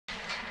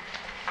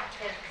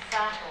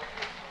Saddle.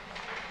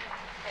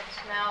 It's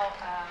now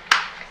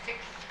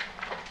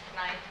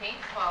 6:19,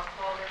 so I'll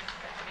call this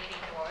meeting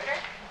to order.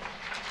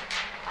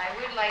 I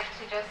would like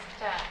to just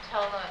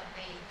tell the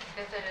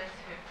visitors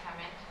who've come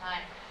in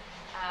tonight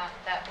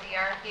that we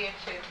are here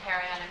to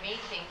carry on a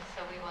meeting,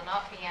 so we will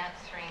not be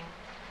answering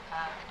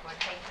or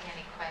taking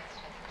any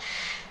questions.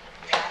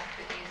 We ask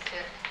that you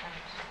sit and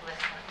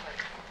listen,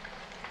 please.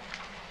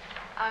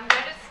 I'm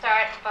going to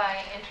start by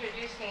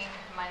introducing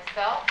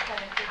myself, and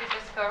if you could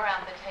just go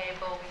around the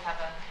table. We have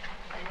a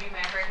new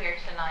member here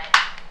tonight,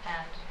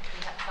 and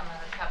we have some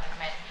of us haven't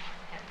met,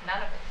 and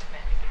none of us have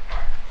met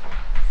before.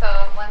 So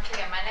once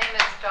again, my name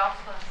is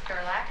Jocelyn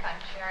Skurlak.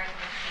 I'm chairing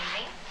this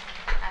meeting,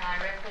 and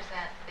I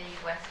represent the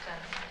West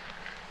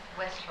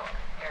Shore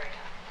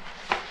area.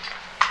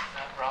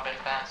 I'm Robin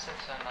Bassett,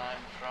 and I'm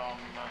from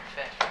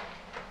Fairfield.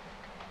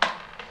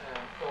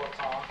 Philip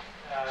Tom,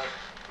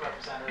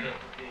 representative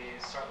of the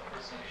Sartla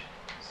First Nation.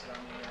 I sit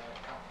on the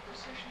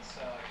First Nations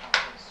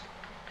Council's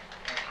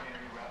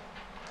community rep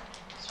for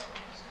Sartla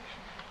First Nation.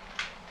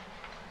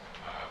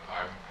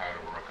 I'm out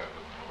of work. I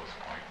live in Willis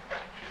Point,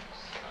 which is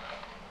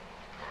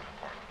northern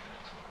part of the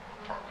peninsula,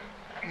 partly of the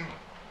peninsula.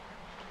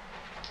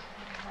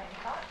 Lady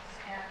Cox,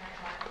 and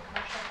I'm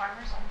commercial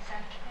farmers on the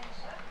Sandwich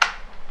Peninsula.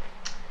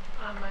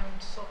 I'm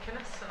Sol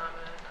Kinnis, and I'm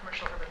a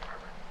commercial urban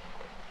farmer.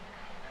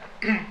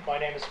 My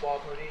name is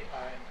Bob Moody.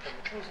 I'm from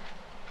the Chosen.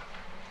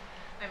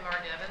 I'm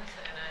Martin Evans,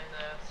 and I'm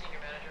the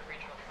Senior Manager of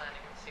Regional Planning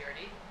with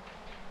CRD.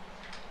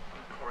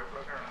 I'm Corey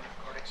Brooker. I'm the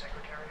Coordinating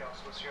Secretary,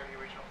 also with CRD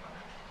Regional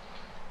Planning.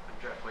 I'm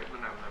Jeff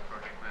Waitman. I'm the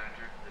Project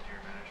Manager for the Deer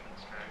Management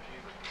Strategy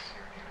with the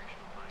CRD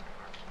Regional Planning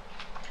Department.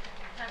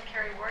 I'm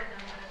Carrie Ward, and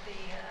I'm one of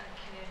the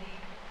community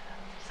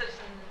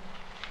citizen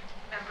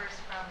members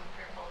from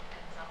Fairfield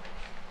and Southwick.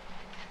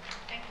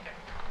 Thank you.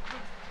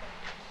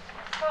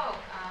 So,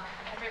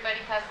 everybody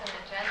has an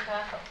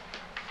agenda. We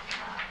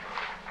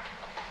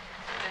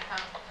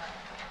have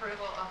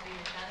approval of the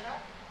agenda.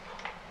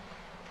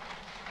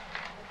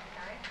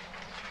 Okay.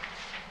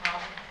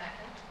 Robin,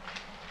 second.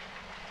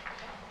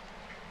 Okay.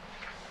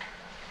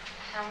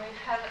 And we've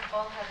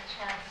all had a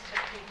chance to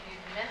preview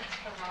the minutes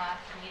from the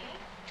last meeting.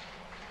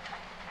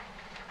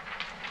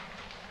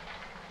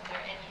 Are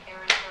there any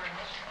errors or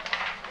omissions?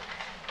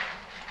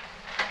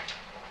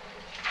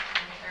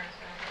 Any errors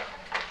or omissions?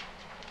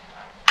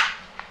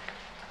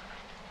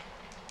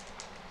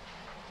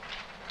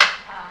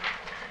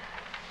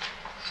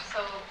 So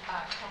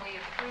can we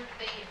approve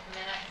the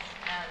minutes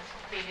as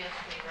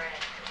previously read?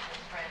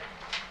 Or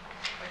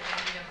do we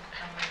need a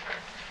mover?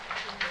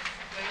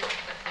 Move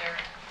that they're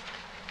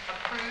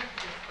approved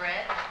is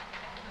read.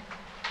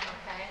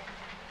 Okay.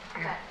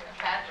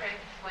 Patrick,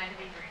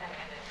 Wendy,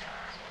 seconded.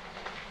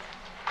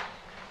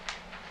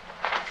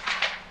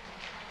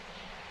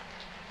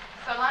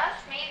 So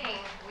last meeting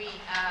we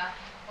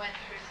went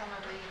through some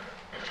of the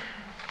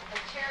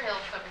materials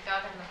that we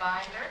got in the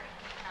binder.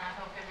 I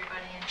hope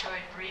everybody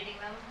enjoyed reading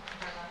them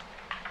for the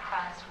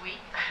past week.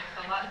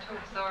 There's a lot to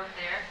absorb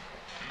there,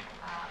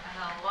 and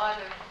a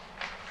lot of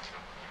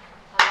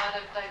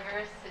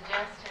diverse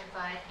suggestions,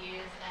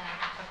 ideas, and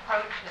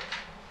approaches.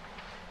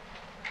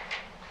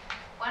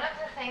 One of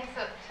the things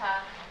that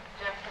Jeff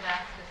had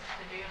asked us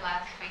to do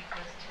last week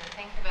was to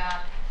think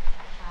about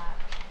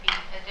the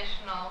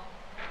additional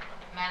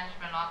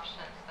management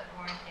options that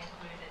weren't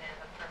included in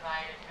the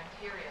provided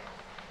materials.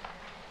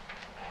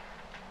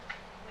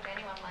 Would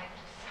anyone like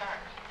to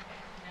start?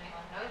 Did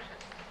anyone notice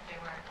that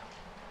there were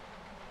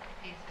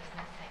pieces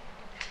missing?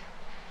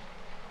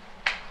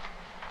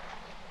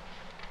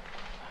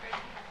 I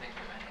don't think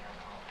of any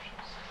other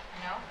options.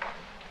 No?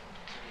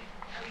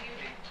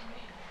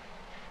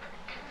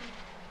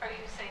 Are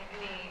you saying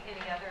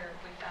any other,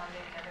 we found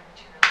any other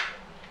materials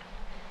that we should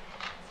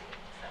see?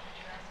 Is that what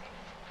you're asking?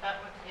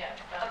 That was, yes,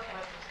 that Okay.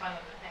 was one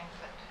of the things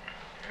that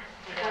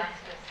he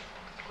asked us.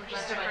 Or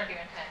That's just what different,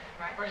 you intended,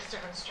 right? or just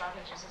different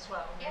strategies as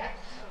well. Yes,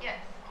 So yes.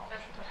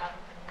 options to have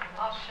in the minutes.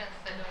 Options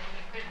that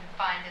you couldn't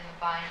find in the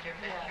binder,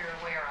 but Yeah. you're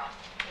aware of.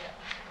 Yeah.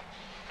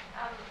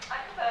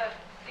 I have a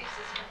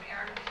thesis from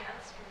Aaron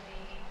McCants from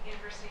the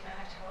University of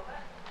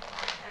Manitoba,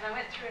 and I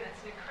went through it.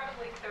 It's an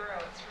incredibly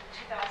thorough, it's from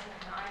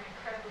 2009,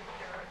 incredibly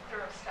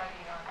thorough study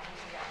on the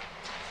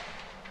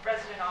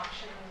resident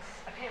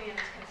options, opinions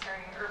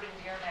concerning urban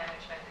deer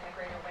management in the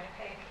greater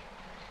Winnipeg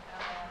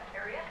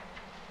area.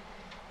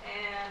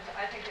 And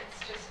I think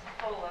it's just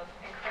full of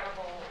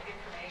incredible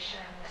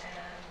information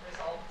and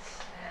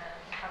results and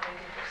how they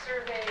did their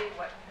survey,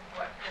 what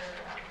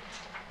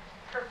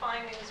her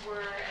findings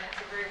were, and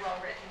it's a very well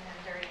written and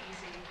very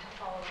easy to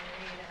follow and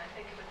read, and I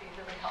think it would be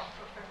really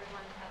helpful for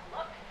everyone to have a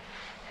look.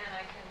 And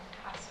I can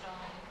pass it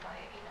on by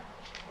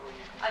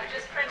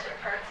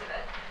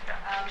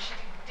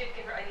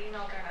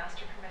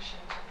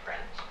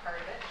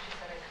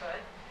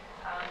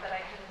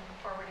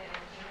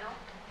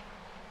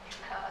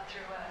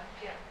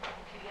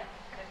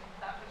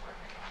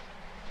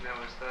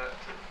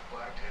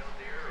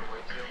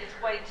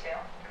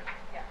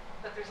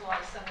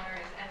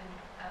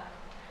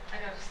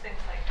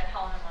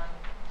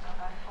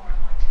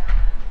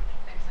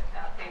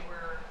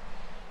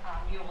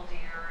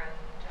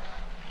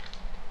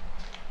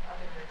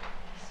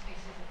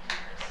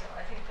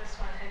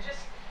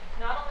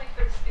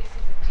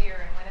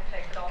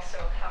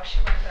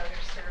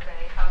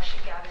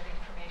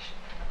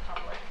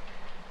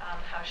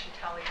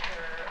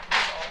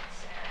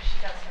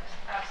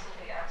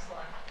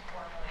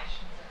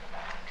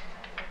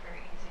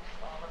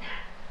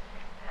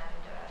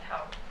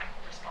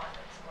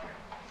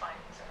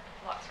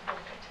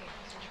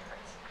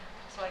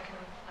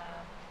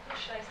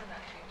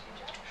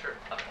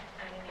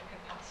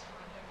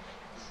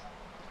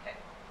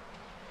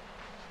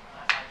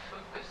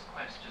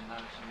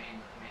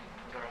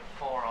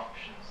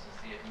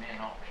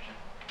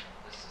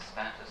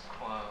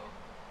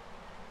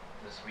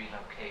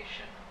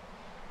location,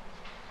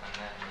 and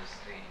then there's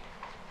the,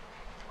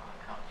 well, I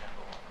can't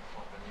remember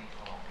what the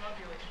lethal option.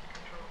 Population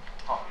control.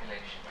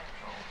 Population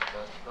control.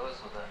 Those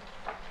were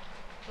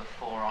the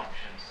four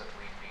options that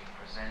we've been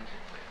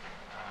presented with.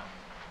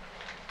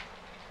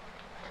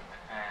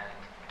 And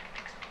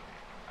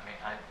I mean,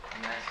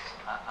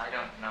 I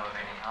don't know of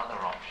any other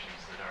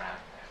options that are out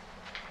there.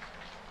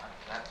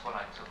 That's what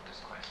I took this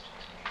question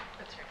to mean.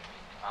 That's right.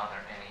 Are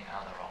there any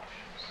other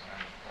options?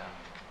 And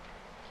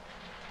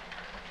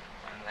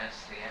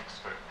unless the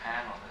expert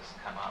panel has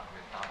come up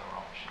with other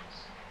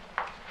options,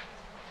 I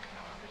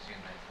presume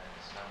they'd let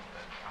us know,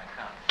 but I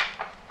can't.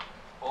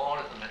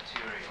 All of the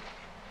material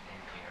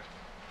in here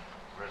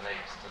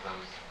relates to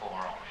those four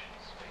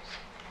options,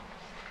 basically.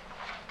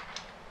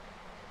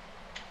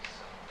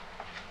 So,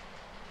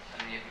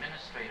 and the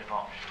administrative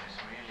option is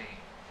really,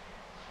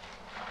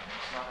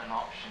 it's not an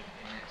option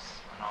in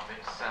and of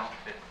itself.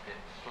 It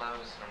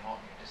flows from what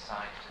you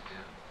decide to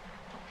do.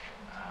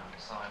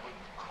 So I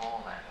wouldn't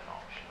call that an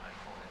option. I'd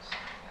call it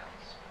something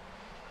else.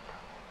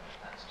 But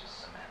that's just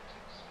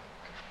semantics.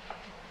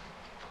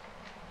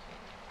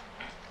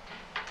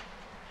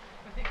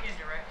 I think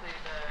indirectly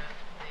the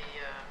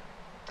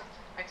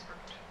expert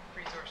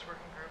resource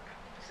working group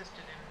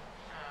assisted in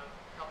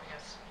helping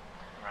us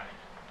Right.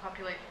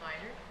 populate the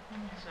binder.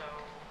 So,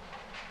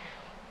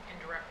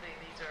 indirectly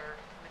these are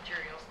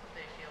materials that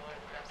they feel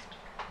are the best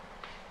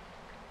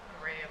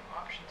array of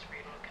options for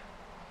you to look at.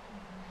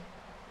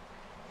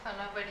 So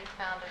nobody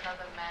found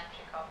another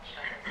magic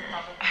option. That's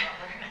probably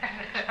what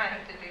we're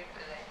trying to do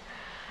today.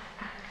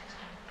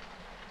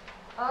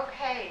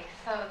 Okay,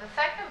 so the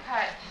second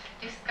part,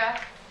 discuss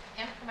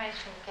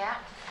information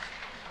gaps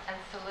and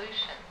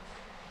solutions.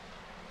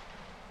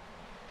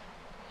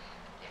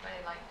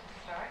 Anybody like to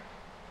start?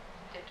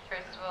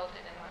 First of all,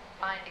 did anyone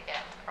find a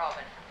gap?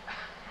 Robin.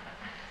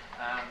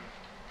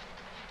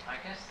 I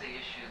guess the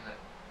issue that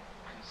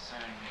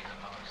concerned me the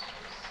most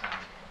was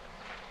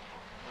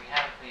we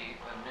have the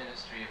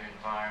Ministry of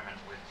Environment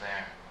with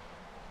their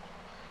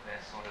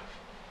sort of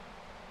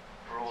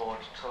broad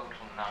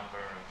total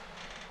number of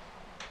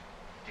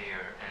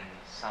deer in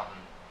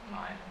southern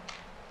Ireland.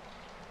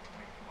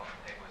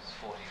 It was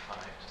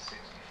 45 to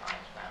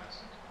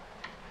 65,000.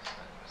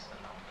 That was the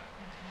number,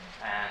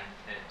 and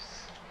it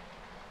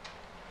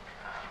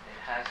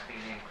has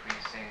been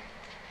increasing.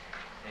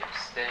 It's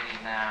steady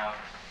now,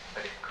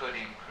 but it could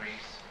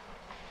increase.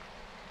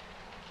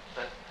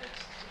 But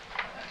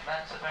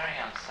that's a very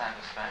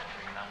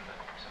unsatisfactory number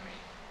to me.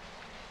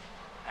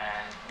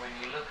 And when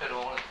you look at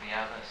all of the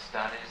other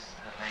studies,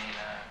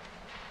 Helena,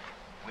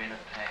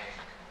 Winnipeg,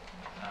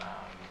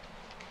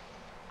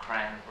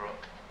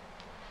 Cranbrook,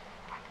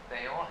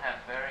 they all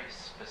have very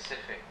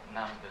specific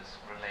numbers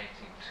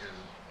relating to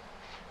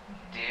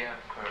deer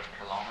per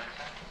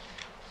kilometer.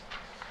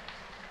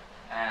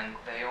 And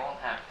they all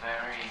have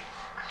very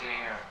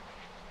clear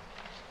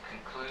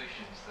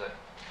conclusions that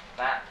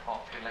that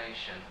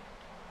population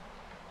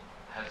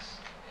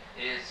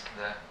is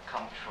the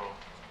cultural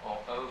or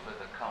over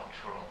the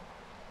cultural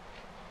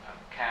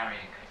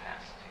carrying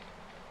capacity.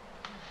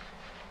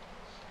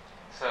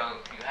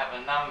 So you have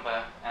a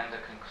number and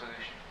a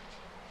conclusion.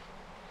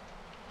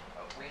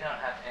 We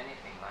don't have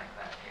anything like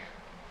that here.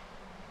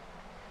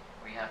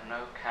 We have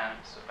no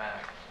counts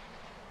about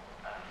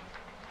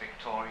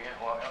Victoria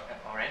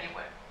or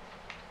anywhere.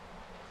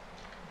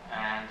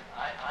 And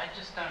I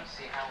just don't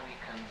see how we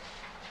can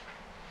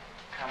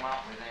come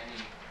up with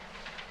any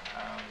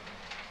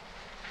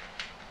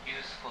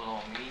useful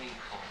or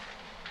meaningful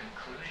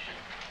conclusion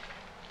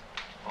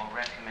or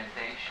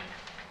recommendation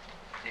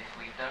if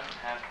we don't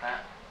have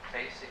that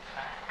basic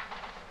fact.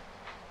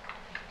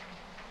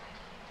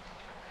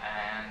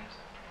 And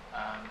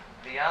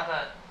the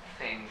other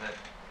thing that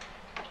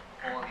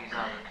all these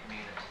other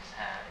communities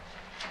had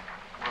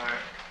were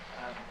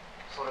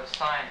sort of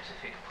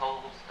scientific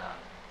polls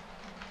done.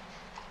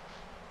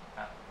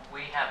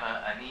 We have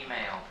an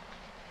email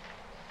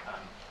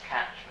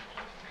catchment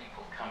of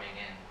people coming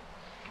in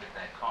with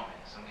their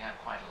comments, and we have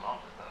quite a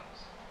lot of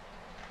those.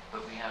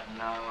 But we have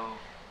no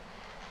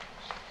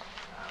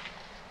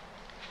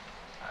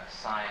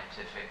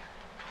scientific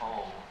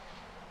poll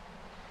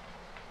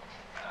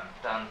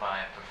done by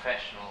a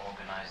professional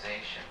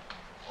organization,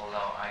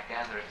 although I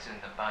gather it's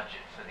in the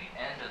budget for the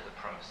end of the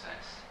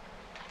process.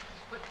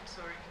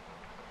 Sorry,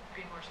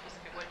 be more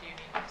specific, what do you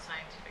mean by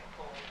scientific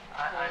poll?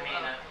 I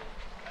mean,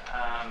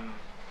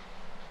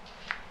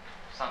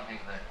 something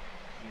that,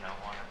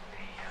 one of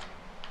the,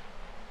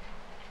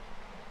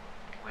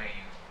 where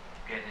you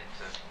get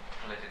into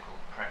political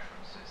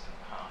preferences and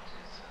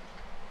parties, and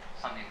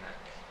something that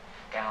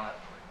Gallup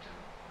would do,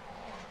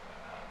 or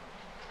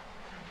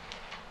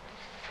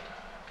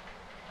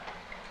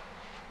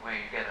where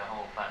you get a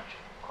whole bunch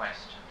of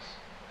questions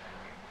and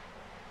you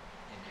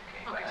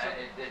indicate. Okay, so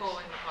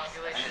polling the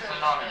population. And it's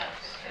anonymous.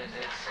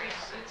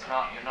 It's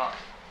not,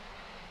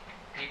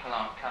 people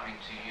aren't coming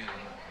to you,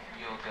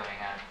 you're going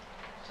out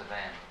to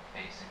them,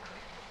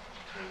 basically,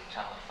 through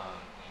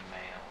telephone,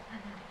 email,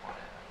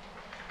 whatever.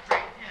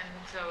 Right, and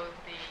so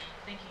the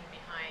thinking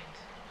behind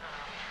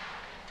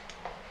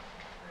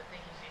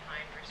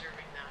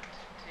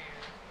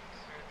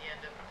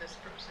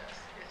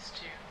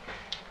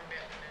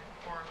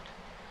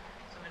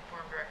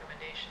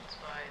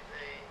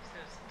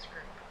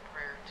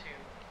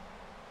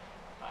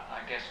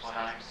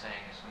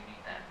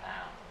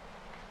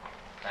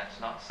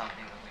not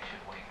something that we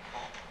should wait for?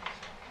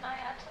 Can I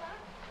add to that?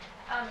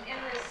 In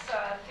this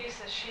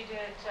thesis, she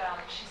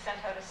sent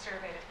out a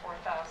survey to 4,000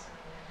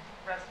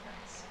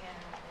 residents in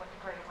the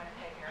greater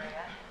Winnipeg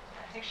area.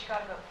 I think she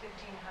got about 1,500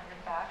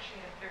 back. She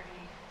had a 33%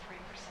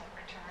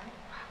 return.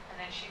 And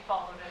then she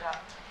followed it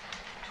up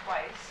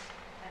twice.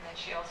 And then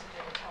she also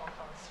did a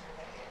telephone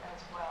survey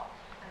as well.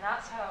 And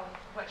that's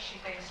what she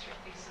based her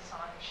thesis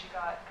on.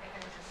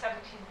 It was a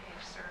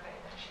 17-page survey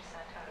that she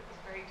sent out. It was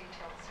a very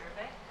detailed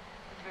survey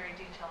with very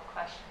detailed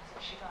questions. And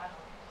she got a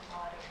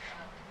lot of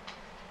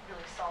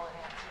really solid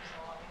answers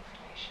and a lot of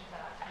information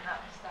back. And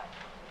that was the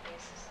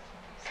basis of the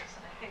thesis.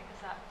 And I think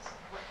that's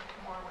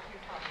more what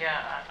you're talking about.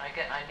 Yeah,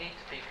 I need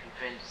to be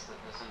convinced that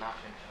there's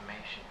enough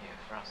information here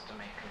for us to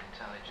make an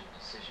intelligent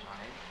decision on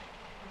anything.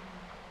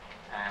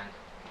 And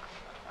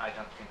I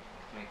don't think,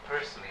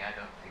 personally, I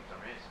don't think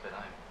there is, but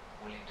I'm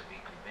willing to be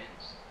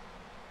convinced.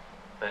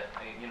 But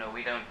we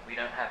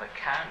don't have a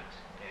count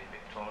in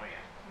Victoria.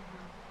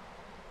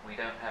 We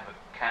don't have a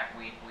count.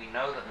 We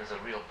know that there's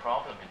a real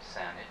problem in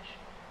Saanich,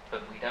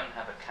 but we don't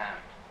have a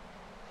count.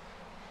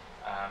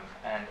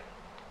 And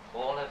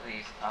all of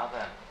these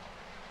other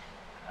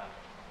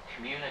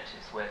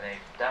communities where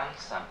they've done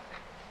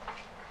something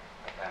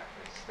about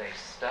this, they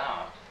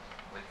start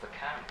with the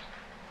count.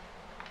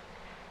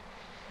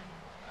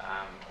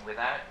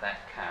 Without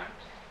that count,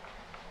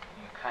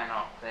 you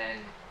cannot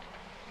then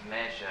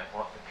measure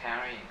what the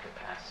carrying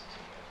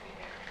capacity of the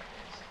area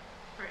is.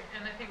 Right,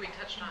 and I think we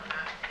touched on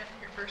that at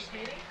your first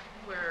meeting,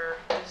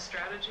 where this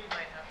strategy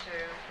might have to,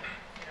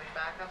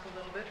 back up a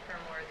little bit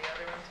from where the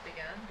other ones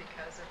began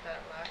because of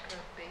that lack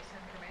of base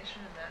information,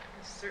 and that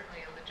is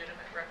certainly a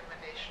legitimate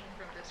recommendation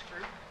from this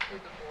group to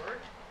the board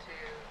to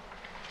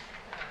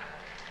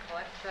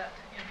collect that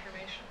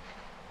information.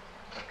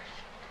 Okay.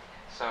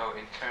 So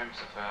in terms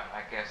of,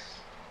 I guess,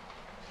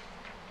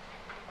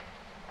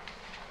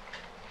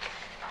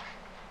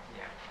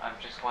 I'm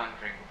just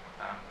wondering,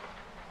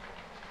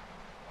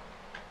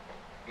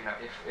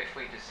 if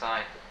we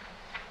decide,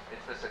 if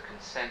there's a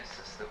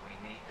consensus that we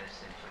need this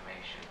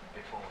information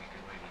before we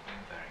can really do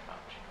very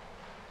much,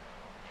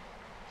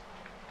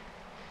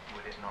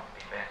 would it not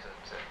be better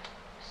to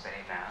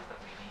say now that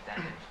we need that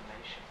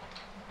information?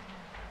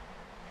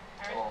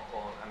 Or,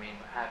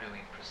 how do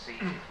we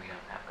proceed if we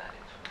don't have that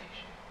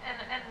information?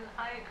 And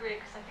I agree,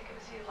 because I think it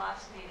was you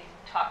last meeting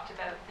talked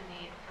about the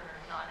need for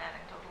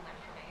non-anecdotal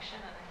information,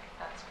 and I think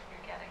that's what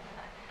you're getting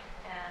at.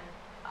 And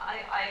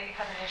I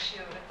have an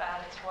issue with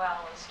that as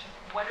well, as to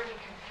what are we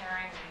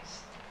comparing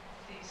these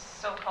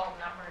so-called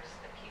numbers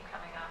that keep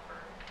coming up,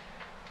 or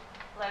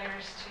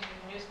letters to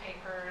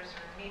newspapers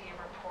or media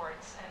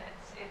reports, and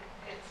it's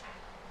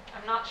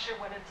I'm not sure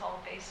what it's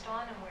all based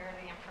on and where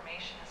the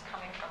information is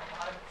coming from. A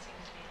lot of it seems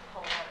to be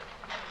pulled out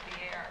of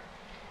the air.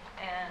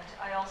 And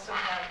I also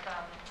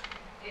have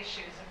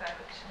issues about,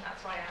 and that's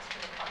why I asked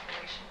for the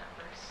population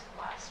numbers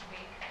last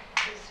week,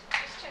 is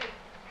just to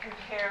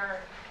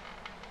compare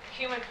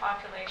human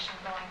population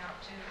going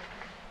up to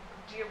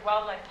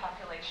wildlife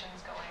populations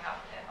going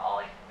up. And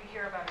all we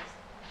hear about is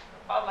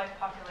the wildlife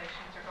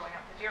populations are going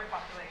up, the deer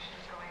population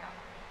is going up.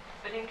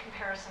 But in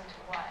comparison to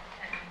what?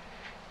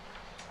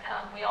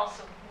 And we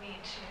also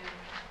need to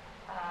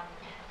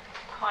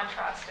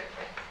contrast it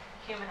with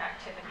human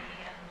activity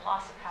and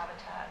loss of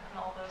habitat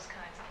and all those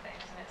kinds of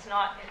things. And it's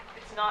not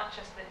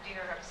just that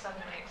deer have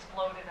suddenly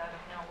exploded out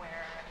of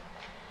nowhere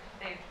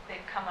and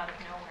they've come out of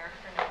nowhere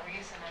for no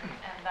reason.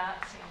 And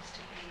that seems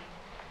to be,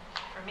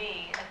 for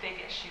me, a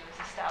big issue, is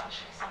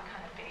establishing some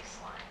kind of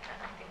baseline. And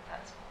I think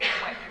that's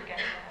what you're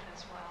getting at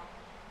as well.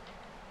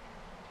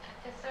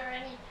 Is there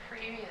any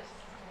previous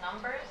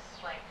numbers,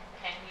 like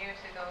 10 years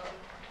ago,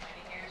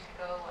 20 years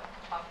ago, what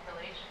the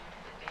population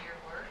of the deer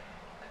were?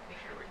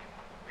 Sure, we can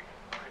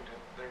find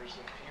it. There's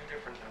a few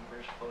different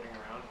numbers floating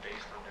around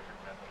based on different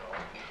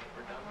methodologies that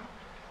were done.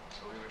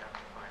 So we would have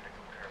to find a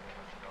comparable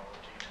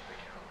methodology to the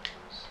count that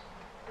was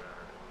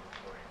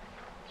floating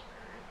around this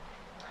period.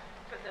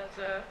 But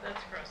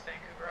that's across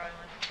Vancouver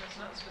Island. That's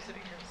not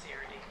specific to the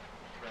CRD.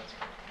 That's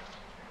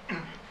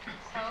correct.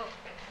 So,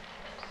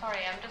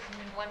 sorry, I'm just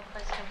one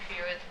question for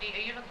you.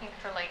 Are you looking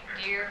for like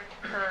deer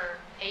per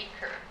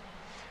acre,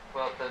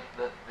 Well, the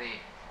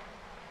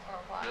or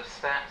what?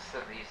 stats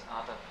that these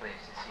other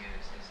places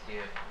use is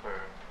deer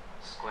per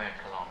square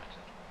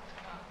kilometre,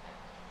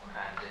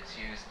 and it's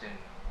used in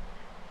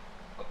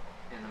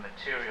the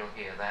material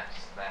here.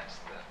 That's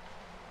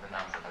the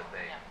number that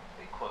they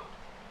quote.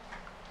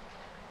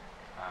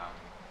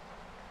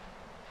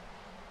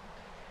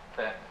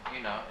 But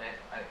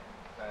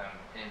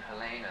in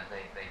Helena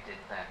they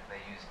did that. They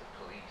used the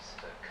police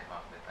to come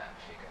up with that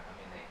figure. I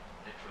mean, they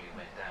literally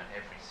went down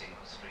every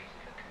single street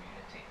in the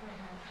community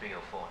 3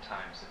 or 4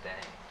 times a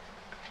day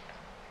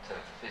to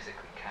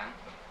physically count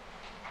them.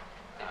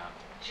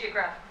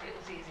 Geographically, it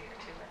was easier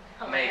to.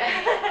 Maybe,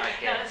 I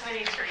guess. Not as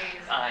many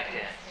trees. I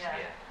guess, Yeah.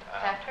 yeah.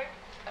 Patrick?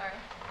 Sorry.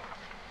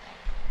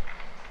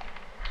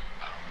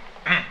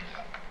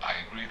 I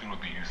agree that it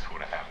would be useful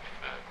to have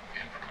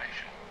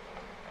information,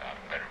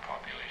 better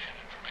population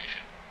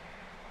information.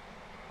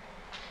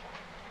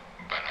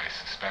 But I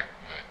suspect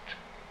the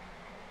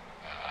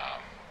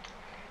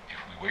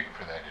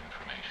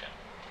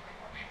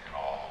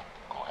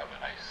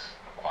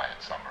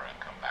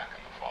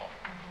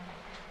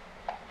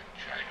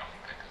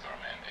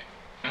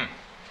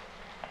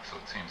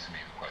to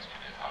me the question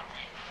is how do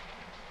we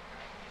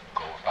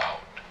go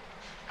about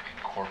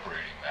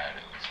incorporating that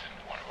at least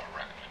into one of our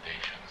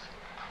recommendations,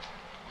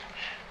 which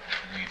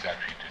leads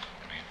actually to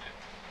lead to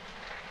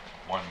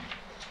one,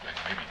 like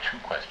maybe two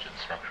questions,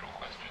 structural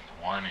questions.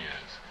 One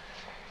is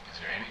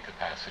there any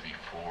capacity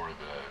for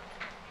the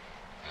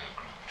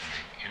group to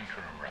make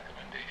interim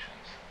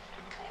recommendations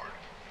to the board?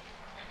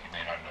 And you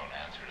may not know an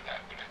answer to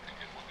that, but I think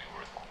it will be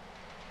worth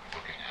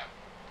looking at.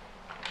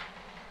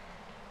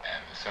 And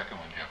the second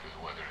one, Jeff, is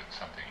whether it's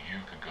something you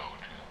could go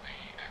to the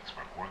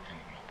expert working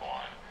group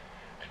on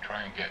and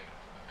try and get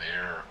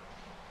their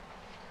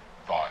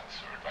thoughts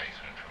or advice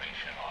or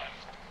information on,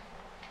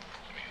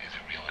 I mean, is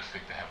it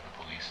realistic to have the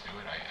police do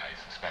it? I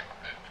suspect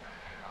that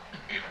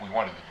if we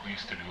wanted the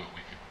police to do it,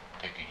 we could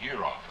take a year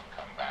off and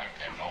come back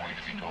and only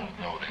to be told,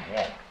 no, they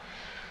won't.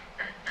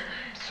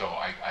 So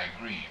I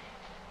agree,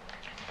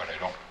 but I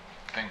don't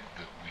think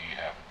that we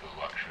have the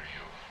luxury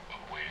of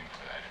waiting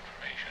for that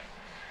information.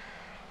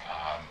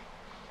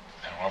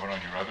 And Robert, on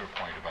your other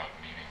point about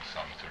needing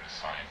some sort of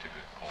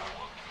scientific poll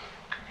of the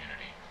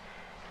community,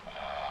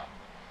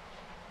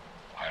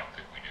 I don't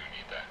think we do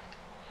need that.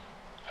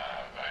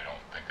 I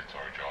don't think it's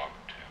our job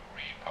to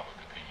read public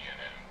opinion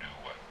and do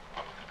what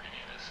public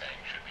opinion is saying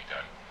should be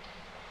done.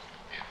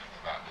 If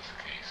that was the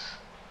case,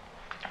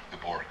 the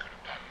board could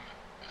have done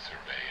the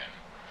survey and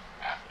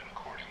acted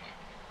accordingly.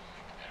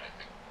 And I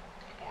think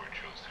the board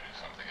chose to do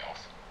something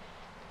else.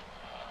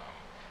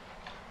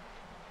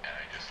 And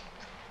I just,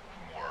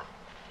 more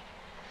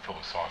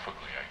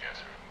philosophically, I guess,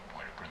 or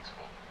point of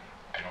principle,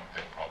 I don't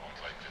think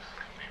problems like this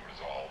can be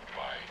resolved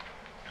by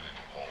doing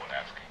a poll and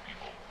asking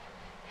people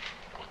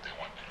what they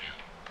want to do.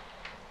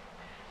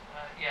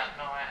 Yeah,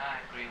 no, I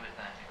agree with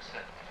that,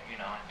 except, you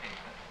know, I think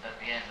that at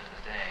the end of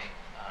the day,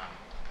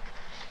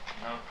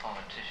 no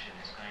politician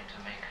is going to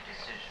make a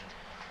decision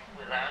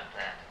without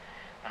that.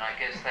 And I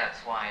guess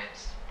that's why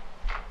it's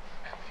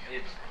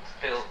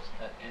built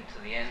into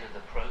the end of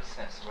the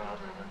process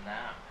rather than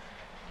now.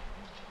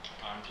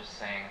 I'm just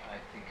saying I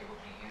think it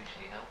would be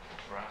hugely helpful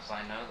for us.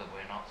 I know that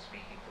we're not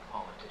speaking for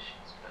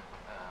politicians, but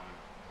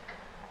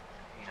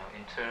you know,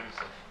 in terms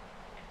of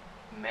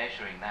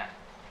measuring that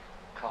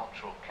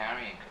cultural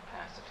carrying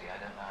capacity, I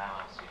don't know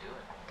how else you do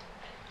it.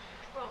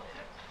 Well,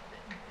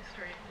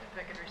 sorry, if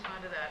I could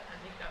respond to that, I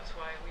think that's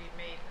why we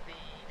made the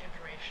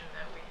information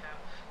that we have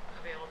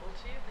available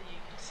to you, that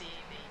you can see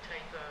the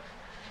type of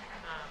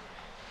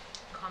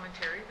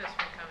commentary that's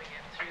been coming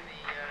in through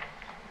the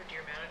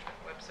Deer Management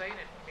website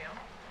and email,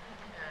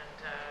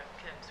 and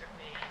can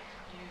certainly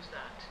use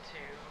that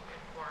to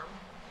inform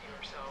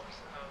yourselves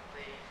of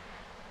the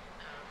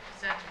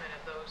sentiment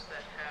of those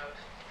that have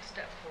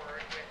stepped forward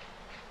with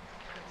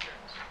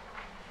concerns.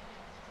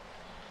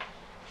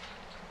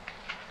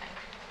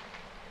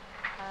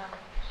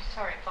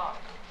 Sorry,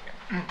 Bob.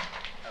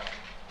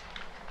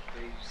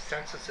 The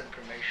census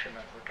information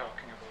that we're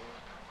talking about will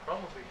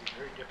probably be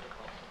very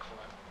difficult to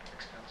collect,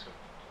 expensive.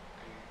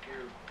 The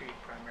deer feed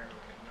primarily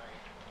at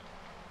night.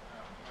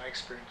 My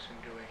experience in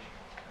doing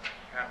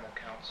animal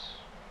counts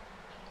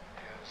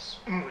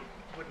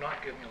would not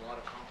give me a lot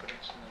of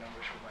confidence in the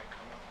numbers we might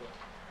come up with.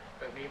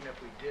 But even if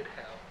we did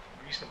have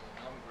reasonable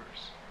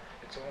numbers,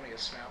 it's only a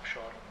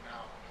snapshot of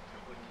now.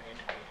 It wouldn't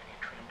indicate any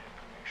trend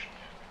information.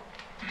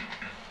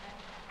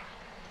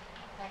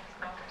 Thanks,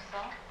 Bob.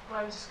 So, Well,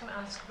 I was just going to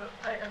ask about,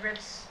 I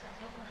read, I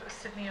don't know if it was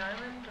Sydney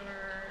Island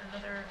or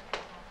another,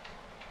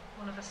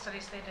 one of the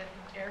studies they did,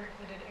 they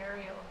did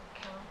aerial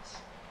counts.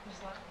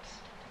 Was that,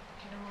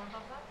 do you know more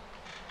about that?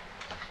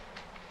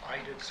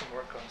 I did some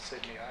work on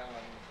Sydney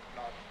Island,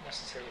 not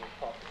necessarily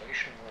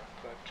population work,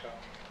 but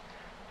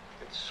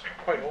it's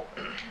quite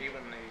open.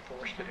 Even the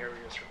forested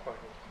areas are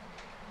quite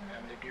open.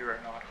 And the deer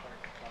are not hard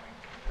to find.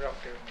 They're out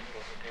there in the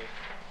middle of the day.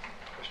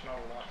 There's not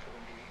a lot for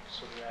them to eat,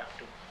 so they're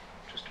active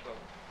just about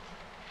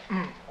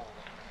all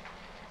the time.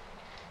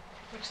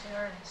 Which they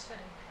are in the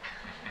city.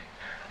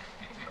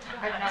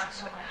 but not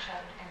so much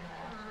out in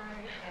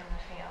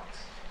the fields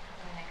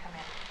when they come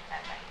in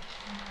at night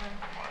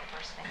or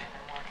first thing in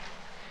the morning.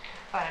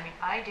 But I mean,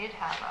 I did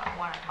have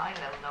one of my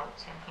little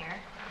notes in here,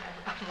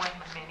 one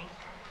of many,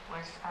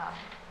 was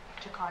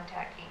to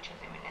contact each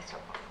of the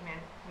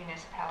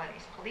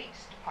municipalities'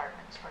 police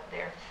departments for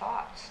their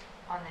thoughts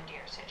on the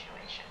deer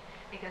situation.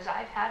 Because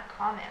I've had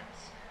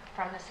comments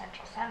from the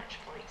Central Saanich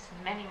Police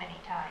many, many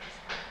times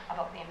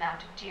about the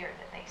amount of deer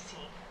that they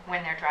see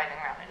when they're driving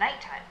around at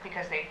nighttime,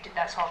 because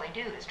that's all they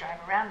do is drive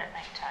around at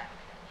nighttime.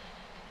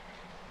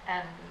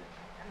 And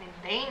I mean,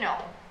 they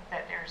know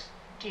that there's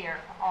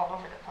deer all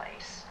over the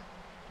place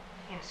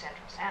in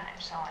Central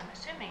Saanich, so I'm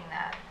assuming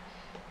that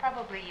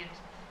probably you'd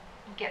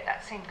get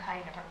that same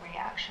kind of a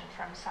reaction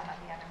from some of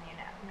the other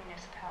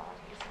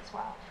municipalities as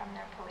well, from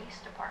their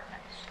police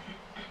departments.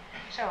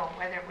 So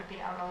whether it would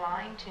be out of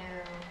line to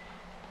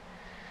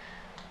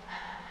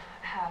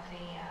have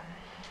the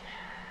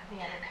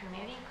other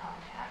committee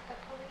contact the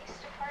police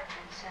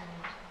departments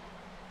and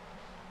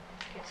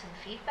get some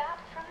feedback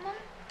from them.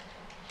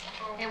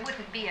 It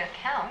wouldn't be a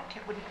count,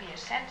 it wouldn't be a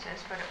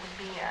census, but it would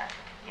be a,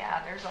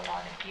 yeah, there's a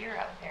lot of deer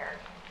out there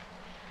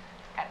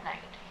at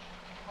night.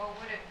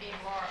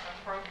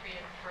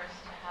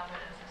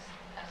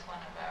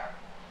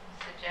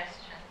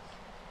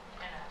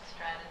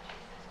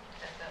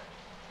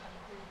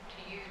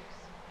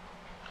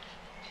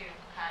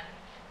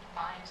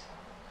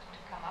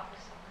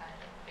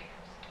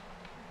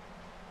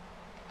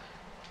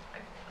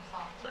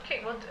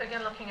 well,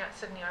 again, looking at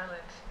Sydney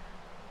Island,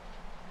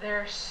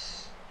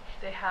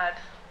 they had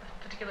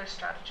a particular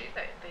strategy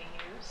that they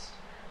used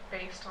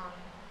based on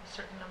a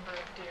certain number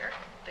of deer.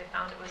 They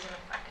found it was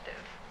ineffective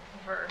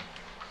over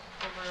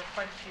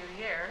quite a few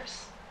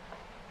years.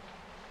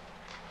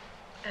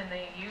 And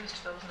they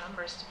used those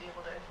numbers to be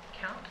able to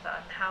count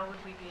that. And how would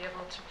we be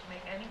able to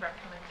make any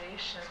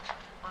recommendation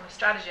on a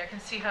strategy? I can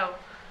see how,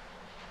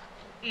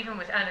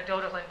 even with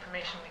anecdotal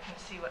information, we can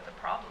see what the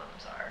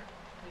problems are.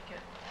 We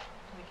can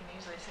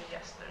easily say,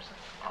 yes, there's an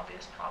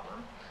obvious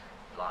problem,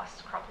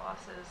 crop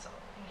losses,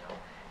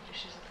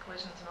 issues with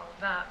collisions and all of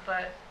that,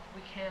 but we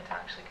can't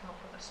actually come up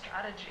with a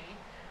strategy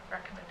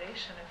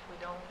recommendation if we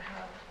don't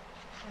have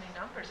any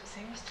numbers, it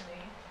seems to me.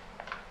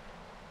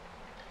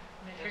 I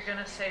mean, if you're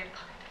going to say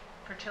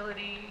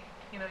fertility,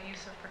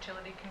 use of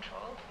fertility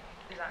control,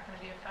 is that going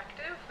to be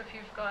effective if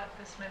you've got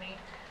this many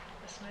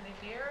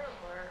deer,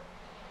 or?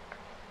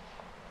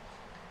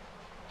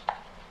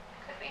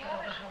 Could we I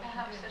don't have know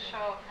how we can perhaps do a it.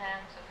 show of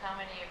hands of how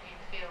many of you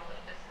feel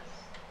that this is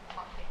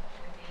something that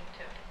we need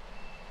to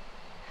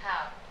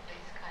have,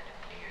 these kind of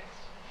figures?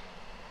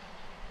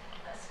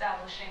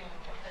 Establishing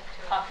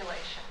To-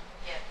 population.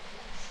 Yes.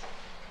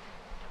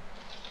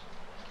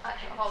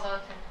 All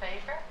those in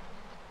favor?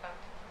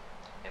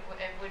 It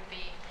would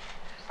be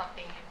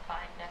something you'd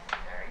find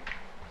necessary.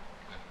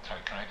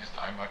 Sorry,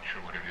 I'm not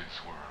sure what it is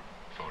we're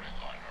voting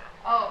on, or.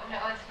 Oh,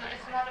 no,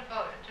 it's not a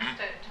vote, just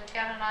to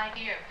get an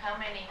idea of how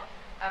many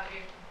of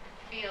you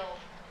feel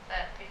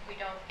that if we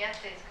don't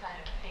get these kind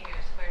of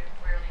figures, we're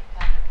really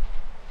kind of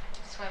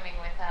swimming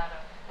without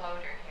a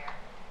floater here.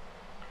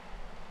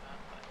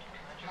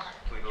 Mark?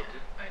 Can we go to?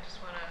 I just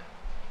want to,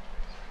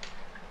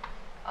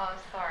 Oh,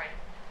 sorry.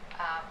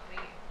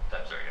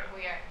 That's right, yeah.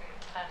 We are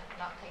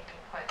not taking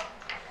questions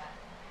on that.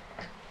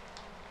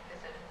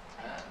 Visitors.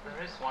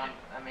 There is one,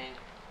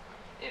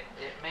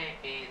 it may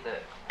be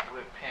that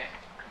we're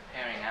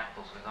comparing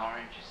apples with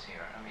oranges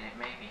here. It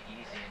may be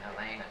easy in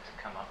Helena to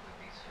come up with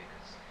these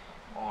figures,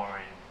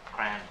 or in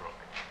Cranbrook.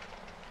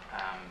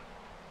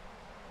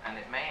 And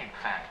it may, in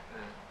fact,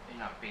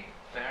 be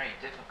very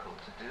difficult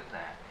to do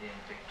that in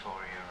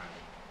Victoria and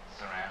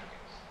surroundings.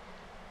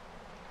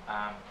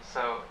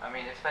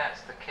 If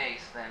that's the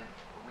case, then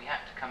we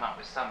have to come up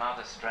with some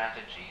other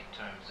strategy in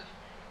terms of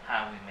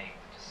how we make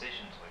the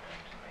decisions we're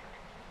going to make,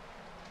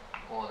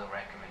 or the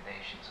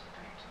recommendations we're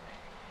going to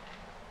make.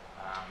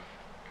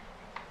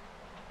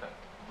 But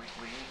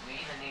we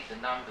either need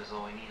the numbers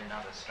or we need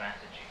another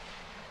strategy.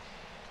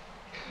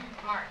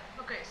 Mark?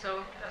 okay,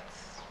 so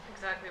that's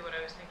exactly what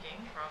I was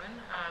thinking, Robin.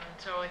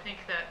 So I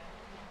think that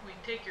we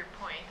take your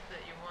point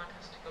that you want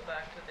us to go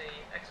back to the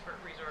expert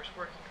resource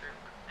working group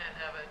and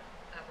have a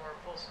more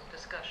fulsome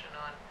discussion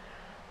on,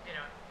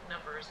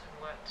 numbers and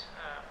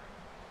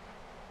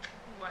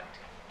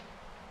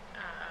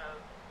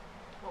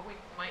what we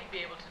might be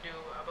able to do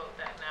about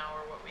that now,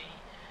 or what we,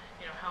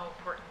 how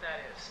important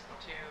that is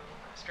to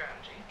a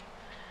strategy.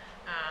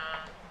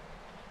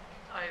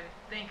 I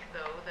think,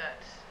 though,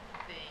 that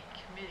the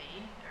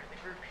committee or the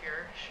group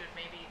here should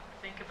maybe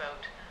think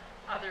about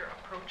other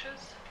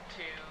approaches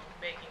to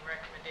making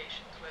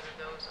recommendations, whether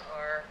those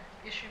are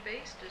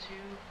issue-based, as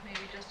you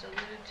maybe just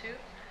alluded to,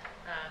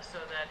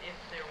 so that if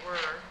there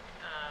were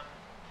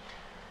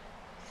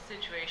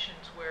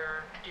situations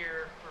where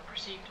deer were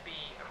perceived to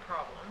be a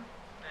problem,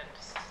 then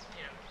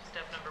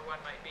step number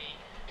one might be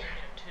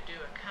to do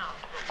a count,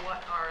 but what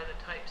are the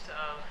types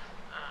of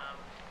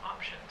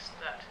options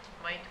that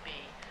might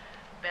be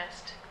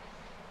best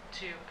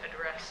to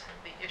address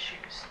the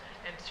issues.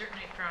 And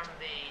certainly from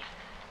the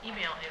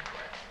email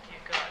input, you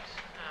got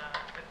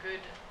a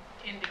good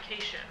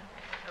indication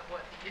of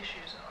what the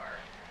issues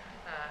are,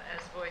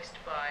 as voiced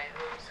by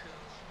those who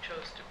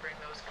chose to bring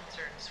those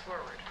concerns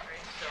forward,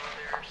 right? So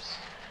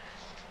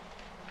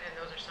and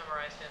those are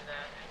summarized in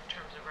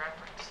terms of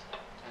reference.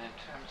 And in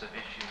terms of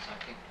issues, I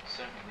think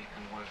certainly we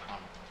can work on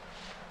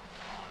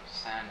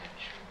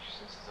sandage, which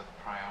is a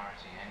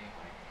priority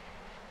anyway.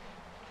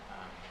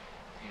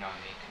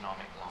 The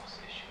economic loss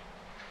issue.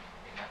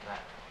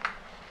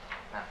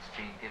 That's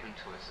been given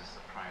to us as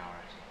a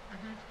priority.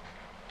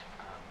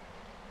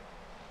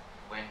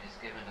 Wendy's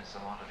given us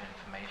a lot of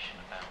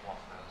information about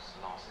what those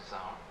losses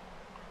are.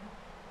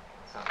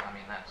 So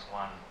that's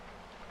one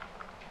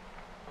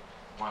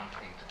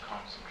thing to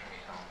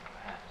concentrate on,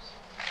 perhaps,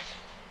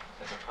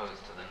 as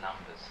opposed to the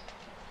numbers.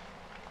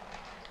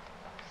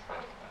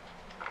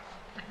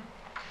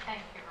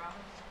 Thank you,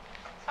 Robin.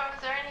 So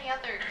is there any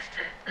other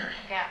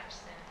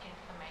gaps in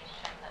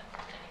information that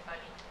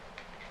anybody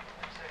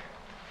observed?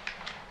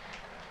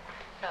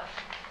 Phil?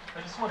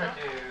 I just wanted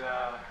to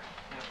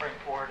bring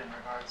forward in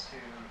regards to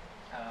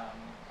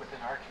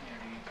within our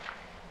community,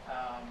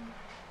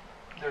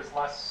 there's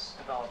less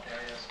developed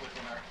areas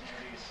within our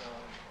community, so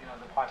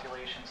the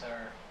populations that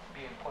are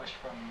being pushed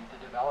from the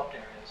developed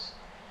areas,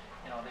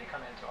 they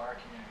come into our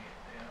community.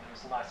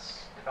 There's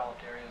less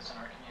developed areas in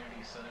our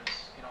community, so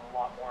there's a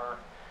lot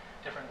more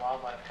different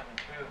wildlife coming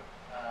through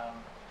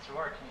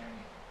our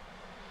community.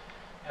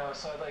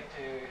 So I'd like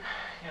to,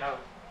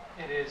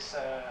 it is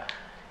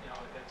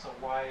it's a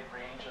wide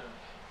range of,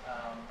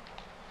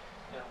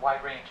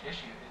 wide range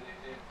issue.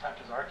 It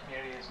touches our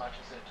community as much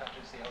as it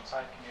touches the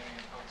outside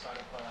community, outside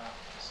of the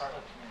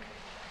Sartlet community.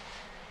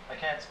 I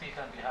can't speak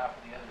on behalf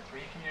of the other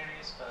 3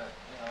 communities, but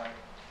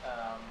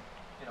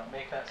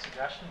make that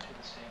suggestion to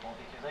this table,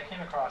 because I came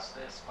across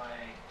this by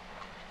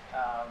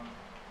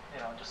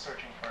just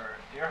searching for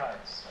deer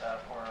hides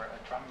for a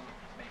drum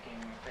making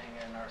thing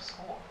in our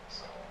school.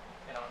 So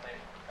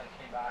I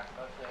came back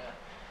about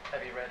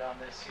have you read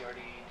on this CRD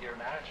deer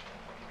management?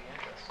 Would you be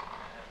interested?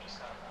 And I've just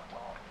got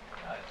well,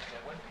 I think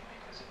I would be,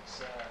 because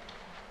it's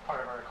part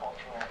of our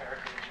cultural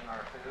heritage and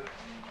our food,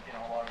 and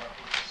a lot of our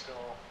people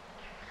still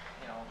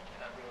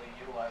really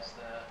utilize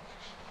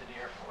the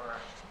deer for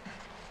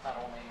not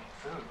only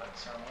food but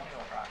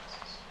ceremonial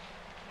practices.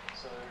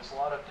 So there's a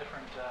lot of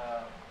different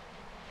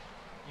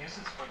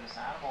uses for this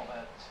animal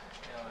that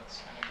it's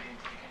kind of being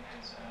taken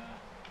as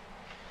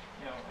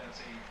as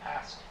a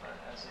pest, but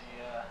as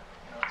a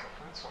it's a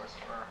food source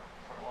for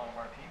a lot of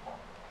our people.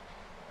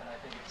 And I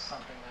think it's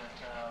something that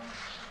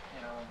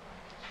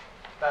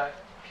that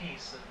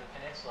piece of the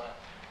peninsula,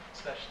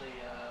 especially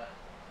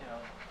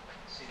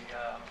see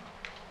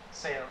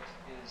Sayout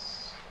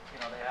is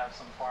they have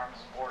some farms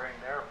bordering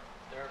their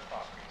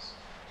properties.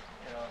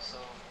 So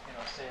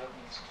Sayout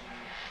needs to be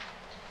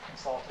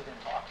consulted and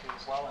talked to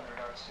as well in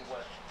regards to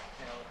what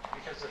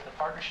because if the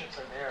partnerships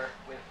are there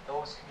with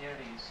those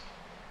communities,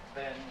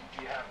 then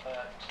you have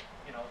that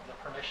the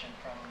permission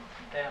from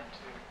them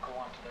to go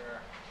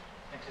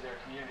into their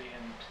community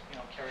and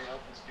carry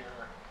out this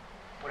deer,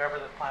 whatever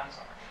the plans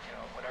are,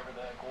 whatever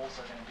the goals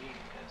are going to be.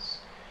 Because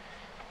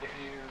if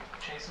you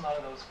chase them out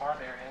of those farm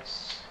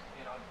areas,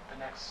 the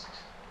next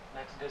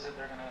visit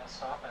they're going to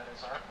stop at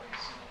is our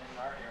place in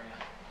our area,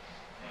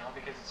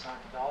 because it's not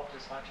developed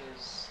as much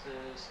as the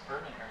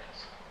suburban areas,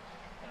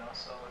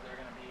 so they're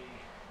going to be,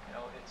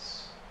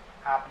 it's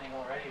happening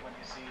already when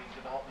you see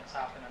developments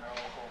happen in our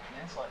local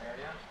peninsula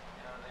area.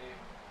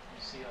 You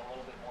see a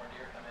little bit more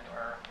deer come into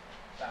our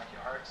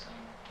backyards, and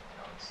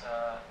it's.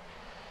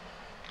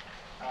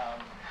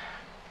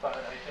 But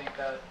I think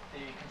that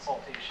the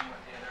consultation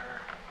with the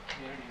other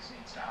communities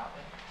needs to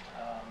happen.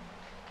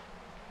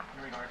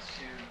 In regards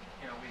to,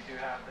 we do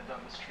have the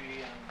Douglas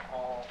tree and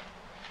all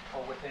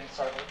within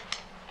Sartlet.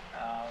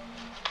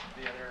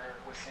 The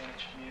other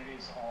Wissanich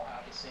communities all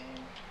have the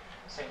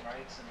same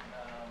rights, and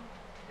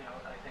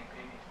I think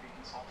they need to be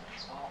consulted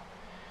as well.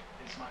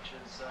 As much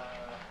as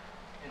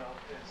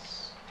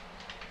as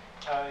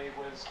I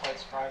was quite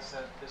surprised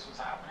that this was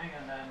happening,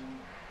 and then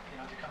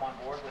to come on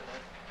board with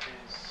it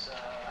is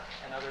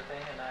another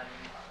thing. And then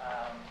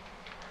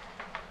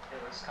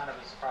it was kind of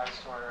a surprise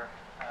to our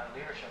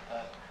leadership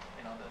that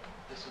that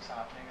this was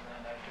happening, and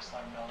then I just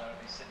let them know that I'd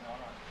be sitting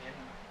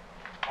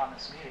on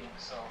this meeting.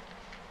 So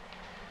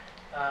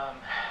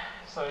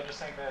I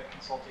just think that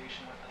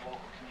consultation with the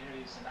local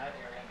communities in that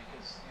area,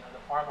 because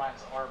the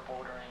farmlands are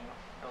bordering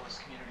those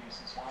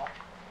communities as well,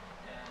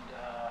 and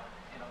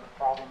the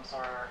problems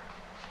are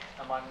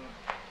among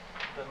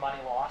the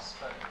money loss,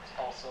 but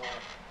also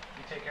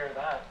you take care of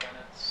that, then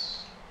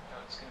it's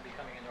it's going to be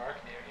coming into our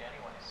community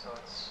anyway. So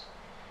it's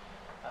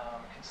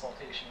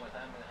consultation with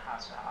them, it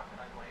has to happen,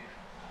 I believe.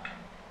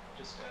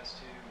 Just as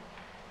to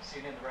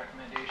seeing in the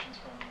recommendations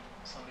from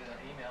somebody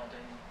that emailed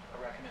in a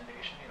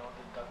recommendation,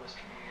 the Douglas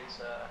tree is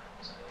an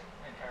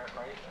inherent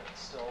right that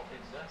still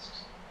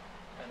exists,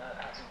 and that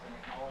hasn't been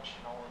acknowledged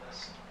in all of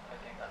this. I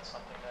think that's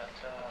something that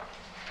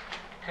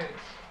could,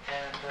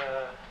 and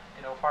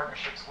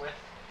partnerships with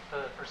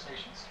the First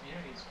Nations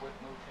communities would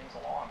move things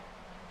along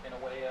in a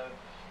way of,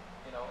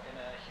 in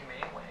a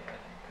humane way. I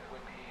think it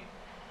would be,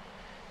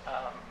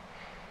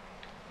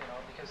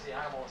 because the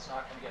animal is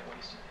not going to get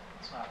wasted.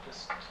 It's not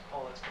just,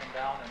 let's put them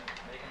down and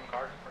make them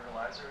garden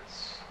fertilizer.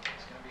 It's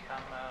going to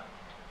become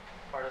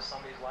part of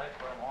somebody's life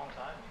for a long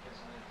time, because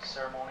of the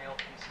ceremonial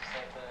pieces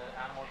that the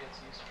animal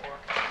gets used for.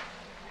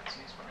 It's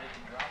used for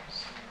making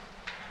drums and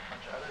a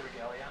bunch of other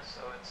regalia.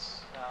 So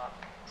it's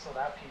so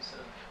that piece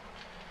of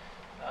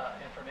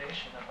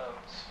information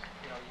about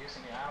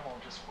using the animal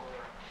just for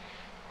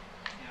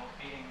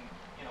feeding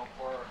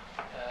for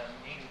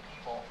needy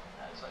people,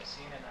 as I've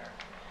seen in there.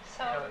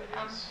 So,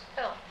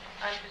 Phil,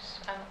 I'm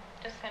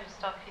just going to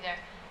stop you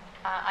there.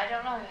 I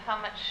don't know how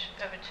much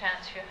of a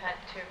chance you had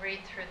to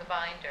read through the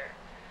binder,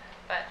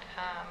 but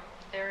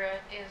there are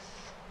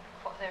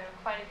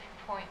quite a few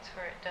points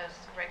where it does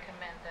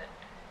recommend that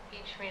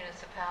each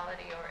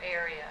municipality or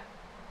area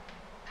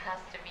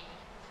has to be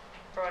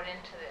brought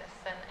into this,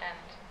 and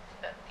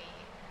that the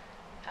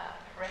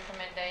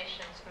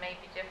recommendations may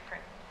be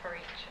different for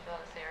each of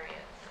those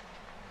areas.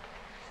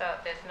 So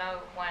there's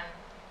no one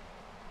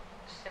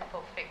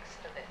simple fix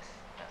for this.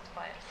 That's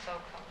why it's so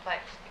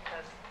complex,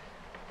 because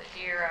the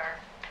deer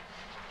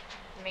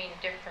mean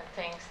different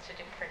things to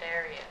different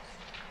areas.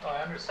 Oh,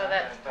 I understand. So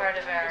that's that, part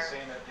of I'm our just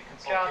saying that the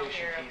job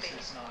consultation here. piece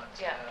is not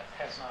Yeah.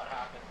 has not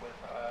happened with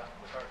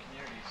our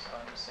communities. So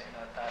I'm just saying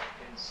that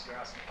you're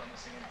asking for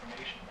missing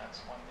information.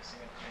 That's one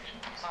missing information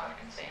piece that I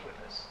can see with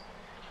this,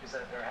 is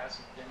that there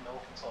hasn't been no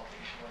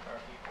consultation with our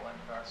people in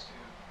regards to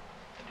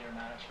the deer stormwater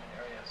management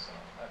area, so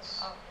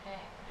that's, Okay,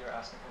 you're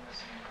asking for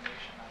missing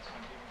information, that's what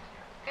I'm giving to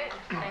you. good, On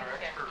thank our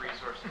you. expert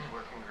resources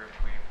working group,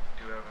 we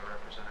do have a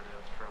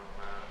representative from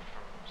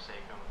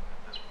SACOM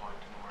at this point,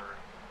 and we're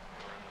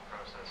in the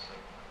process of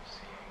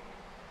seeing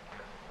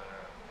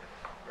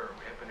or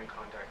we have been in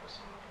contact with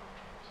someone from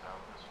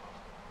South as well.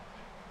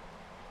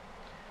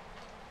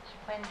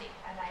 Wendy,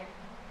 And I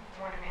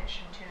want to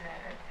mention too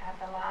that at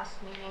the last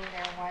meeting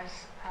there was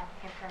I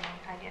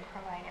did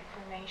provide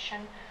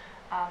information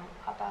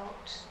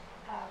about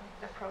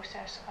the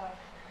process of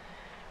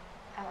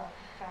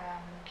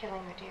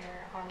killing the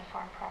deer on the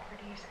farm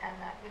properties, and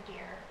that the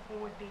deer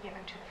would be given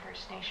to the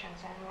First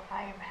Nations. And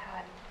I have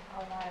had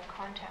a lot of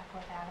contact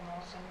with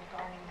animals and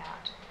regarding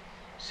that.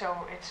 So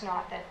it's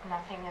not that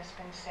nothing has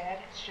been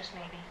said, it's just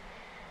maybe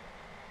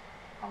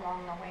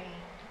along the way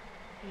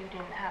you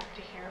didn't have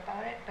to hear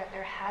about it, but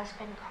there has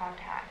been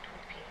contact with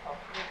people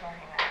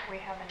regarding that.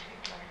 We haven't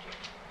ignored you.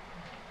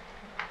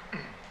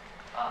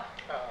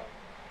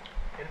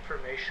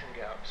 Information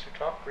gaps. We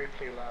talked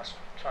briefly last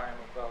time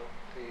about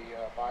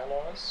the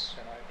bylaws,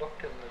 and I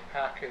looked in the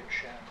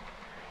package, and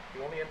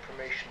the only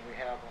information we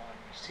have on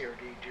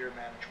CRD deer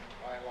management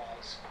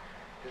bylaws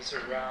is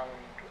around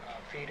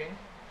feeding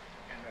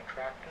and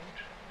attractant,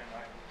 and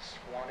I was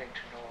wanting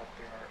to know if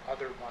there are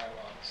other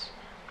bylaws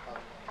other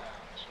than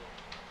that. So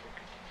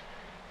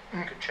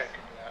we could check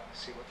into that and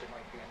see what there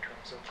might be in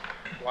terms of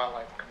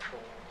wildlife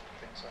control,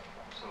 things like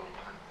that. So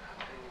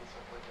hunting and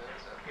stuff like that,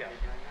 is that what Yeah.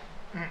 you're doing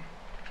now?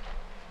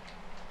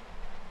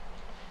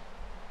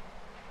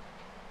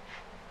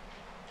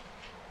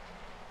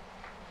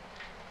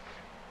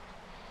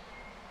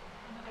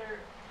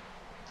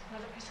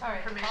 Another piece of All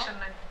right, information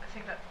I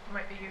think that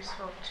might be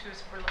useful too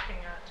is if we're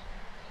looking at,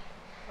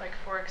 like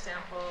for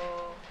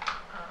example,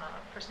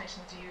 First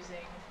Nations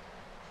using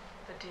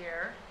the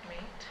deer meat,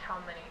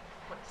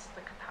 what's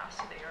the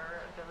capacity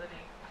or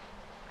ability,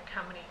 like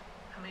how many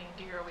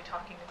deer are we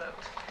talking about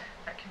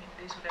that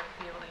communities would ever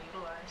be able to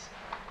utilize?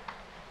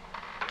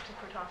 If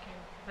we're talking,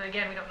 but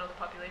again, we don't know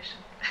the population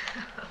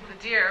of the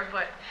deer,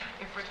 but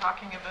if we're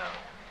talking about,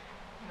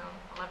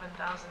 11,000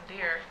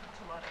 deer, that's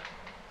a lot of,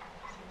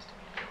 seems to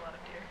me to be a lot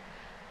of deer.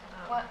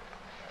 what,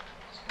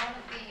 one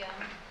of the,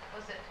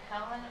 was it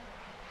Helena?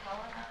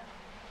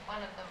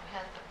 One of them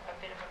has a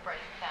bit of a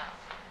breakdown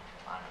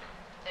on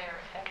their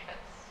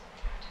efforts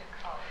to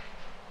cull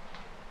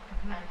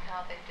and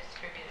how they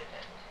distributed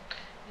it.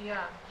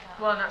 Yeah,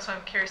 well, and that's what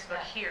I'm curious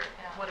about Yeah, here.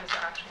 yeah. What is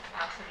the actual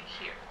capacity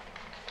here?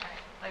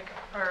 Right. Like,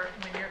 or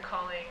when you're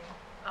calling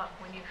up,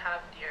 when you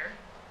have deer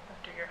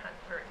after your hunt,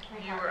 or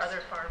We you or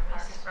other harvest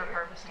farmers are deer,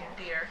 harvesting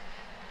yeah. deer,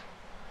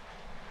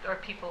 are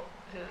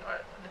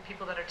the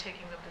people that are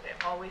taking them, do they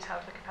always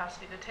have the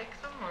capacity to take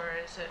them, or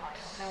is it? I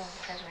don't know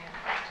because we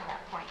haven't got to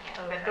that point yet.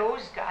 Okay. But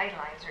those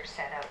guidelines are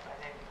set out by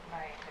the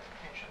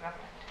provincial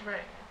government,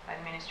 Right. by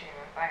the Ministry of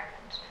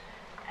Environment.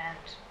 And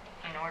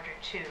in order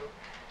to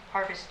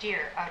harvest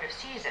deer out of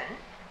season,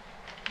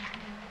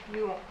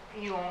 you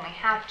only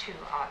have two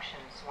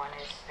options. One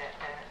is that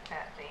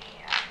the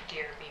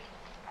deer be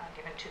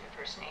given to the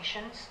First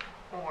Nations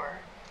or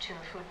to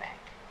a food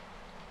bank.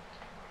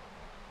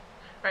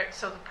 Right,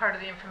 so the part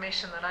of the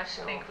information that I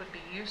So- think would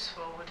be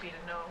useful would be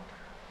to know,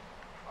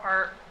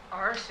 are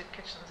soup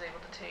kitchens able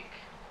to take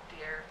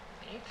deer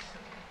meats?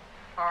 And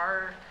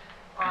are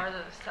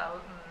the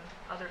South and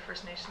other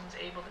First Nations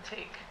able to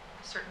take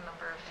a certain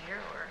number of deer,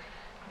 or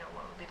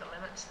what would be the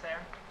limits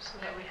there, so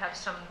that we have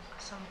some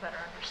better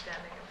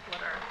understanding of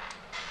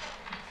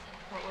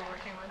what we're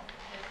working with.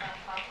 Is that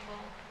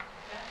possible?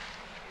 Jeff?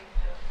 For you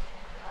to look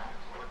into that?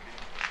 Looking,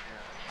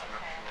 yeah, I'm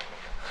not Okay. sure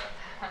about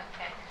that.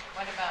 Okay,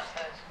 what about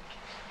the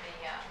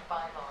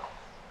bylaws?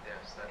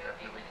 Yes, that You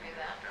definitely can can do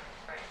be that? looked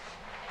at. Great.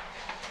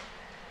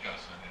 Yes,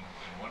 and in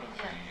one of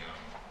the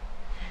Yes.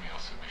 email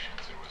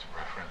submissions, there was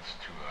reference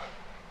to a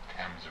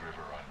Thames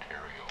River,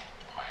 Ontario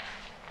plan,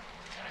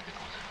 and I think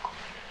it was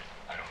included in it.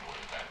 I don't know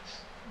whether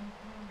that's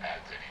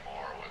adds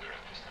anymore, or whether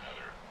it's just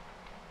another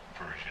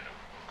version of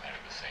kind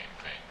of the same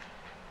thing.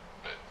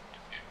 But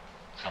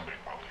somebody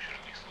probably should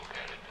at least look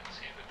at it and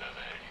see if it does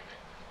add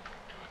anything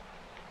to it,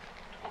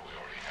 to what we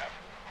already have.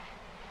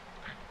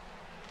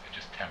 It's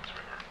just Thames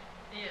River.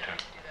 Yeah, we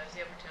do that as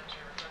the Upper Thames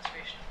River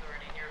Conservation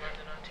Authority near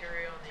London,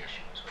 Ontario, and the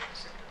issue was with the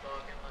Sifton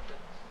Bog in London.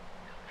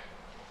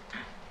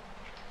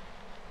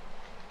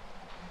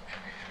 And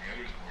the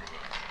other is more of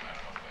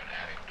an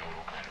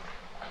anecdotal kind of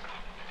question,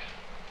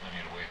 and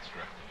in a way it's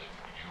directed at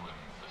you and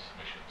the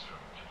submissions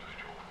from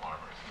individual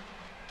farmers.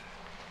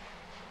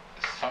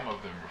 Some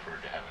of them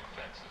referred to having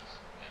fences,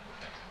 and the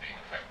fences being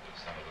effective.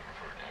 Some of them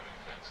referred to having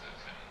fences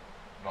and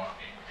not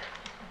being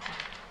effective.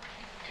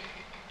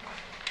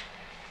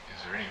 Is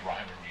there any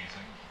rhyme or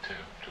reason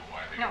to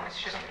why they No, work it's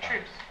just the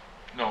sometimes? truth.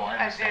 No, I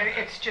understand that.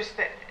 It's just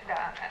that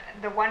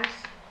the ones,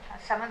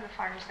 some of the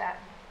farms that,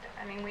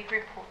 we've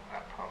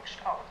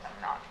approached all of them,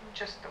 not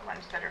just the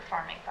ones that are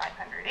farming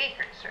 500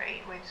 acres,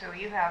 right? So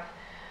you have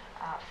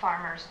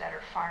farmers that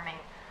are farming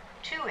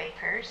 2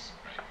 acres,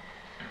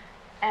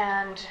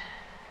 and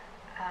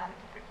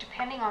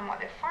depending on what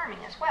they're farming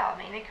as well,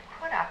 they could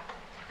put up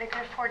they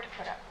could afford to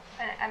put up.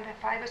 And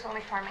if I was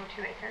only farming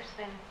 2 acres,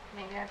 then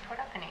maybe I'd put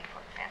up an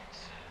 8-foot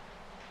fence.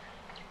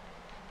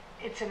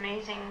 It's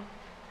amazing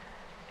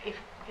if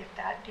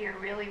that deer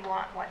really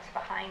want what's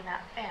behind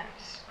that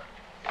fence,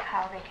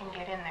 how they can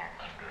get in there.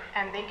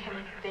 And they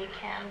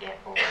can get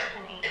over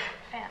an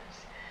 8-foot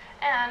fence.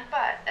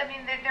 But I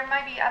mean, there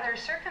might be other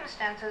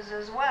circumstances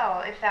as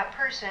well. If that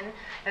person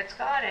that's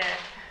got a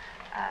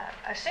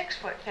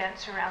 6-foot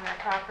fence around their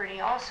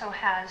property also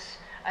has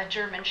a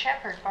German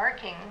Shepherd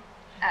barking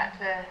at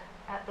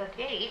the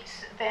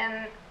gates,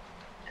 then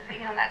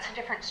that's a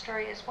different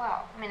story as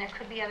well. I mean, there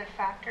could be other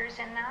factors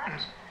in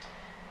that.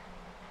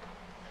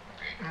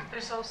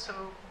 There's also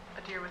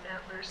a deer with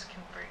antlers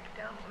can break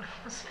down one of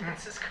those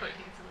fences quite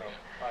easily.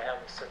 I have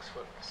a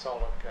 6-foot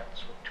solid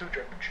fence with 2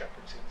 German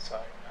Shepherds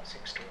inside, and that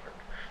seems to work.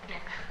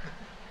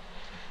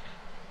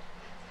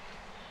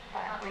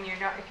 But when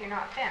if you're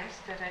not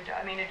fenced, a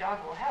dog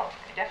will help.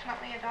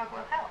 Definitely a dog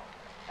will help.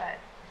 But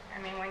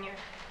I mean, when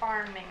you're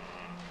farming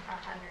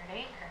 100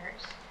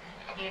 acres,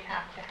 you'd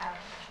have to have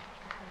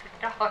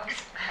 100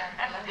 dogs.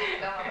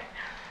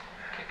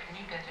 Can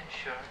you get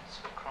insurance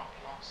for crop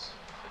loss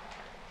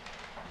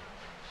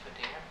for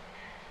deer?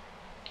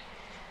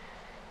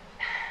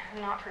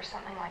 Not for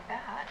something like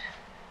that.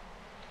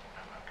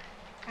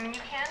 I mean,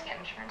 you can get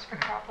insurance for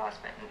crop loss,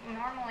 but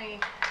normally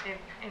the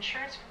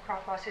insurance for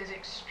crop loss is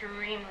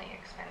extremely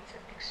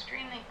expensive,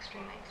 extremely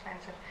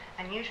expensive.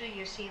 And usually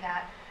you see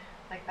that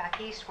like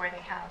back east where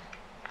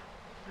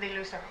they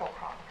lose their whole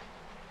crop.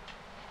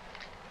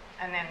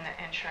 And then the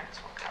insurance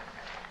will cover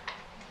it.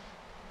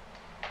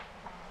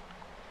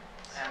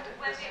 So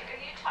Wendy,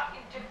 are you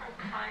talking different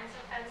kinds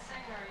of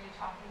fencing, or are you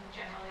talking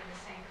generally the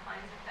same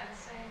kinds of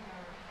fencing,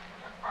 or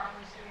are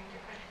farmers doing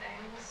different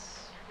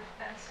things with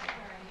fencing,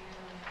 or are you?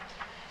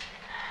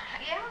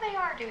 Yeah, they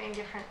are doing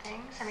different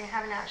things. I mean, I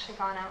haven't actually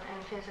gone out and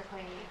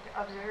physically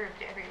observed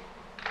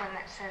everyone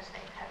that says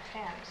they've had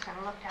fence and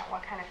looked at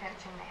what kind of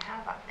fencing they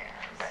have up there.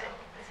 But So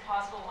it's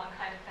possible one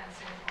kind of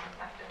fencing is more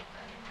effective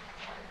than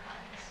other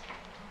kinds.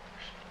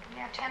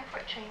 yeah,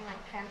 10-foot chain link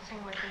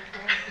fencing would be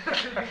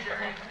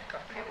great.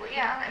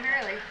 Yeah,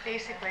 really,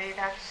 basically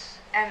that's,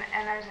 and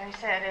as I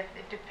said,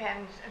 it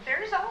depends.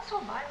 There's also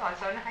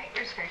bylaws on height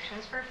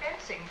restrictions for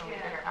fencing,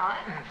 believe it or not.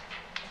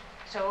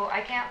 So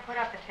I can't put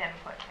up a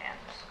 10-foot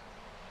fence.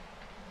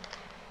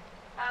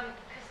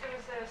 Because there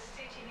was a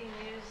CTV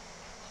News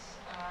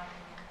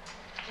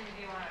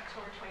interview on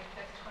October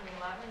 25th,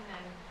 2011,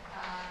 and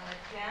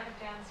Dan of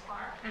Dan's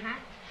Farm,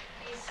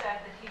 he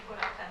said that he put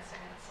up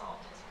fencing and it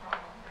solved his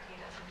problem, but he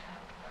doesn't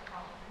have a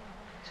problem.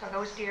 So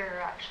those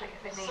deer are actually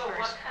the So what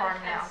neighbor's kind farm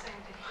of now.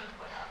 fencing did he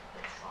put up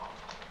that solved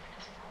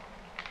his problem?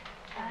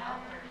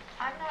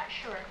 I'm not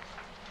sure.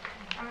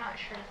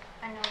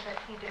 I know that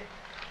he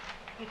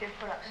did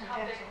put up some How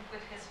big fencing.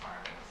 with his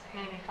farm was he?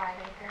 Maybe 5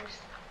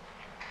 acres.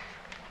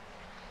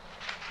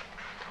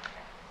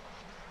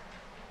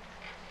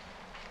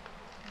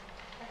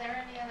 Are there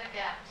any other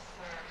gaps,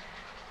 or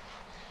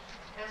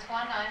there's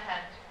one I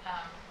had,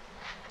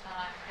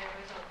 there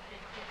was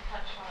you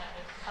touched on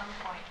it at some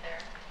point there,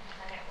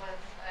 and it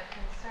was a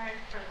concern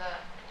for the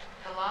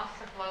loss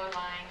of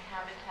low-lying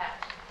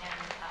habitat in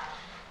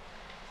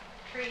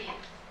trees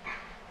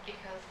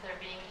because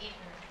they're being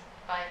eaten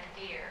by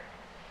the deer,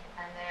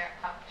 and they're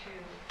up to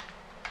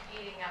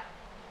eating up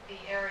the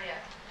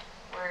area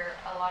where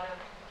a lot of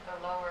the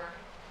lower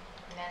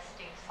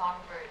nesting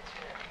songbirds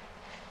live.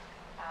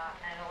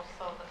 And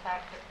also the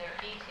fact that they're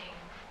eating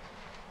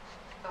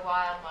the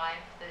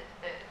wildlife,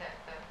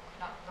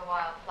 not the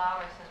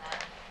wildflowers, and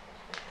that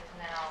this is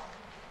now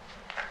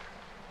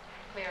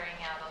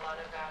clearing out a lot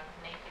of our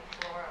native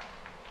flora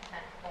and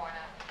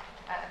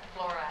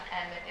flora,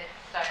 and it's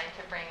starting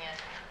to bring in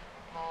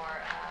more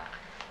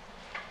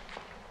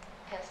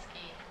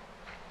pesky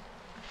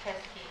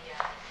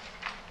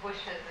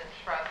bushes and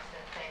shrubs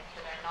and things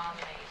that are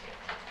non-native.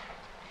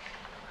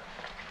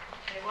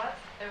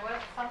 There was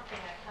something,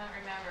 I can't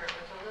remember, it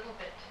was a little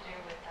bit to do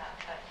with that,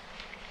 but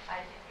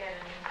I did get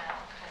an email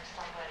from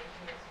somebody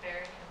who was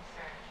very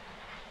concerned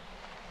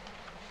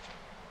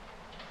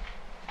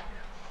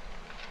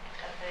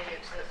that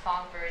the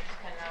songbirds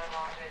can no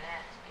longer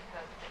nest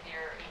because the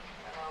deer are eating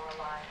the lower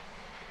line.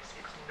 It's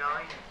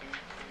 9B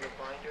in your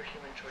binder,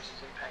 Human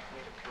Choices Impact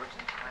Native Birds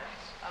and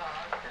Plants.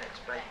 Oh, And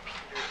it's by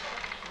Peter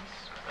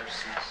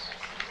Arcees.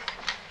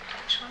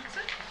 Which one is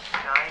it?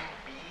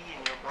 9B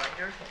in your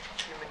binder,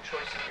 Human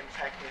Choices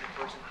Impact Native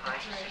Birds and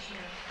Plants.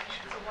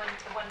 It's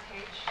a one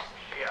page.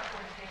 Yeah.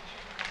 One page.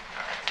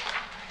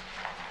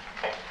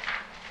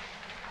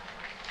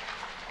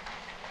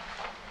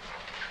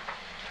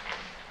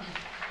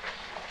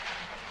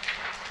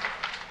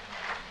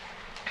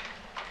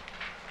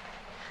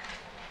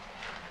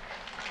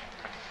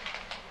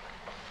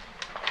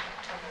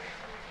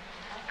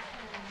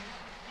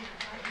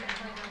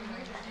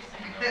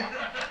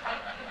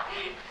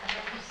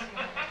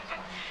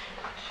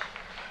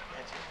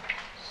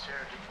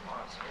 Sarah did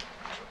lots of,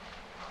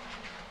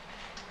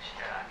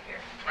 Share on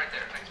here. Right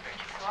there, next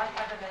page. So I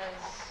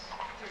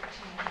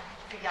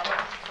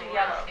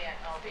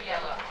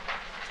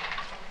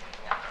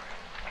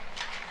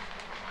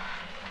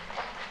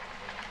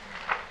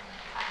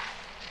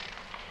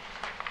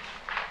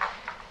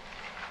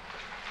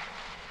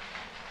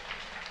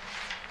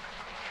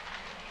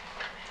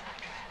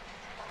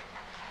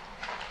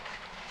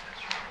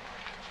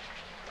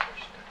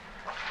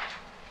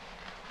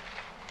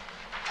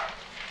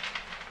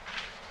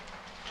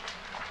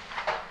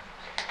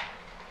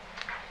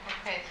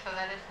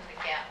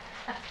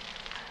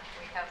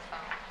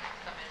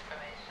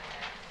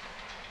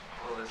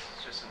this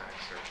is just an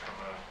excerpt from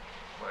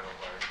quite a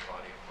large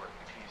body of work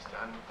that he's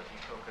done, but he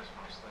focused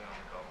mostly on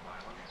the Gulf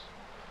Islands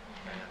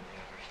and the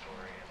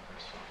understory and the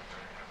sort of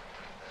bird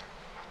habitat there.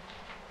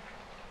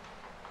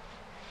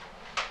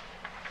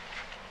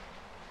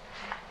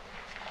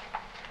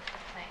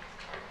 Thanks.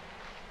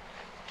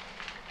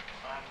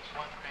 I was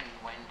wondering,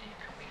 Wendy,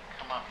 can we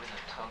come up with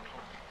a total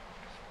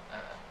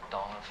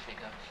dollar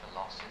figure for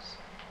losses?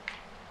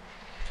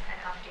 An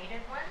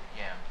updated one?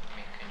 Yeah, I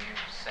mean, can you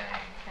say,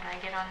 Can I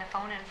get on the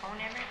phone and phone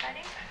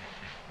everybody?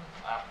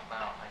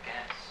 well, I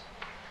guess,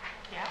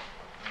 Yeah.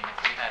 I mean, if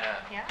we had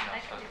Yeah, I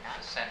can for do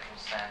that. central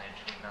Saanich,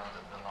 we know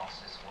that the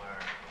losses were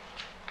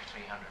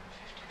 350,000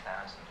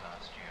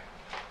 last year.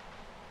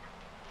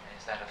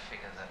 Is that a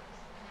figure that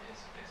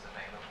is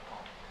available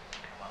to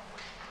come up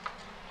with?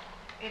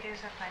 It is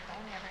if I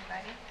phone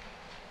everybody.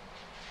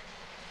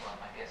 Well,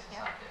 I guess it's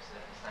Yeah. not, is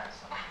that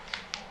something that's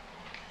important?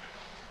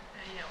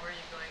 Yeah, where are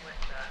you going with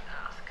that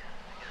ask?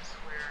 I guess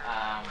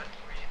Um, what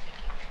were you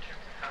thinking in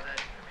terms of how that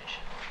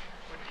information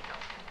would be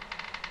helpful?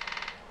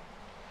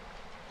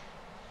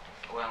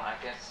 Well, I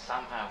guess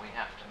somehow we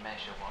have to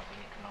measure what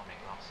the economic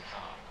losses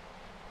are.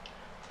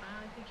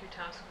 I think you're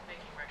tasked with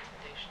making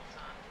recommendations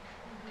on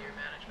deer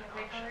management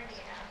We've already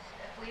options. asked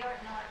if we are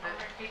not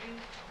already.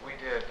 We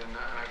did, and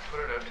I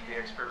put it out to the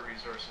Expert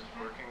Resources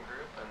Working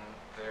Group, and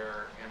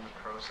they're in the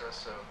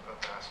process of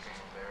asking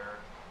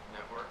their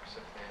networks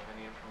if they have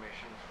any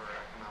information for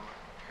economic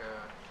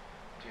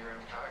deer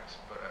impacts,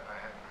 but I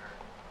haven't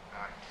heard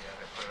back yet.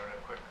 I put out a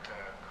quick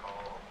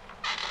call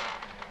this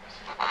afternoon to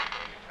see if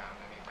anybody found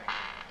anything.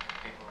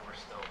 People were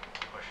still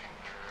pushing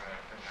their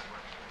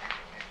networks for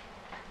communication.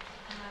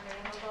 I'm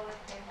available if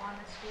they want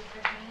to speak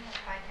with me,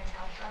 if I can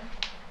help them.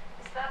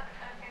 Is that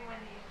kind of thing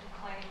when you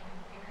decline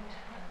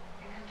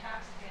income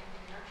tax in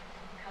your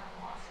income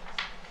losses?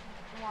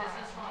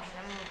 Business losses?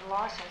 I mean,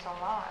 loss is a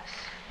loss.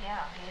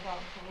 Yeah,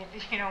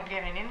 if you don't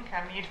get an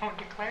income, you don't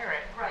declare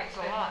it. Right, It's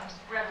a but loss.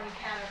 Revenue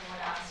Canada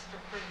would ask for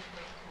proof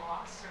of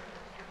loss or.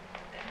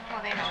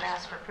 Well, they don't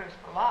ask for proof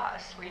of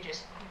loss. We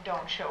just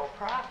don't show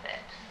profit.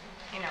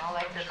 You know,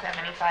 like the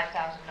 $75,000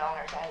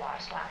 I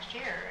lost last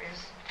year is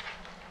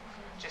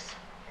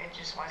it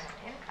just wasn't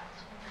income.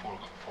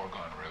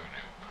 Foregone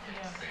revenue,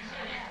 Yeah.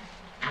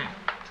 basically.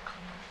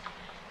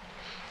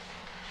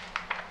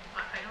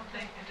 I don't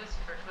think, and just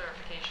for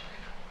clarification,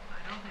 I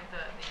don't think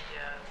that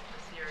the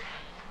CRD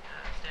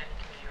standing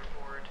committee or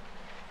board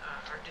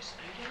are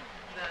disputing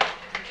that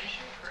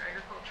information for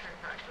agriculture. In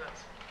fact,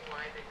 that's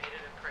why they made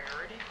it a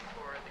priority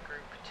for the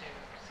group to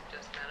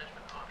suggest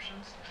management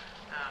options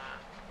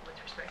with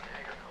respect to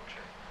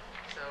agriculture.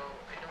 So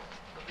I don't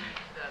believe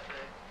that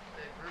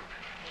the group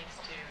needs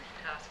to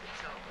task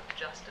itself with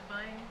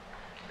justifying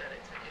that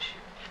it's an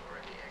issue for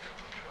the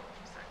agricultural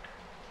sector.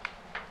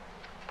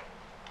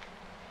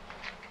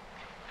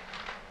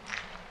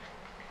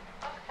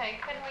 Okay,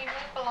 can we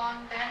move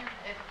along then,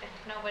 if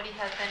nobody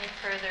has any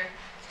further?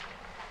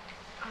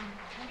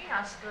 Can we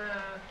ask the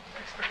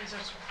expert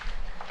resource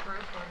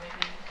group, or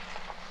maybe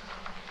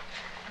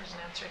there's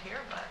an answer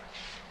here, but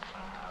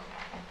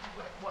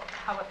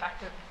how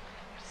effective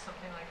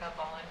something like a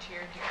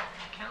volunteer deer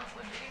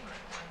council would be,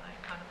 when like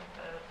kind of what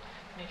the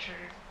Nature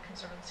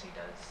Conservancy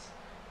does,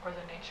 or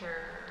the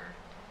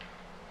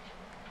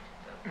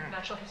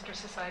Natural History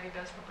Society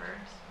does for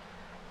birds.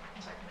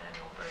 It's like an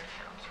annual bird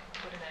count.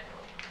 Would an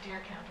annual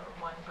deer count or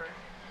one bird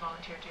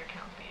volunteer deer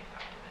count be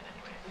effective in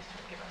any way? At least it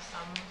would give us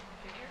some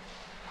figure.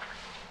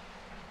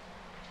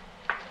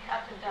 We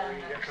haven't done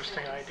Very that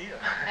interesting since- idea.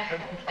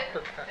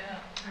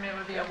 Yeah. I mean, it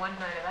would be a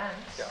one-night event.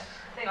 Yeah.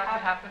 They That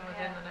could have- happen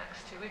within yeah. the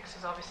next 2 weeks.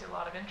 There's obviously a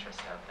lot of interest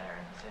out there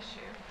in this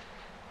issue.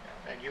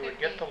 And you would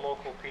get the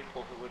local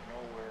people who would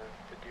know where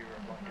the deer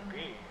are going to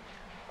be,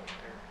 but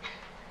they're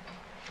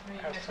I mean,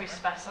 Have if we some-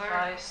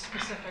 specify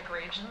specific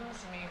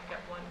regions, I mean, you've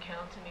got one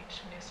count in each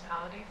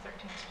municipality,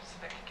 13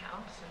 specific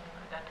counts, and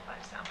identify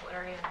a sample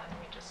area, and then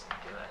we just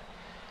do it.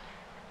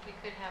 We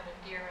could have a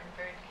deer and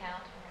bird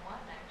count in one,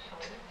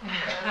 actually.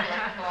 That was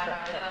like the one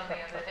I was on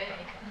the other day.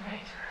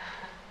 Right.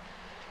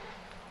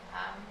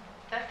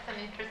 That's an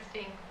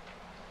interesting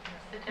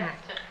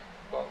suggestion.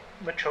 Well,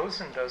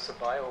 Machosen does a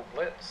bio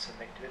blitz, and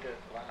they did it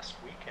last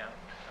weekend,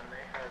 and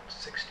they had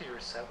 60 or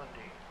 70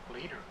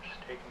 leaders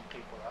taking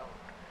people out,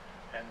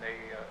 and they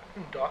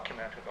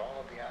documented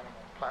all of the animal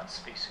and plant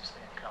species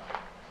they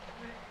encountered.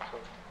 So,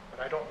 but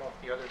I don't know if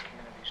the other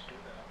communities do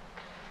that.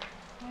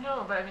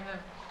 No, but I mean,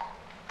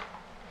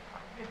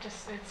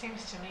 it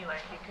seems to me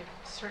like you could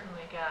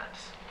certainly get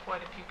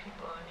quite a few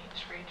people in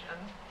each region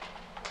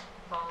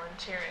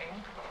volunteering,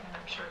 and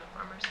I'm sure the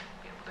farmers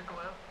would be able to go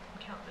out and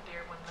count the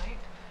deer one night.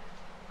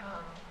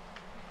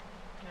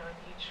 In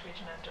each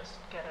region, and just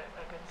get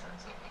a good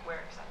sense of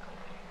where exactly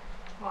they.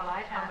 Well,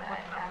 I've How had,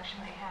 much I numbers?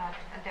 actually had,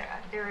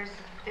 there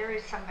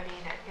is somebody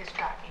that is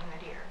tracking the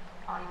deer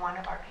on one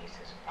of our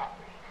pieces of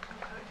property.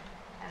 Okay.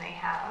 And they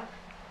have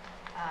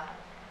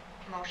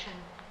motion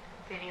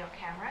video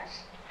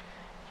cameras.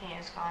 He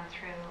has gone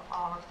through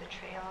all of the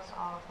trails,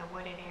 all of the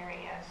wooded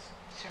areas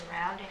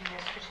surrounding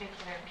this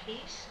particular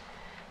piece.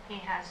 He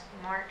has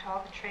marked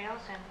all the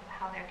trails and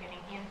how they're getting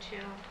into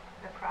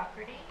the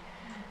property.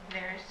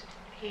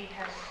 He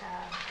has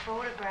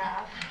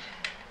photographed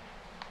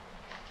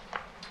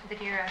the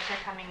deer as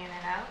they're coming in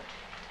and out.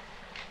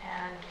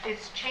 And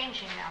it's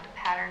changing now. The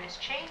pattern is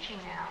changing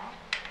now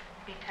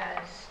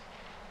because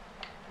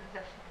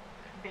the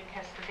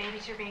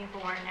babies are being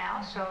born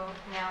now, so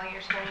now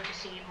you're starting to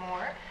see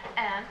more,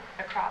 and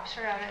the crops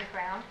are out of the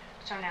ground,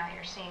 so now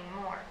you're seeing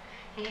more.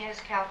 He has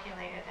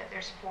calculated that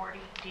there's 40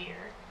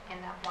 deer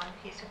in that one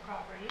piece of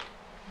property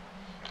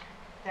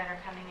that are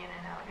coming in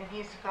and out, and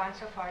he's gone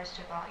so far as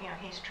to go,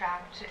 he's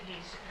tracked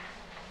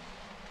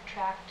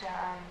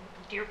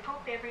deer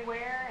poop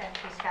everywhere, and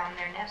he's found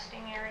their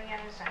nesting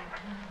areas and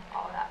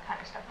all of that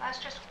kind of stuff. And that's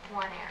just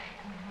one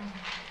area.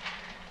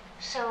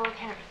 So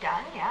can it be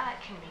done? Yeah, it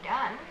can be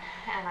done.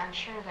 And I'm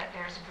sure that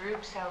there's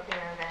groups out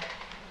there that,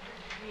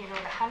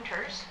 the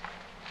hunters,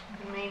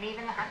 maybe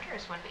even the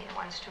hunters would be the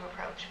ones to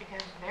approach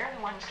because they're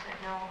the ones that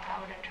know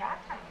how to track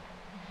them.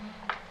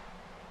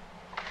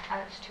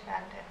 It's too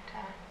bad that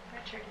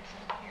Richard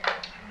isn't here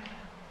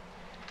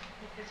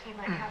because he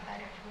might have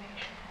that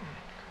information.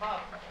 Well,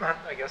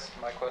 I guess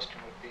my question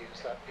would be,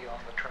 is that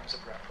beyond the terms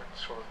of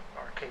reference or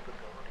our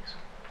capabilities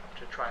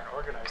to try and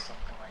organize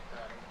something like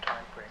that in the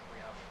time frame we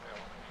have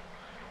available?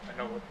 I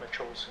know with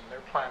Machosen,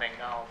 they're planning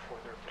now for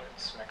their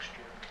blitz next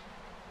year.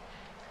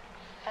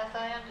 as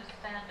I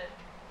understand it,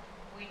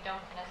 we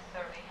don't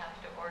necessarily have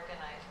to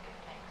organize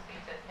these things.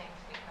 These are things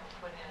we can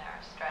put in our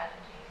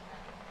strategies,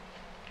 and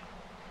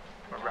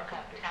we Or don't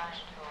have time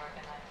recommendations. to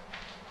organize.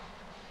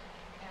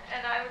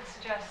 And I would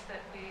suggest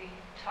that we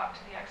talk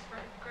to the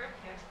expert group,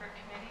 the expert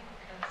committee,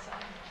 because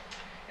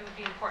it would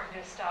be important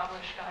to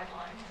establish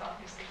guidelines,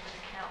 obviously, for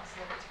the count,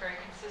 so that it's very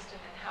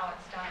consistent in how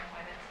it's done,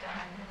 when it's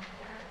done,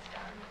 where it's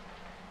done,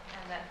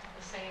 and that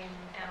the same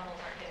animals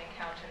aren't getting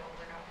counted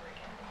over and over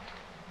again,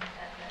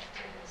 and that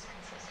it is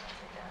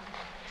consistently done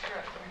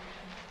throughout the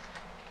region.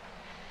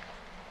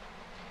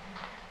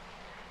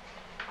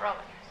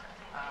 Robin?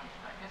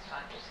 I guess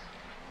I just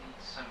need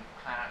some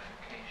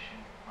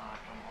clarification,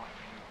 Marge, on what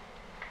you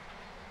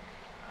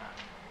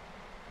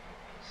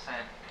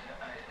said.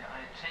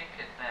 I take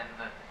it then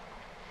that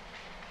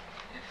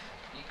if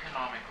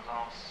economic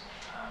loss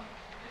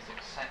is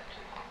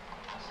accepted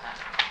as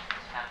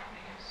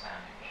happening in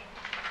Sandwich,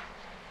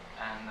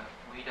 and that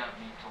we don't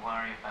need to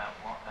worry about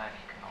what that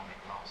economic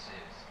loss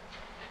is,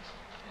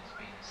 it's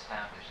been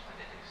established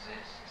that it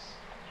exists,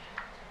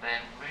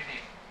 then really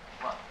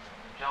what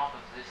the job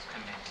of this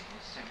committee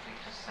is simply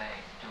to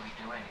say, do we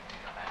do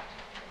anything about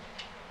it?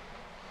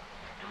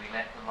 Do we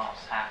let the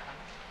loss happen?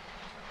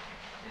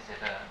 Is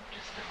it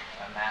just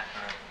a matter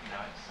of,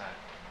 it's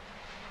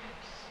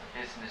a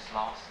business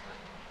loss that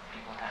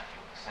people have to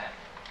accept?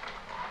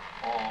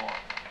 Or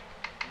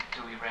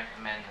do we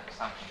recommend that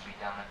something be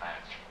done about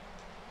it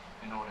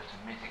in order to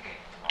mitigate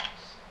the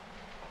loss?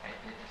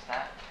 Is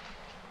that?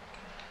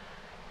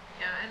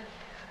 Yeah, and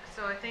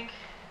so I think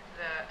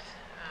that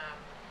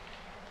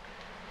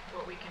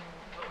what we can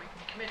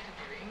commit to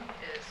doing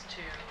is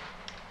to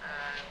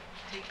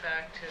take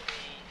back to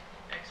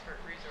the expert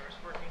resource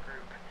working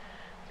group,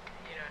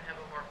 and have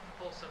a more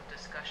fulsome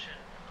discussion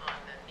on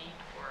the need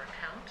for a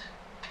count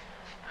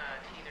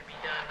to either be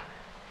done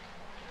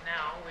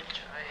now, which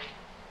I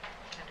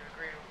tend to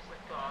agree with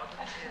Bob,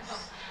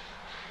 is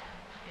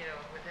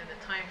within the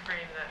time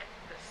frame that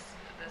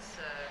this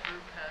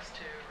group has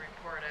to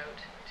report out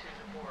to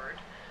the board,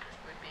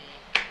 would be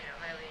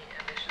highly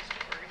ambitious to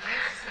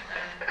organize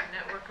a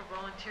network of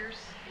volunteers.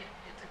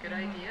 It's a good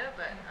idea,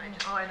 but I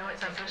just I know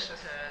it's think ambitious.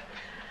 that,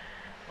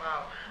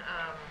 wow.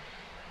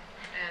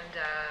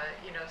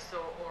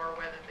 Or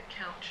whether the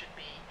count should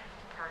be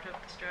part of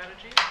the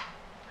strategy,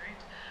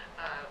 right?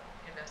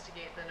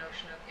 Investigate the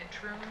notion of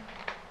interim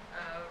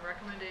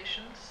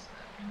recommendations.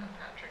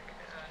 Patrick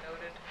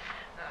noted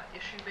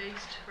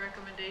issue-based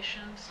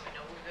recommendations. We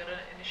know we've got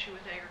an issue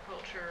with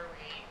agriculture.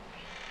 We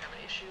have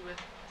an issue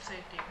with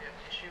safety. We have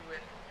an issue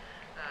with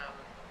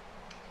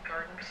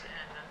gardens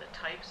and the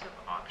types of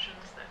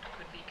options that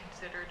could be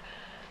considered,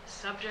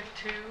 subject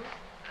to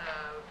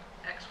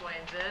X, Y,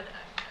 and Z,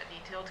 a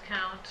detailed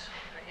count,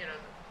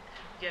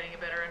 getting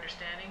a better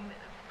understanding,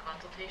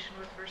 consultation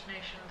with First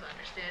Nations,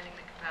 understanding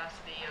the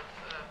capacity of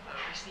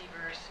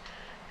receivers,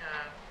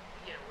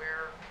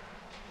 where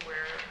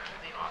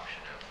the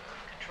option of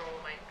control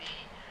might be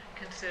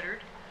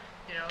considered.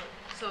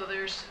 So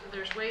there's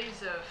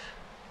ways of,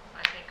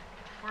 I think,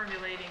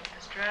 formulating a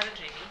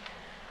strategy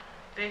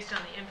based on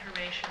the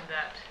information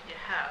that you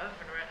have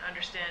and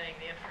understanding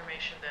the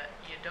information that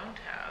you don't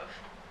have,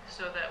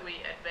 so that we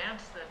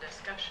advance the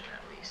discussion at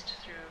least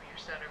through your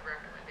set of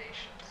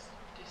recommendations.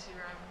 Do you see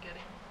where I'm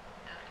getting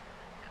at?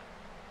 Yeah.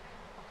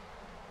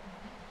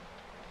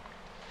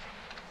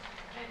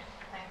 Good,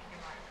 thank you,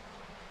 Mark.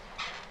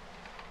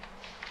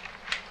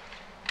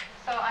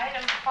 So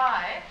item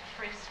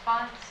 5,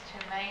 response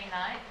to May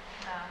 9th,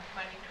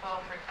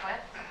 2012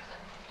 requests.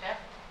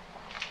 Jeff,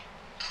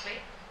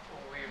 please.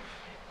 We've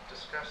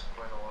discussed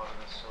quite a lot of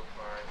this so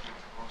far. I think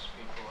most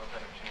people have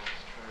had a chance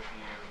to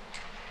review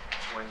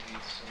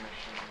Wendy's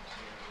submission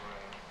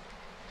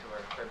to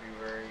our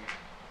February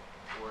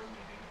board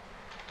meeting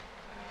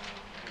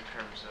in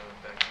terms of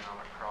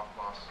economic crop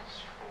losses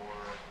for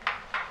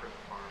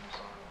the farms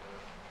on the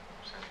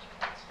Sandwich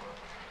Peninsula.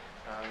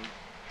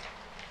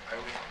 I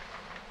would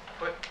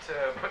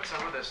put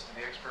some of this to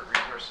the expert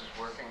resources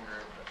working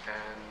group,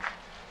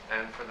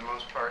 and for the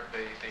most part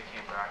they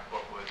came back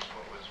what was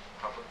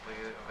publicly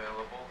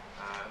available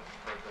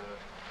for the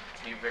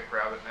new Vic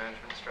rabbit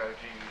management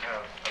strategy. You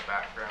have a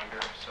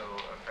backgrounder, so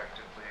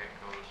effectively it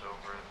goes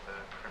over the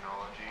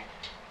chronology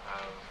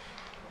of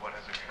what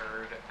has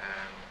occurred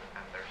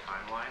and their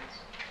timelines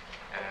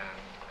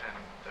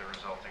and the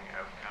resulting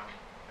outcome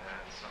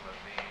and some of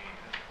the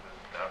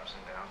ups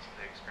and downs that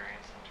they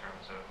experienced in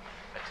terms of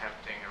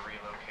attempting a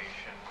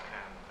relocation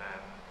and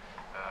then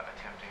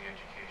attempting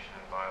education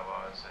and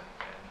bylaws and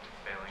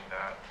failing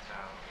that.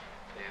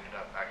 They ended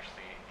up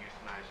actually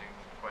euthanizing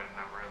quite a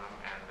number of them,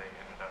 and they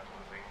ended up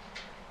moving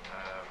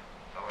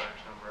a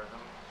large number of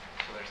them.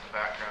 So there's the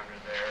backgrounder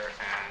there,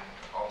 and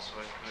also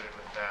included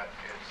with that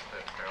is the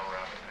feral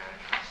rabbit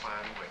management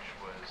plan, which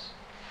was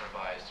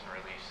revised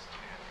and released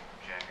in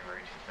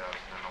January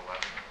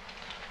 2011.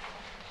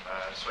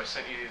 So I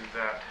sent you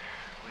that,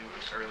 I believe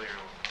it was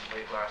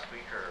late last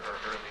week or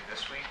early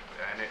this week,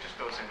 and it just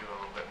goes into a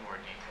little bit more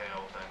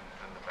detail than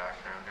the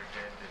backgrounder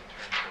did in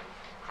terms of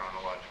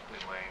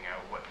chronologically laying out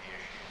what the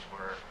issues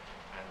were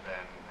and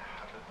then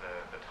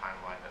the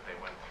timeline that they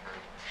went through.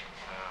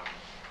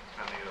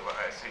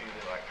 I sent you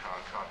the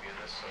electronic copy of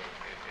this, so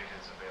it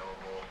is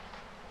available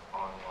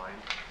online.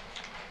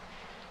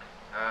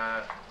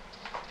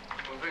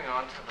 Moving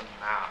on to the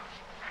map,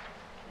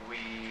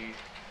 we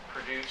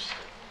produced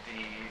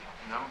the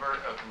number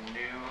of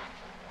new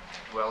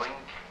dwelling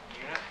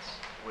units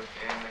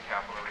within the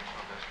Capital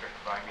Regional District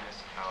by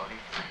municipality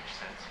for each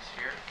census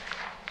year.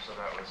 So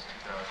that was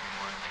 2001,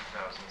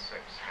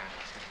 2006, and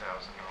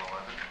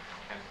 2011.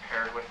 And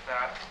paired with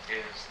that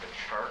is the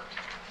chart.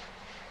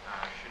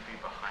 Should be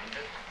behind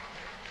it,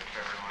 if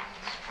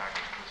everyone's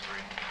package was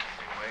arranged the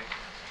same way.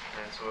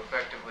 And so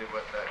effectively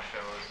what that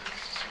shows is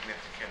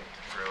significant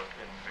growth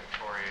in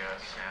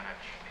Victoria,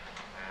 Saanich,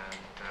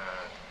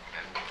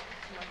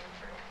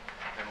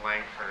 and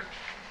Langford,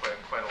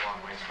 quite a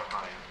long ways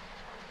behind.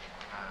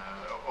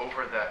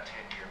 Over that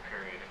 10-year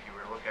period, if you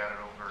were to look at it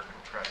over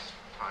compressed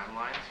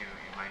timelines, you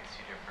might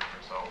see different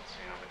results,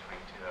 between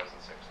 2006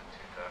 and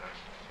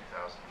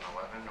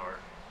 2011 or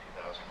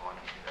 2001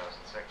 and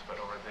 2006.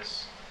 But over the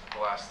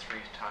last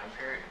three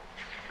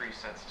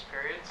census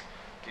periods,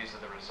 these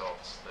are the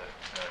results that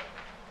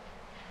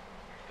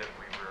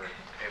we were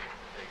able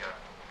to dig up.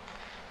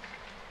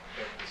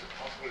 Is it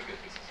possible to get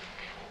this as a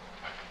table?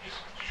 I can just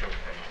show you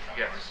the numbers.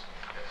 Yes.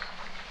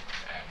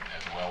 And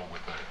as well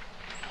with the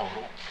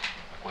total,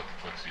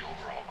 what's the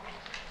overall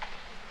growth?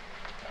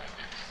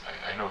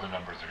 I know the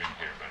numbers are in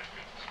here, but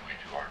it's way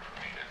too hard for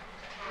me to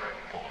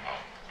pull them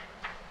out.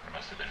 There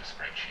must have been a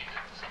spreadsheet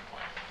at some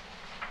point.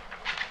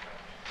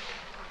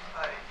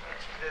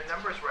 The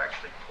numbers were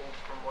actually pulled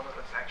from one of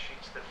the fact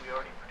sheets that we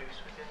already produced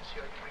within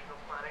CRD Regional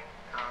Planning.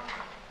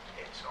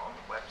 It's on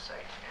the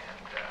website, and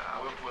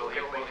we'll link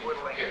a link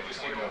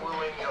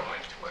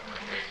to it.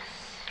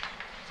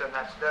 So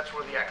that's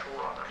where the actual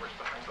raw numbers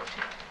behind those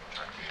are.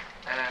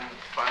 And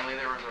finally,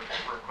 there was a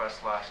request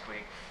last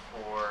week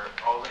for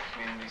all the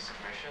community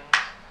submissions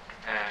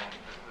and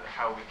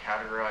how we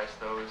categorize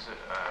those.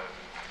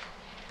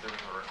 There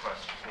was a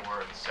request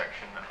for the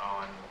section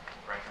on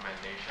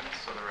recommendations.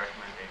 So the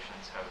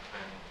recommendations have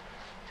been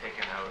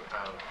taken out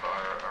of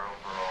our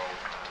overall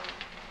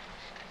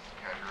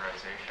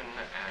categorization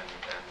and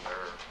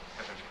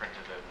have been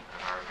printed and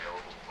are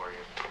available for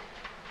you.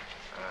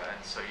 And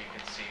so you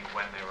can see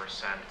when they were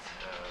sent,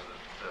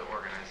 the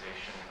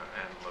organization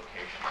and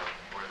location of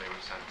where they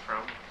were sent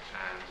from,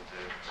 and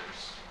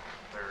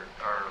there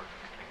are,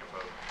 I think,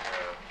 about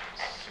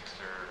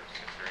 6 or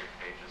 8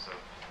 pages of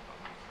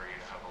them for you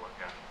to have a look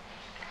at.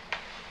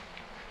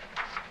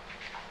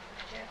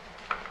 Jeff?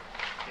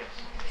 Yes.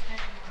 Can I just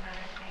mention one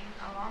other thing?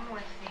 Along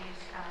with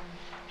these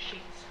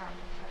sheets from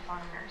the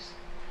farmers,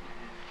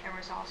 there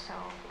was also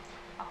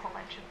a whole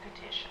bunch of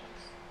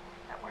petitions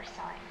that were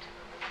signed.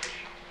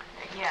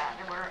 Yeah,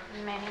 there were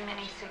many,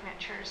 many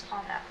signatures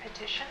on that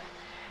petition,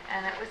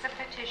 and it was a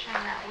petition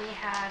that we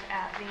had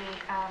at the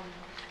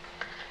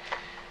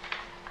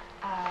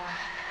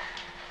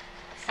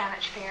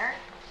Saanich Fair,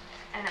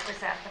 and it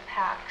was at the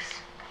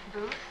PAX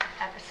booth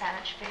at the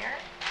Saanich Fair.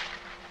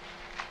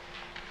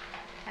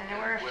 And there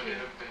were a Would few. it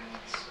have been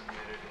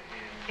submitted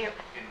in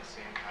the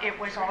same package? It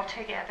was all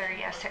together,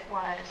 yes, it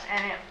was.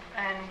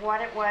 And what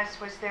it was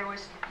there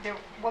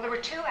were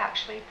two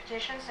actually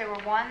petitions. There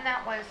were one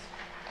that was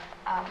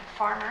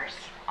farmers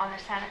on the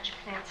Saanich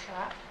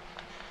Peninsula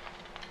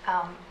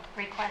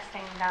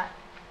requesting that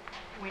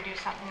we do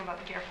something about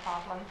the deer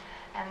problem.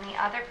 And the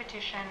other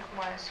petition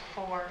was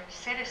for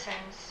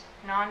citizens,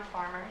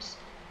 non-farmers,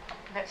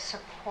 that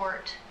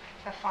support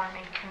the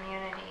farming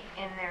community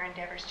in their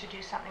endeavors to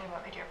do something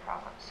about the deer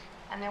problems.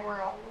 And there were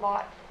a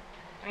lot,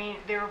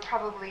 there were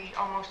probably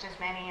almost as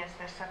many as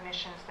the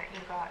submissions that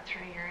you got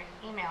through your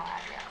email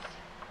address.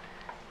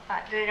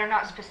 They're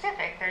not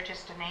specific, they're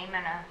just a name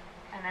and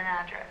an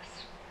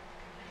address.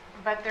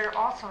 But they're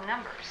also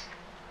numbers.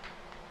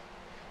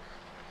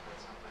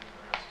 That's something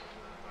the rest of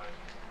the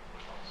advisory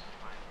would also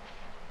find.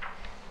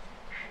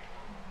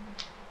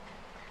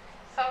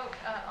 So,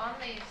 on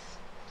these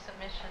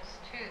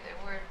submissions too, there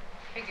were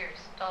figures,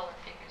 dollar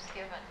figures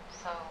given,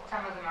 so.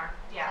 Some of them are,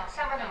 yeah,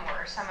 some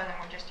some of them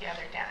were just, yeah,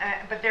 they're down.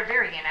 But they're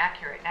very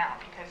inaccurate now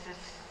because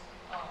it's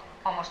Oh,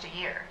 almost a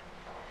year.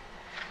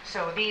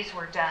 So these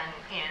were done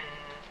in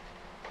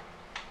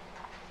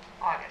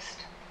August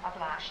of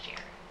last year.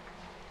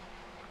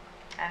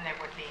 And there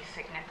would be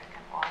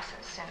significant losses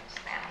since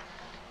then.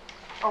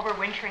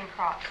 Overwintering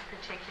crops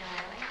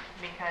particularly,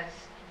 because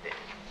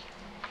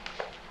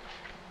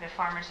the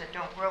farmers that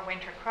don't grow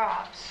winter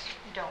crops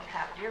don't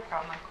have a deer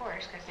problem, of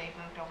course, because they've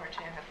moved over to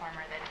the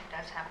farmer that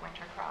does have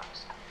winter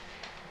crops.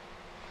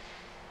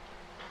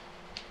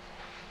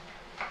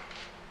 I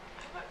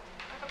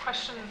have a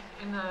question.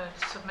 In the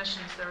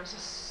submissions, there was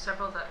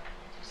several that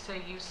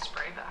say use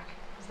spray back.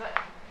 Is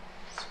that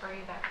spray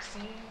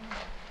vaccine?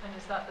 And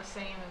is that the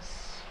same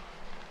as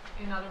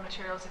in other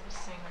materials? It was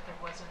saying that there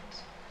was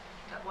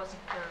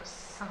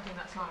something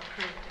that's not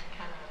approved in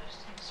Canada. There's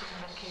certain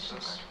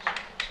medications aren't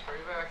approved.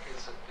 Sprayback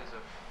is a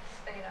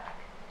Spayback.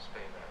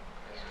 spayback.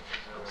 Is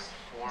a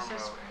form It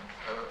says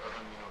of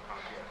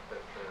immunocompromised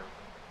that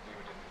we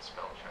didn't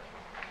spell check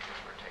because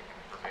we're taking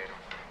verbatim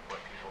from what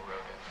people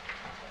wrote in.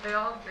 They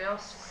all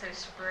say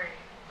spray.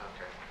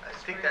 Okay. I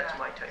think that's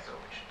my typo,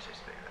 it should say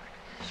spayback.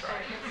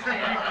 Sorry.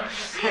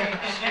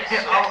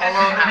 So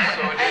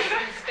it is.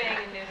 Spaying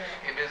and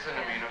neutering. It is an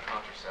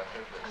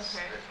immunocontraceptive that's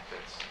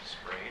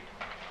sprayed,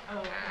 Oh,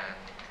 okay.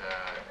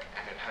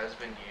 and it has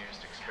been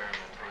used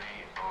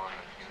experimentally on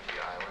a few of the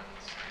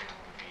islands in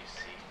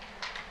BC.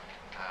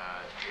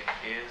 It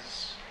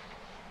is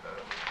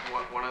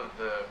one of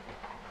the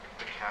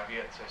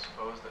caveats, I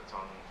suppose, that's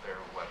on their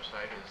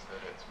website is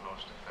that it's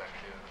most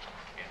effective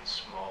in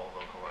small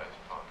localized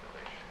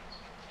populations.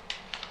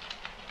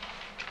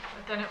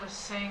 But then it was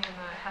saying in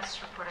the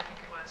Hess report, I think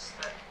it was,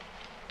 that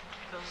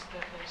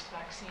there's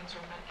vaccines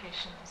or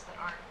medications that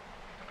aren't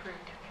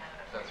approved in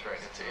Canada. That's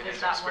right. It Is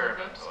is that one of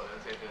experimental.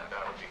 those?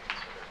 That would be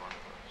considered one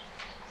of those.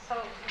 so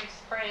you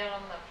spray it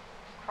on the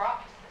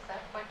crops, is that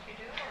what you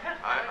do? or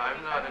what are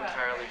I'm you not talking about?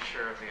 entirely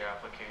sure of the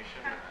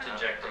application. It's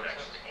injected, process.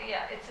 actually.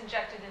 Yeah, it's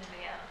injected into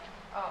the animal.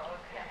 Oh,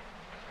 okay.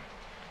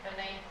 The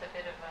name's a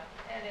bit of a,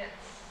 And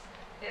it's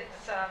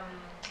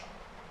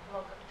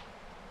local.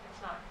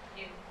 It's not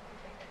you.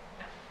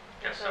 No.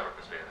 Yes, So- so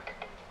is Bailey.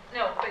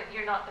 No, but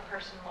you're not the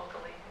person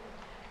locally.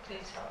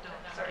 Please don't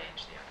Sorry.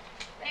 change the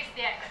He's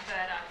the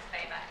expert on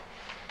spayback,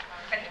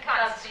 but he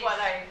can't That's speak. what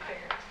I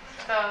figured.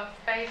 so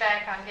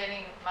spayback, I'm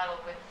getting muddled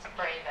with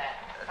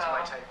sprayback. That's so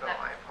my typo, that-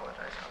 I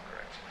apologize, I'm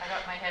correct. I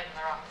got my head in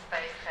the wrong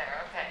space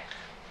there, okay.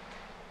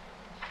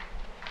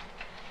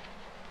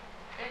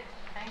 Good,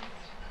 thanks.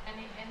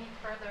 Any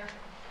further,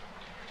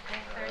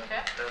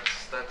 Jeff?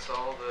 That's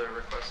all the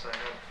requests I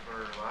had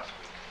for last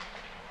week.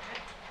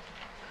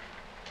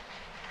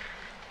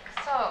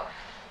 So,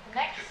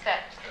 next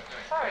steps,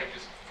 sorry. Can I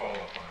just follow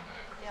up on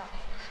the Yeah.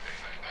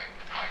 statement?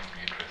 I'd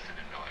be interested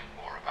in knowing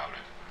more about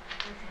it,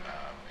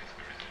 if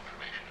there is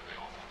information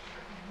available.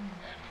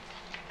 And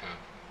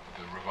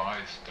the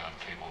revised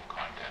table of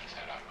contents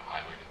had a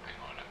highlighted thing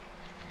on it,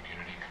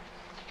 immunity,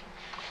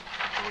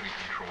 majority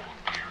control of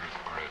deer as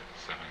part of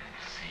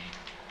 7C,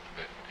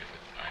 but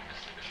I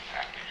missed it in the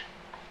package.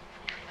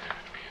 It was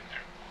intended to be in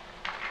there.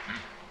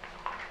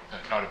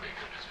 Not a big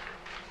deal, just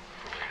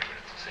for later, but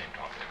it's the same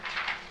topic.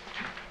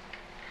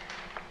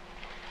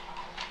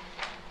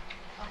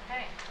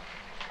 Okay.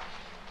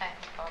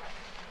 Thanks, Bob.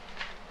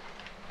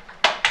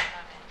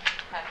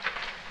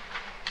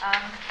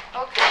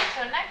 Okay,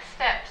 so next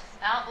steps,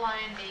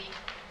 outline the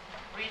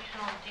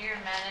regional deer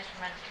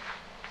management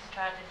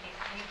strategy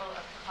table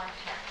of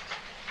contents.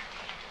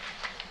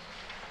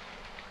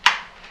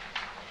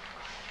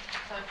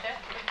 So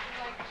Jeff, would you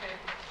like to?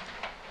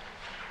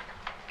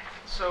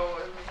 So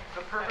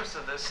the purpose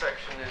of this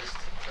section is,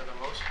 for the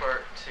most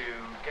part, to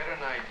get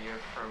an idea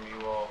from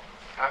you all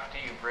after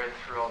you've read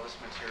through all this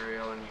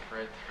material and you've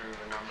read through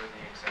a number of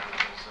the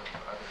examples of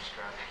other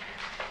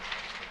strategies.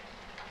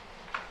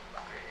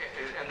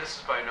 And this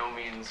is by no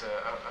means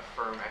a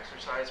firm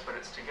exercise, but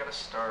it's to get a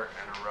start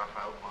and a rough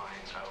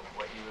outline of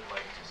what you would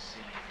like to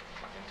see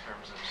in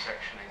terms of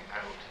sectioning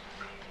out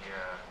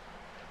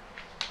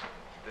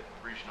the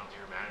regional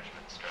deer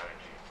management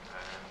strategy.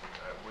 And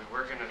we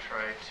were going to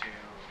try to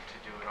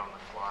do it on the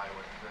fly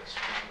with the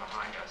screen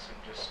behind us and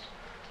just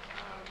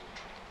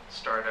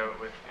start out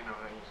with,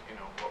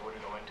 what would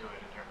go into it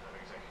in terms of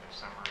executive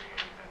summary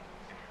and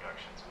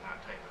introductions and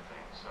that type of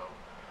thing. So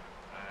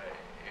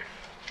if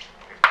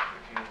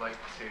you'd like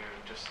to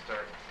just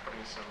start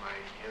putting some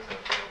ideas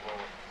out there,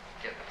 we'll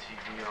get the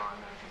TV on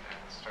and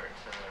start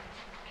to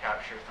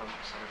capture some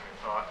of your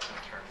thoughts in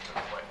terms of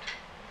what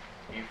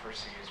you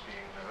foresee as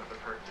being the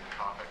pertinent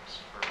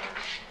topics for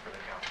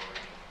the capital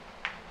region.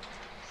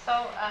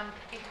 So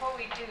before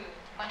we do,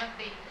 one of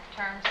the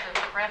terms of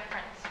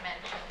reference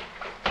mentioned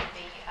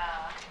the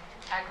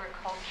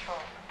agricultural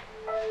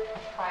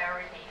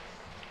priorities.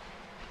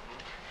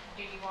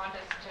 Do you want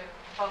us to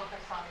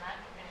focus on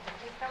that in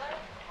particular,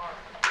 or?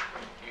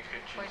 You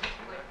could choose to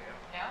do that,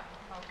 yeah. Yeah,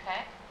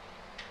 okay.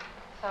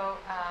 So,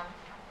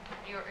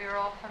 you're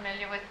all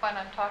familiar with what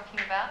I'm talking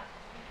about?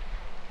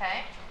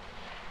 Okay.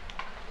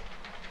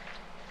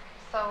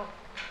 So,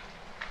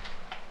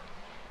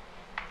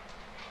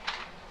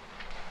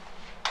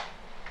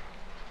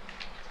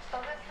 this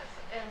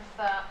is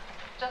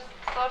just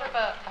sort of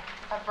a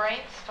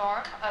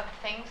brainstorm of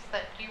things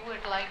that you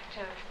would like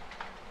to,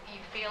 you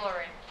feel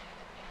are,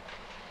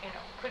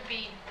 could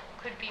be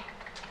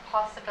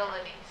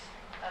possibilities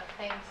of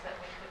things that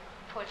we could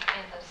put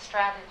in the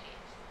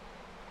strategies.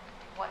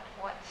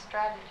 What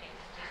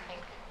strategies do you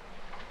think?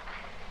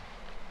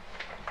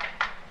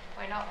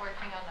 We're not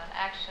working on an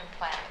action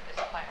plan at this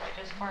point. We're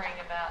just worrying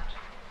about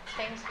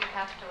things we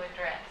have to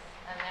address,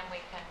 and then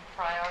we can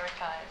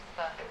prioritize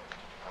the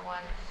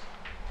ones,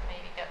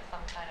 maybe get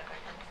some kind of a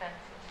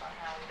consensus on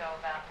how we go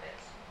about this.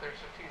 There's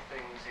a few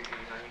things, you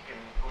can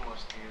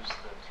almost use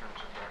the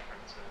terms of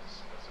reference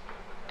as a bit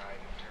of a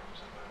guide in terms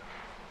of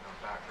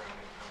background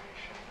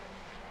information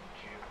and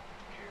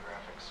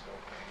geographic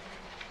scoping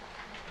and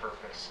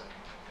purpose and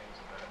things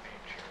of that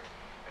nature.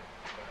 If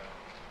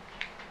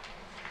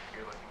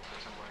you're looking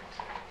for somewhere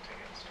to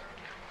get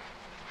started.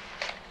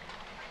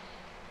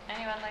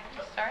 Anyone like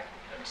to start?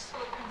 I'm just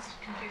a little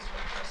confused with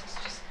the process.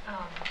 Just,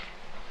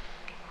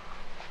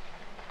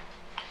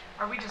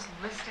 are we just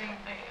listing?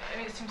 I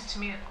mean, it seems to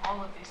me that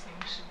all of these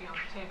things should be on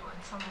the table in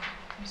some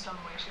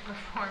way, shape, or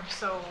form.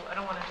 So I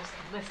don't want to just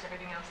list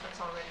everything else that's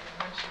already been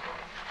mentioned.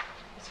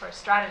 As far as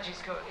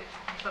strategies go,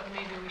 but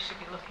maybe we should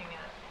be looking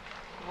at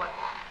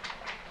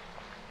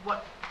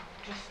what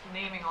just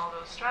naming all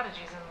those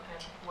strategies and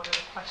what are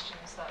the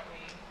questions that we.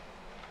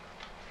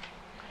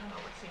 I don't know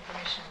what's the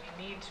information we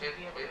need to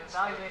be able to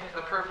evaluate it.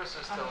 The purpose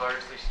is to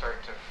largely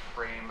start to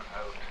frame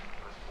out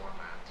the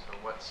format. So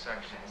what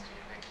sections do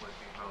you think would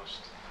be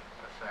most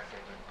effective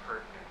and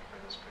pertinent for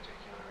this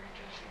particular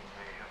region? You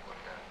may have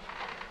looked at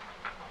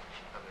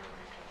other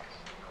regions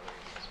and other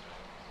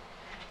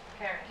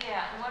municipalities. Karen?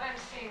 Yeah, and what I'm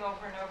seeing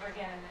over and over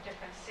again in the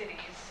different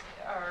cities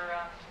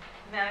are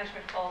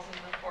management falls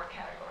into the 4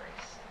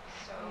 categories.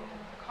 So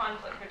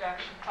conflict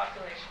reduction,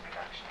 population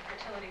reduction,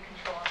 fertility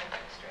control, and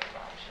administrative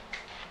options.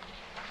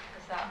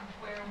 Is that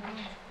where we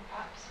should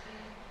perhaps be?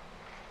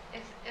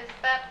 Is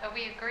that,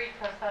 we agree,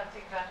 because that's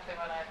exactly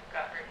what I've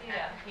got written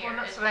down here. Well,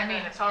 that's Is what I that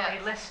mean. It's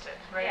already yes. listed,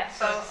 right? Yes.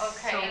 So,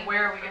 okay. So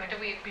where are we going to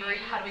Do we be? agree?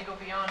 How do we go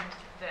beyond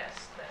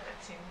this? That it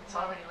seems it's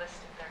already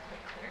listed there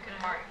quite clear.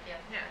 Mark, yes.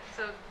 Yeah,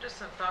 so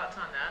just some thoughts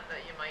on that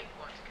you might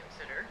want to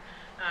consider.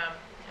 I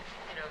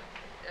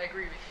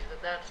agree with you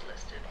that that's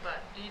listed, but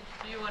do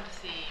you want to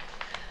see,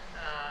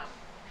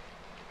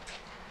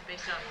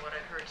 based on what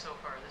I've heard so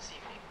far this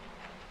evening,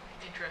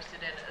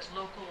 interested in as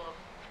local of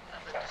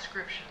a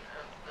description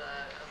of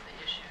the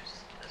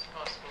issues as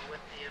possible with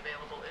the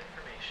available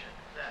information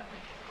that we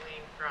can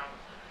glean from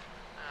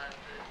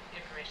the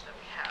information that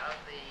we have,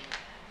 the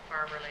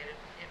farm-related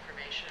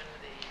information,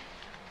 the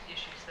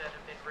issues that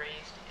have been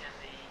raised in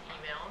the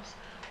emails,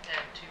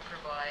 and to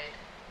provide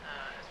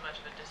as much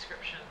of a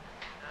description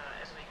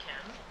as we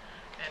can.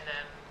 And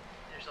then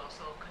there's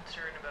also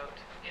concern about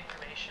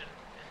information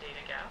and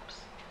data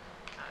gaps.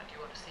 Do you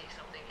want to see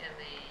something in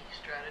the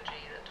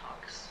strategy that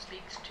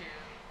speaks to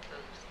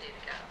those data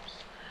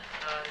gaps?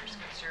 There's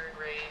concern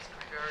raised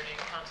regarding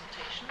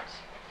consultations.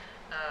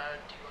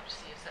 Do you want to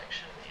see a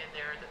section in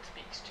there that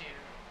speaks to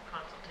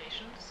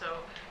consultations?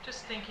 So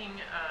just thinking,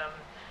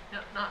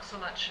 not so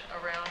much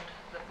around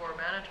the 4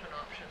 management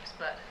options,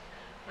 but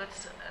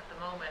let's at the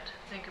moment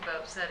think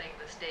about setting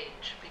the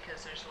stage,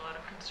 because there's a lot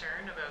of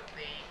concern about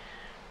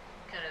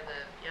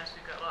yes,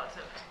 we've got lots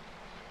of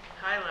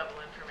high-level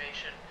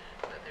information,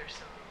 but there's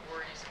some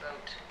worries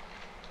about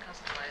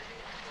customizing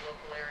it to the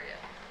local area.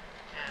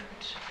 And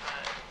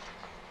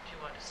do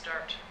you want to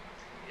start,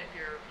 if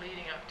you're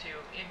leading up to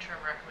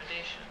interim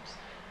recommendations,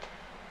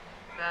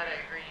 that I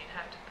agree you'd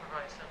have to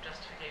provide some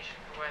justification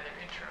for why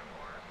they're interim,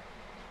 or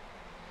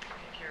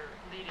if you're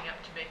leading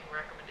up to making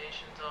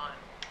recommendations on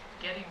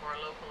getting more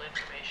local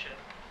information,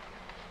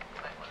 you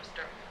might want to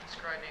start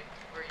describing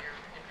where your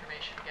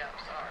information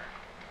gaps are.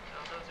 So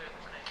those are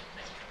the kinds of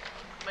things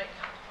that you might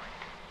have to find.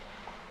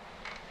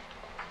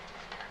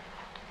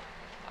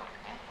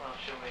 Okay. Well,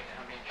 should we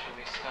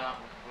start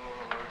with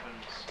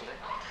rural-urban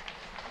split?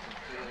 We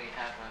clearly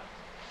have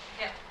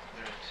Yeah.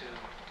 there are 2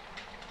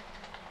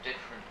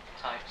 different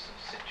types of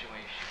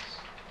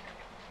situations.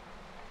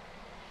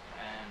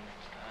 And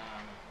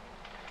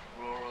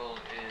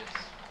rural is,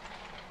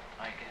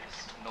 I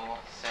guess,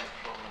 north,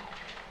 central, and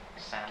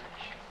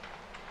Sandwich.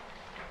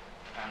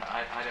 And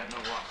I don't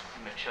know what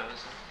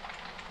Machosa.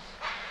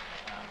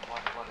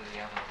 What are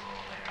the other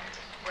rural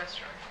areas? West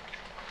Shore.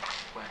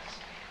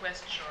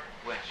 West Shore.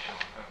 West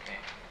Shore,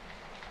 okay.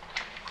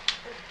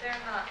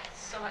 They're not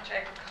so much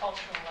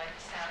agricultural like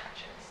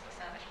Sandwiches, the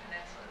Sandwich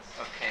Peninsulas.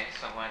 Okay,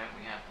 so why don't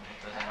we have,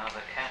 there's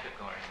another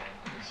category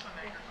then. This one,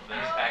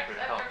 There's Oh,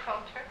 agriculture.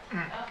 Agriculture.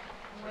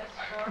 West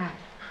Shore.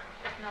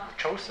 not,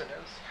 Chosin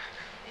is.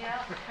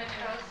 yeah,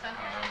 Metchosin,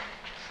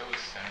 So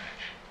is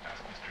Saanich.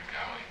 Ask Mr.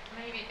 Galley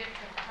maybe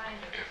different kind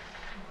of, if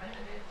but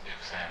it is.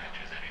 Saanich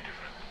is any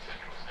different than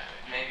Central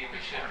Saanich. Maybe we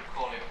shouldn't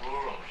call it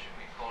rural, should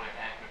we call it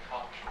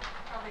agricultural?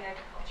 Probably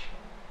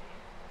agricultural.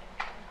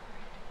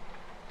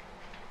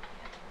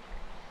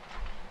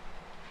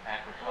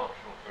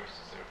 Agricultural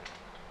versus urban.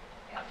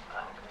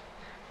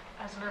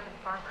 As an urban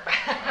farmer,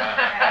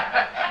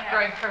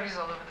 growing produce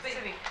all over the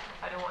city,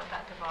 I don't want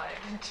that divide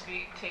to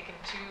be taken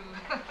too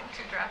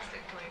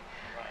drastically.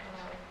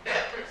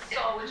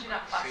 So would you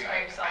not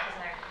classify yourself as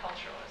an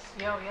agriculturalist?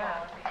 Yeah, oh,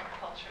 yeah. Follow the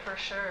agriculture. For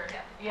sure.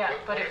 Yeah. Yeah,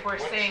 What- but if we're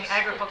what's saying the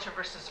split? agriculture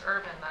versus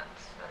urban,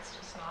 that's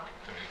just not.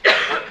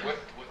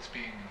 What's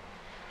being,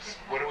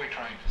 what are we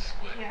trying to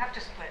split? You have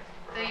to split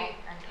rural They,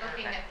 and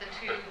looking urban. at the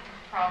two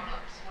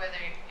problems, whether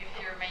if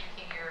you're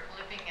making your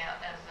living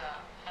out as an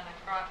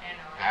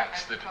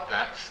That's the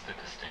agricultural.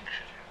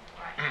 distinction.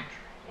 Right.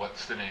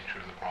 What's the nature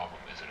of the problem?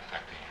 Is it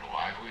affecting your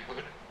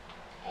livelihood,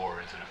 or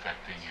is it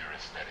affecting your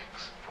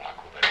aesthetics, for lack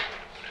of a better way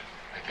to put it?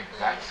 I think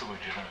that's the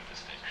legitimate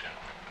distinction,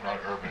 not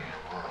urban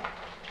or rural.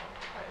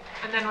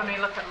 And then when we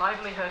look at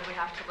livelihood, we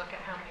have to look at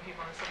how many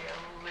people in the city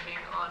are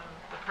living on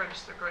the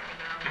produce they're growing in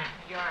their own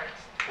yards.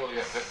 Well,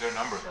 yeah, there are a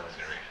number of So it's-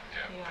 considerations,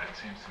 yeah, yeah. but it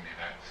seems to me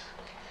that's,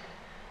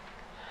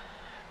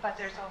 But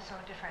there's also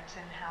a difference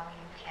in how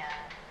you can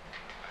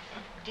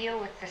deal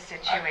with the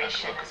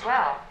situation look at as the-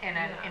 well in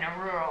Yeah. a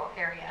rural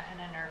area and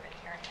an urban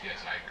area.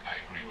 yes, I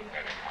agree with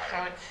that So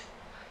entirely. it's,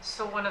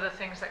 So one of the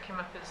things that came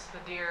up is the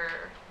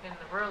deer in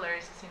the rural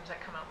areas, it seems like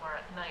come out more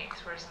at night,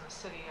 whereas in the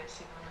city I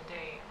see them in the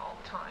day all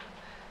the time.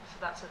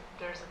 So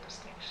there's a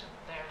distinction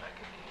there that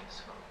could be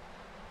useful.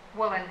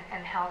 well,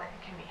 and how that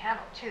can be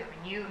handled too. I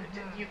mean,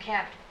 Mhm. you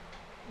can't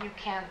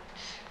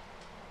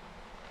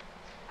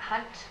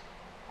hunt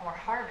or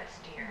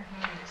harvest deer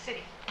in the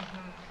city,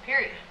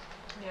 period.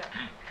 Yeah.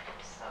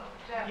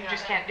 So, You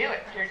just can't do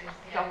it.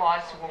 The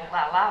laws won't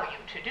allow you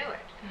to do it.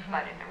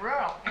 But in the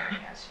rural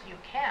areas, you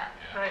can.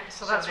 Yeah. Right,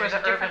 so that's where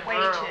there's the a urban different way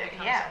rural to,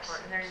 becomes yes,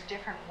 important. there's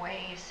different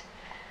ways.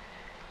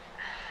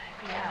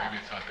 Well, Yeah. maybe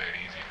it's not that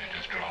easy to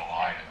just draw a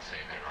line and say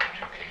there are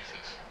two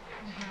cases.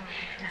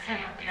 A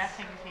and B.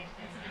 Nothing is easy.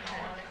 You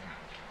know,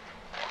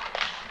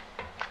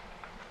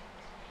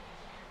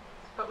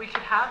 But we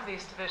could have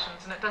these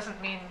divisions, and it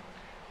doesn't mean,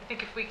 I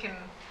think if we can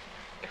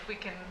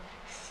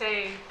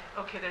say,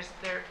 okay,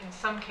 there in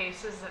some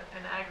cases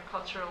an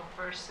agricultural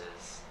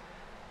versus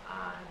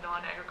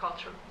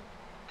non-agricultural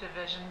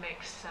division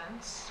makes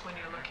sense when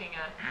you're looking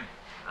at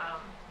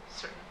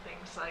certain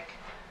things like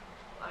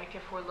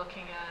if we're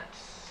looking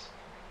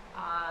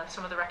at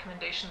some of the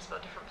recommendations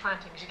about different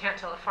plantings. You can't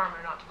tell a farmer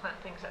not to plant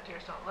things that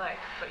deers don't like,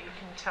 but you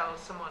can tell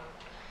someone,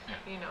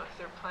 Yeah. if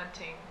they're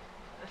planting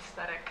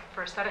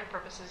for aesthetic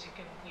purposes, you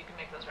can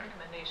make those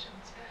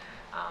recommendations.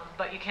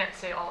 But you can't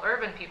say all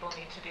urban people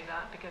need to do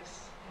that,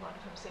 because a lot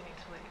of times they need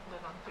to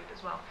live on food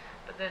as well.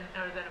 But then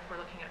if we're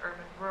looking at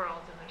urban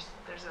rural, then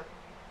there's a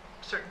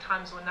certain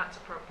times when that's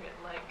appropriate,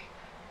 like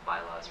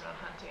bylaws around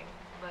hunting,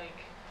 like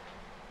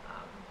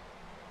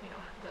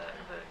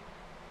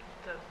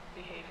the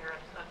behavior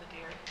of the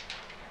deer.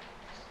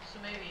 So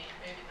maybe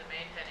the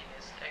main heading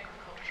is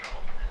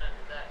agricultural, and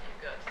under that you've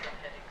got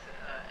subheadings,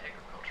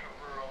 agricultural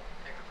rural,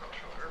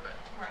 agricultural urban.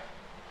 Right.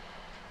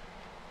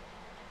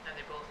 And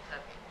they both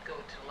go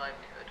to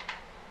livelihood.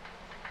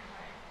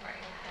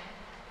 Right.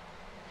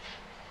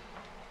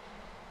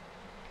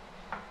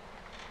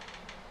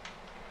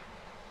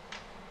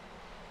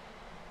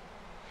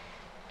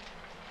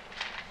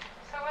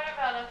 So what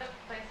about other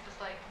places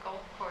like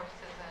golf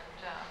courses and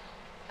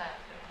that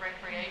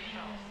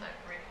recreationals that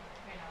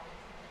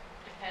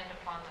depend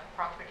upon the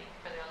property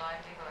for their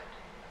livelihood?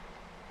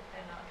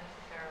 They're not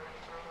necessarily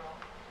rural.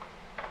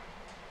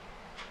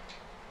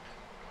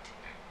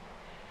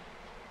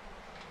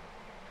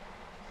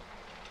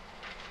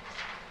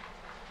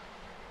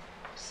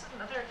 This is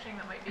another thing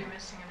that might be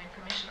missing in the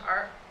information.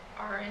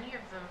 Are any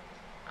of the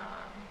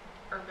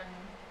urban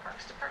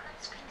parks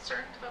departments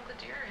concerned about the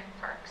deer in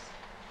parks?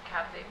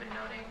 Have they been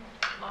noting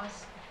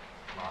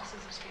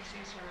losses of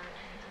species or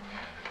anything?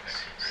 Yeah,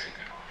 that's a very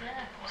good point.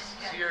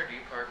 Yeah. CRD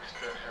Parks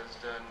has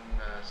done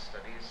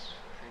studies,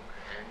 I think,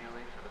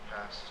 annually for the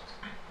past,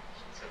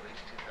 since at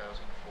least 2004,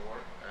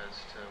 as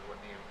to what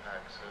the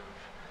impacts of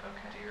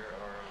deer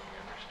are on the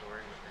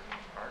understory within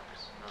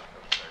parks, not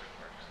outside of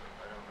parks. So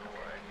I don't know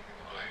anything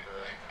Well, about the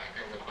I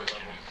think the local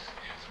question level.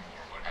 is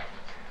more what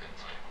happens in things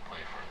like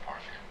Playfair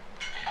Park in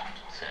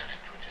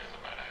Saanich, which has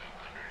about a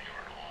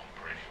 100-yard long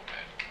perennial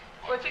bed.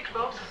 Well, I think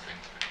Lots both- of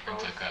things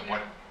like that.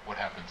 yeah. What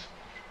happens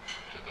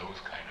to those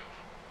kind of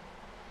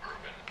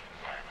urban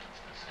environments?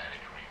 Does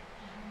Saanich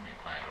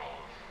replant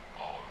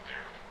all of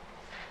their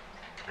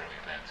fairly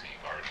fancy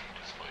garden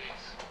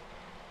displays?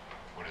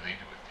 What do they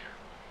do with deer?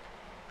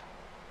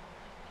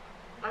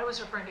 I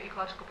was referring to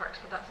ecological parks,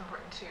 but that's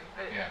important too.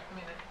 Yeah. I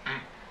mean,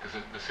 Because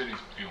the cities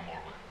deal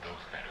more with those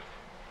kind of,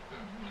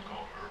 we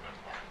call urban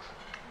parks.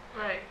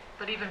 right.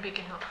 But even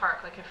Beacon Hill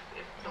Park, like if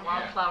the Yeah.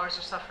 wildflowers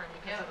are suffering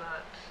because of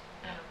Yeah. that,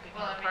 Beacon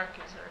Well, Hill I mean, Park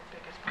is our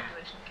biggest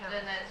population in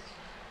Then Canada.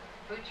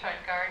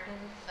 Bouchard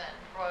Gardens and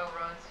Royal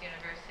Roads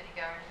University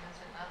Gardens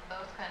and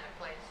those kind of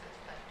places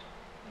that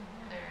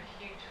they're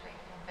hugely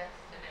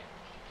invested in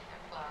keeping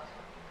their flowers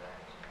looking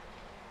good.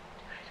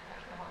 Like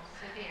the whole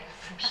city is.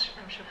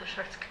 I'm sure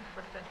Bouchard's good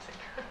for fencing.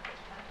 They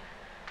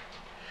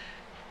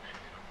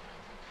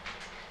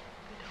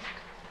don't.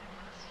 They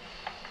must.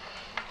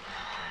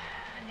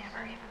 It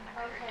never even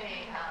occurred to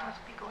Okay, me what must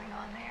be going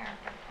on there,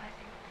 but I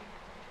think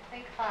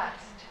Think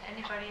fast.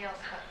 Anybody else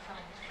got some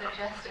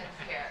suggestions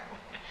here?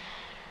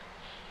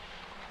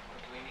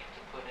 Do we need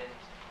to put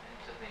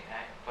into the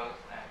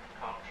both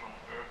agricultural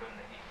and urban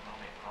the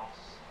economic loss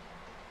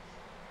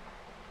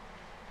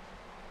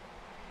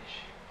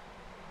issue?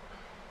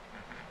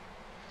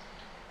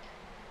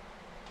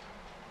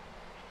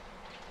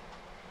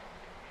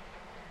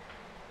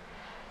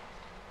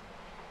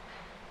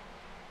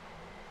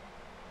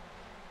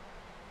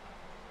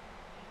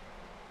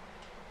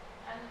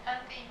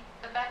 And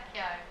the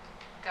backyard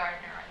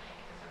gardener, I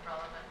think, is a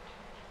relevant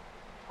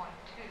point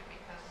too,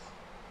 because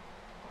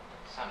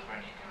Suffer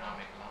an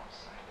economic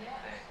loss. I think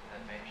Yes.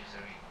 their veggies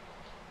are eaten.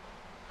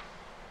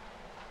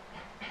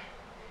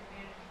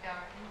 community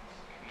gardens.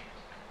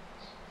 Community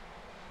gardens.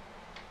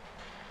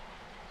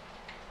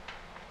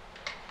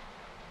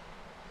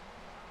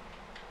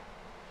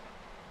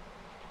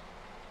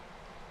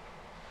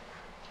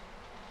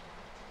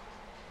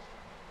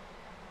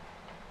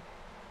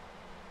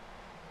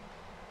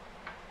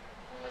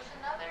 There was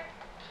another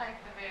type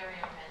of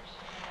area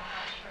mentioned, and I'm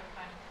not sure if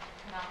I'm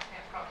pronouncing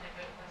it properly,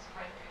 but it was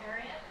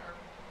riparian or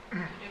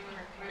to do with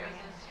rivers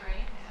and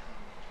streams.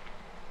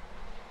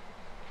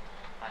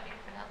 How do you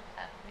pronounce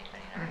that?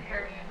 Anybody know?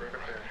 Riparian.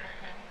 Riparian.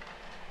 Okay.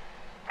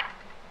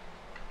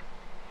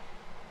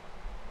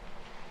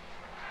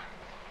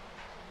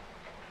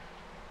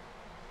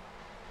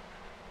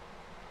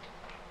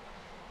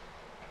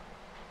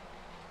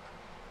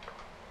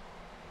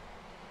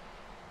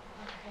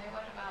 Okay,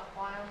 what about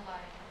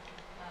wildlife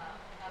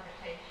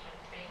habitation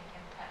being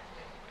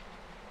impacted?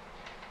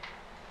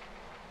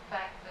 The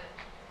fact that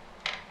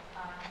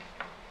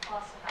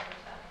loss of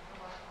habitat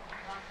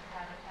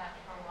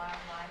for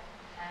wildlife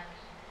and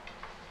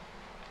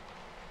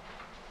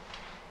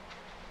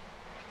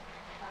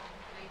that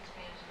leads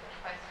me into the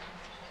question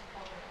which was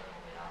probably a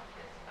little bit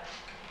obvious, but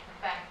the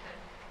fact that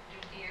do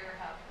deer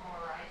have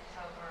more rights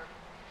over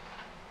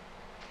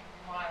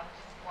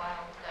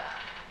wild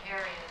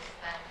areas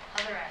than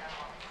other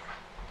animals?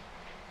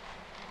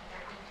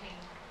 They're eating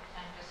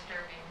and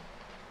disturbing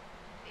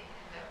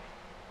the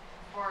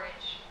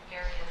forage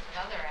areas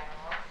of other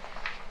animals.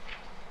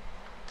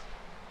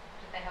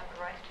 Do they have the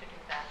right to do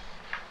that?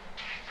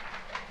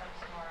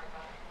 That's more of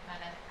an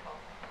ethical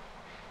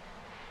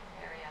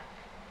area.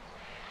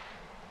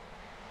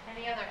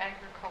 Any other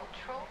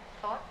agricultural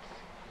thoughts?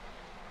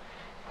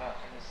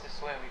 And is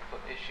this where we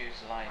put issues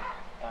like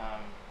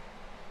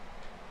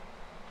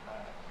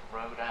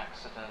road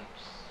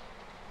accidents,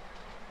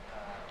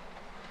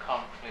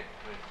 conflict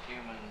with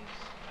humans,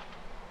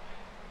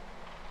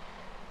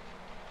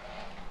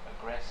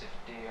 aggressive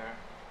deer?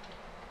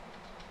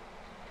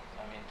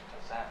 I mean,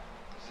 is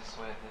this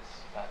where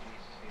that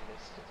needs to be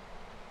listed?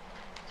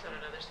 Is that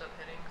another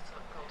subheading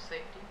called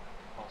safety?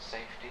 Or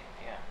safety?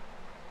 Yeah.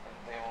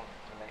 They all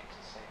relate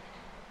to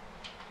safety.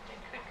 It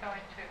could go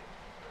into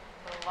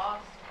the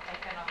loss,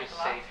 economic Just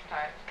loss safety.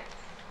 part.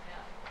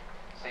 Yeah.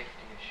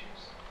 Safety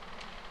issues.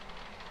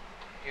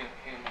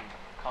 Human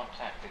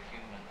contact with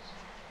humans.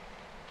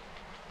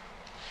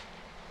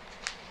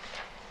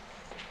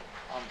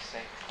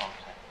 Unsafe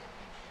contact with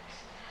humans.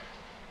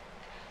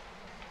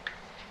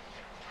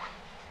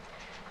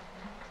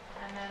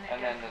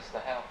 And then there's the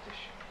health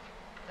issue.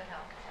 the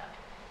health, yeah.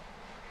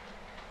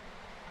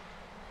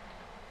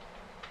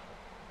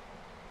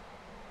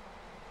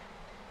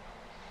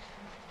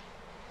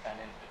 And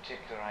in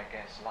particular, I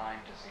guess, Lyme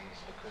disease,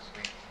 because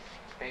we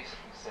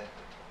basically said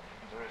that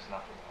there is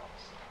nothing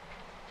else.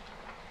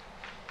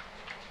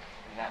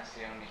 And that's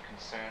the only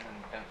concern, and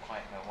we don't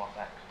quite know what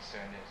that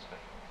concern is, but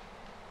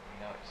we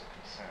know it's a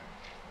concern.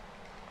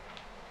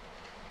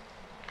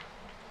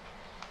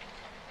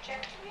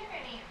 Jeff, do we have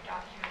any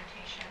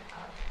documentation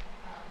of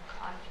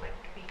conflict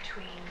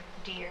between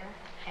deer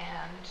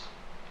and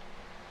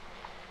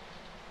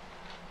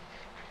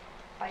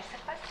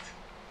bicyclists?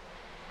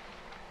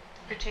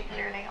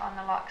 Particularly on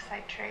the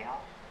Lochside Trail?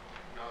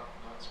 Not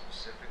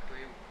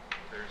specifically.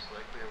 There's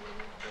likely a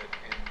little bit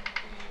in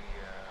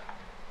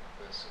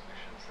the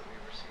submissions that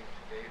we've received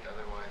to date.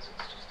 Otherwise,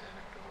 it's just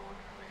anecdotal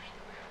information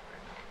that we have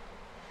right now.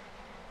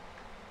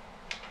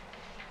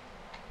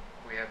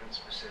 We haven't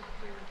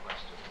specifically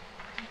requested it.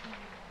 I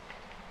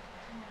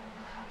don't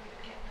know how you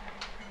get that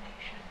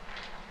information.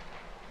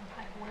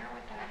 Like, where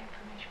would that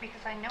information,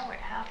 because I know it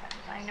happens.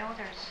 I know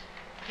there's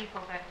people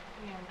that,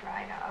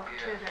 drive out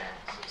to the...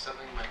 So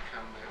something might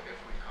come if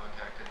we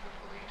contacted the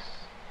police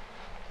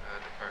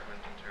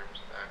department in terms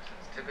of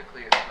accidents.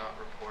 Typically, it's not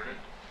reported.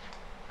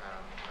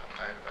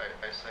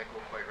 I cycle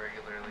quite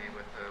regularly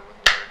with a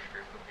large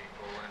group of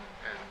people, and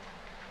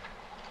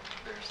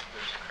there's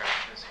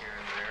crashes here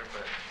and there,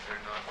 but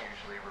they're not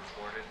usually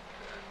reported,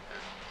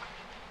 and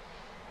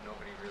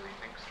nobody really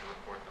thinks to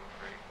report them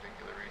for any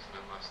particular reason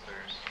unless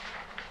there's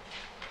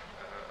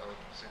a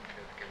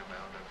significant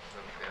amount of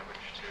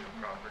damage to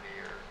property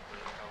or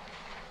health.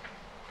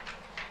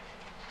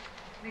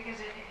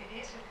 Because it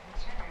is a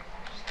concern,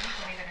 actually,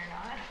 believe it or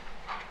not.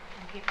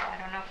 And people,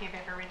 I don't know if you've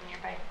ever ridden your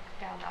bike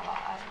down the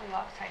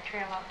Lochside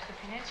Trail out to the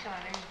peninsula,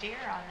 there's deer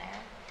on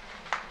there.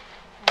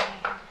 And they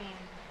have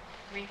been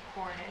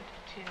reported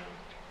to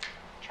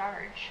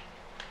charge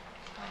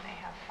when they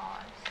have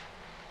fawns.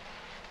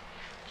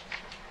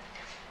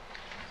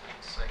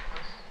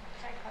 Cyclists?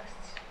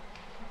 Cyclists.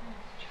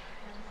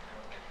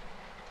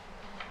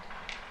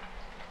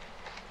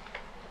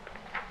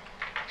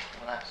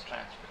 Well, that's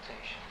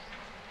transportation.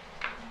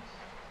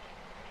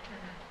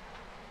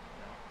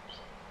 No.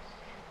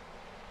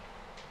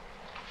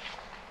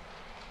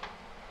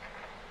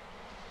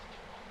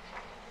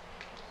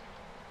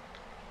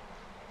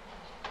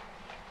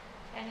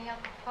 Any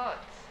other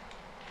thoughts?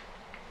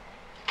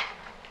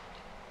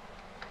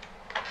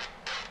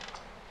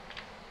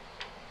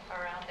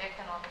 Around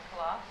economic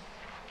loss?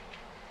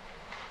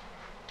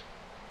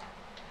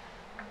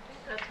 I think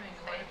that's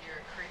maybe one of your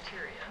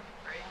criteria,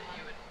 right? That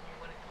you would,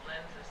 one of the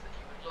lenses that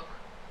you would look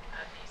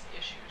at these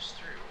issues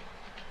through.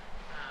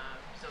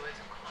 So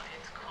it's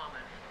common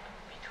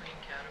between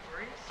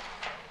categories,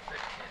 but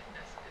it isn't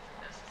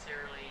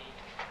necessarily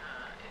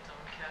its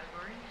own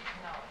category.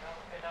 No,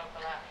 it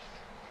overlaps.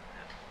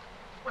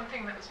 One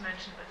thing that was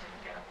mentioned but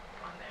didn't get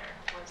on there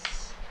was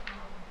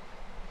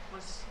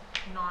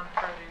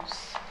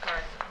non-produce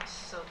gardens,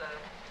 so the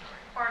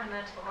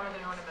Ornamental. or the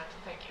ornamental,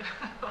 thank you,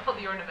 all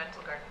the ornamental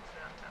gardens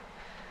downtown.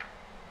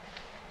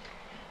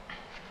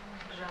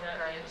 Should that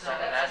be So its own-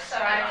 that's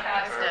separate not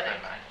category. urban,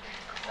 I think,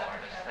 or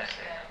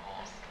aesthetic or.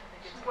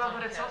 Well,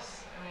 but it's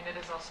also, I mean, it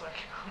is also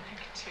economic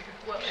too.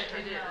 Well, it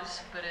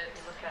is, but You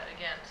it's, look at it.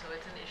 again, so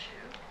it's an issue,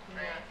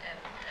 right? Yeah. And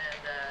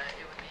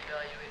it would be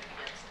evaluated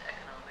against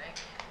economic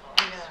loss,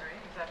 Yeah,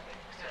 right? exactly.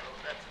 So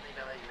that's an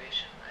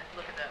evaluation. I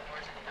look at that more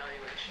as an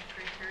evaluation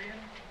criterion.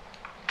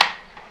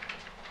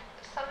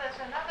 So there's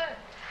another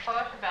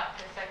thought about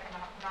this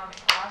economic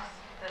loss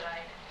that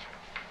I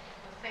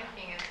was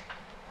thinking is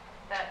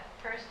that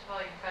first of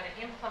all, you've got to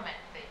implement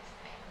these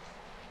things,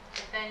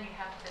 but then you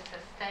have to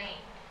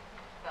sustain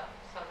them.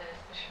 So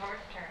there's the short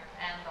term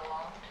and the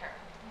long term.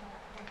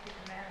 Would be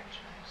the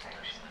management That's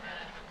section. the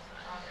management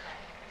side.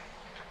 Okay.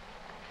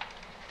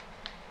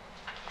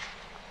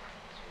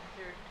 So the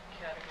third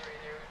category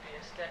there would be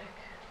aesthetic.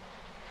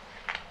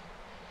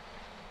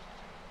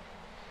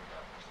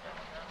 Forgot to spell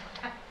on that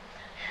one.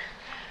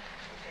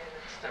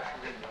 It's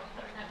definitely not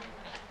my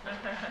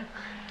doing.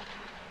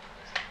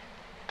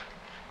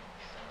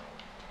 So,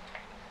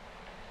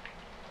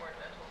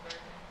 ornamental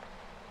garden.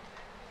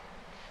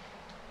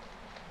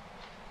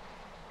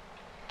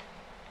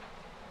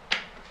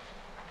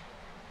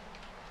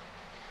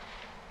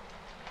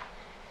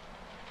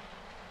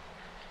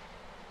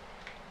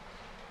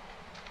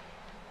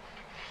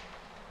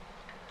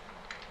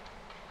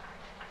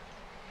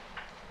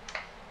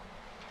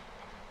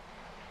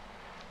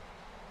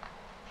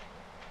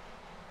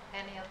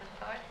 Any other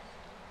thoughts?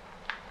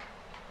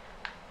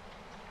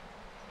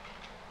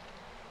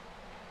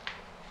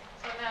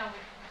 So now,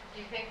 do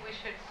you think we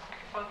should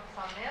focus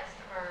on this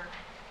or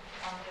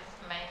on this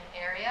main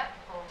area,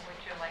 or would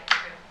you like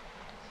to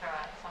throw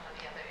out some of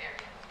the other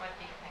areas? What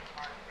do you think,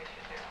 Mark, we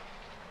should do?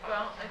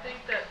 Well, Focus I on think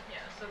that,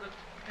 yeah, so the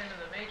kind of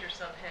the major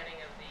subheading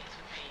of these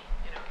would be,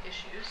 you know,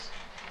 issues,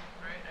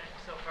 right? And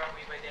so far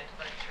we've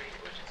identified 3,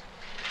 which is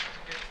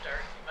a good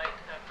start. You might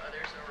have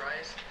others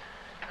arise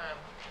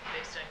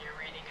based on your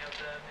reading of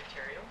the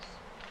materials.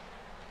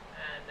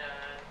 And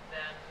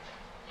then,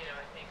 you know,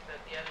 I think that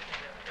the other thing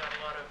that we got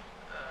a lot of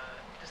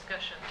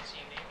discussion this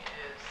evening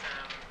is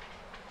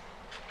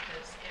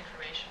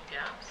information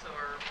gaps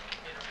or,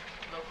 you know,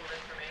 local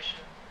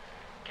information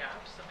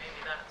gaps. So maybe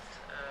that's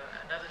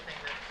another thing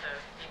that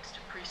needs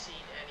to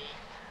precede any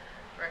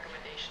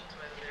recommendations,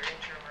 whether they're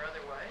interim or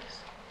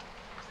otherwise,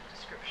 is a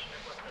description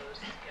of what those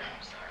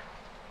gaps are.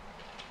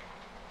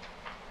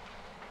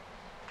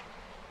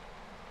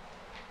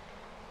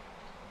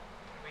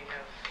 We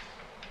have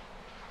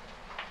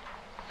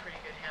a pretty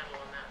good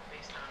handle on that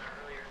based on our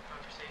earlier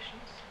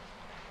conversations.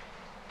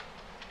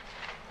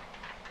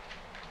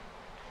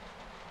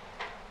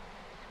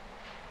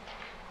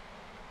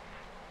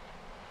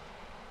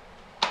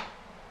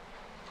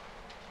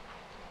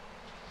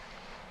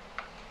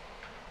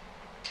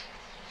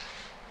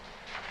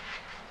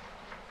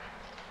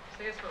 So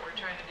I guess what we're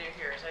trying to do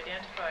here is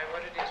identify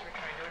what it is we're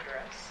trying to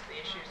address, the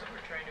issues that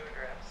we're trying to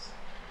address,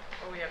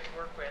 what we have to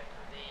work with,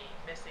 the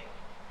missing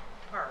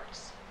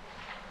parts,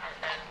 and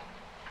then,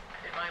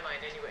 in my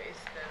mind anyways,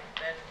 then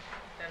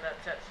that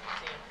sets the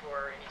scene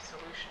for any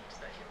solutions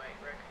that you might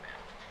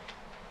recommend.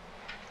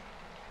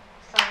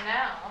 So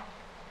now,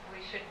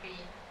 we should be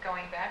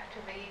going back to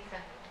these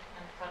and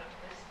sort of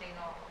listing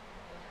all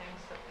the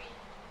things that we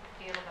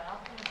feel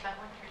about them. Is that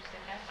what you're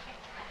suggesting?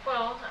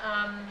 Well,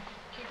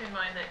 keep in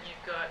mind that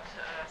you've got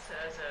us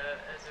as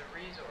a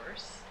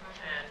resource,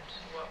 and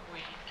what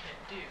we can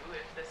do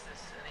if this is,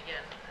 and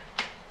again,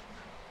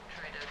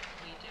 kind of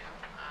we do,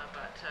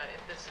 but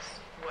if this is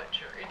what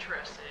you're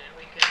interested in,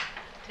 we can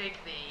take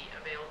the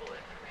available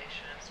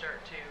information and start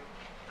to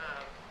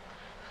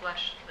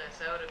flesh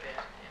this out a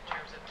bit in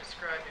terms of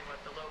describing what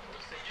the local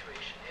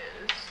situation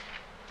is,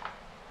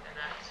 and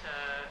that,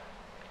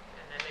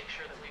 and then make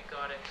sure that we've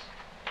got it,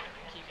 you know,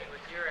 in keeping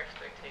with your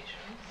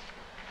expectations,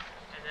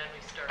 and then we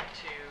start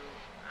to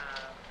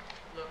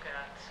look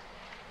at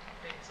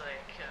things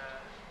like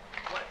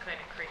what kind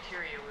of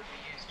criteria would we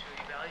use to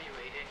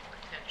evaluate a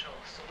potential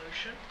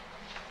solution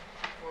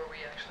before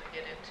we actually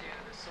get into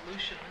the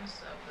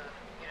solutions of the,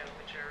 you know,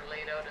 which are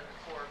laid out in the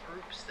 4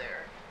 groups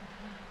there.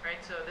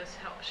 Right, so this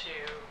helps you,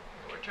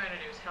 what we're trying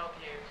to do is help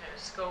you kind of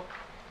scope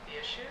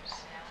the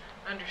issues,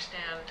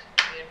 understand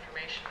the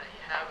information that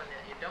you have and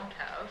that you don't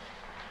have,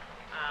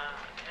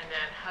 and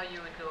then how you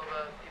would go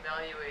about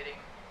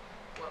evaluating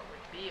what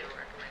would be a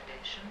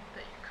recommendation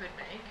that you could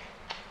make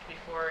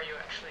before you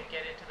actually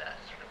get into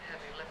that sort of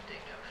heavy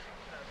lifting of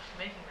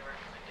making the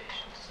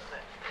recommendations, so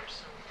that there's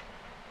some,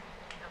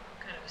 you know,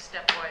 kind of a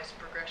stepwise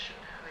progression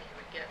how you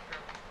would get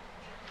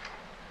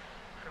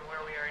from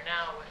where we are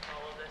now with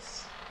all of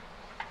this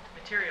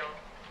material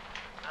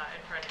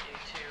in front of you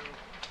to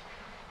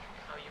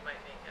how you might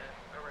make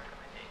a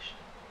recommendation.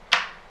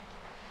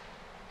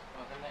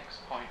 Well, the next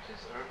point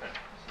is urban,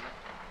 isn't it?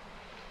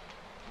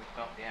 We've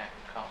got the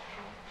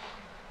agricultural.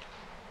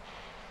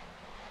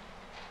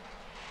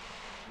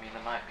 I mean,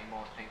 there might be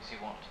more things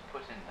you want to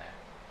put in there.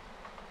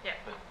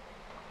 Yeah. But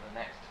the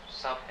next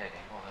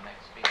subheading or the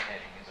next big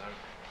heading is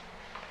urban.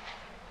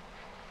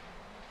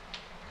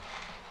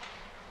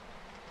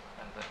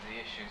 And that the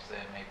issues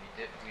there may be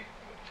different.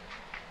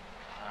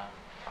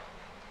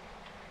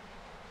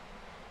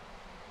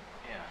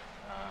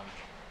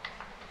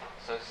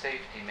 So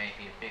safety may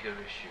be a bigger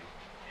issue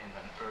in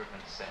an urban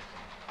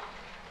setting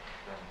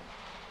than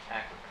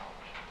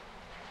agriculture.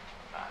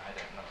 I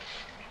don't know.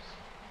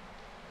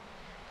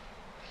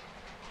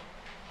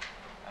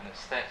 And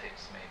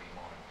aesthetics may be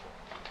more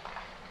important.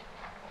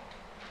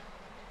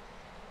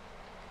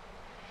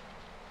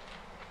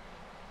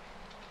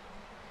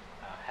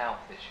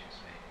 Health issues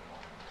may be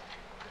more important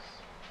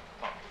because the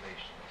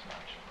population is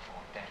much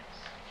more dense.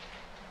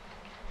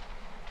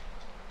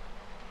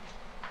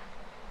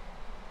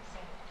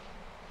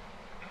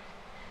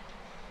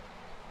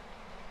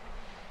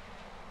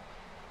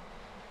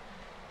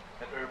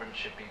 But urban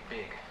should be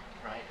big,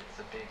 right? It's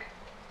a big.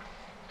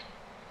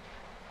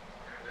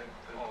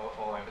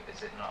 Or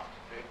is it not?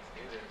 It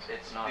is.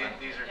 It's not.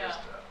 These are just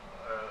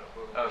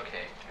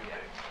okay. too Yeah.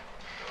 big.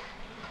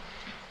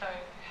 So.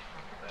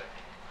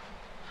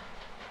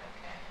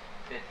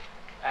 Okay.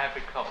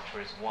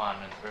 Agriculture is 1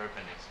 and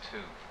urban is 2.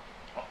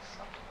 Or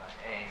something like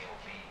A or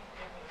B.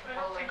 I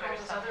don't think all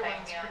those other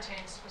ones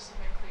pertain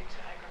specifically to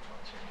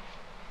agriculture.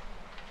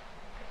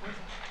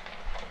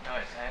 No,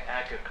 it's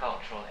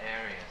agricultural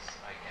areas,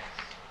 I guess.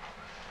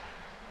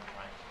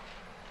 Right.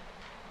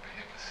 But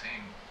you have the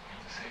same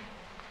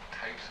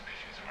types of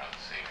issues around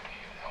safety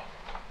and health.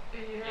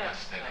 Yeah.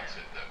 Aesthetics,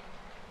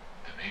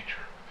 the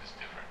nature is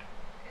different.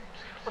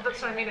 Well,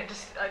 that's what I mean. I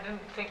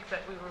didn't think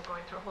that we were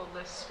going through a whole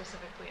list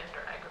specifically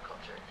under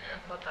agriculture.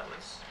 Yeah. I thought that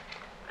was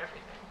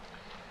everything.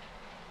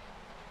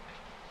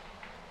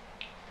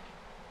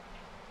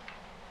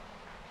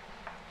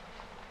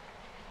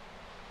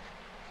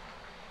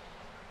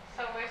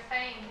 So we're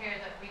saying here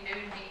that we do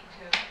need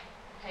to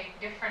take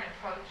different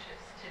approaches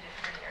to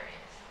different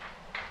areas,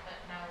 that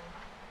no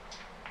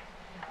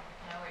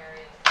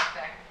area is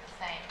exactly the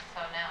same. So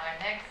now our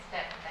next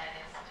step then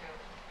is to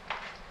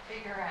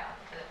figure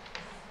out the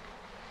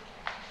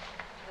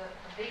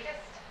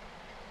biggest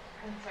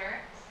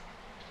concerns,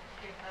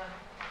 give them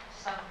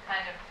some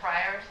kind of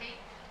priority,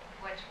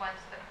 which ones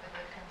the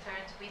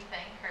concerns we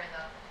think are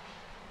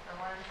the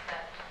ones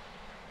that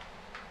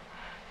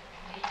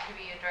need to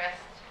be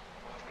addressed.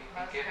 Well, we've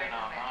been Most given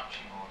our urgently.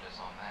 marching orders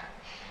on that.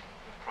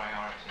 The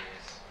priority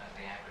is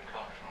the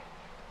agricultural,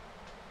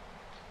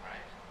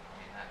 right? I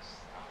mean, that's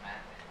our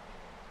mandate.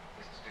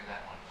 Let's do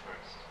that one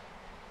first.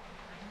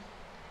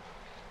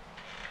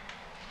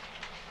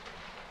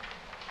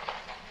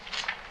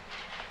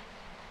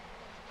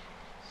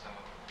 So,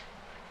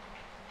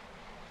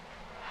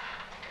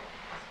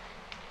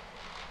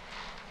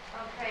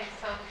 Okay,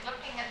 so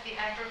looking at the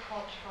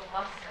agricultural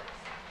losses,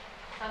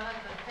 some of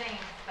the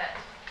things that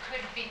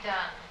could be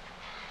done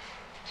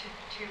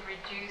to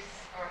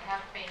reduce or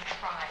have been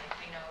tried,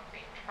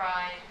 been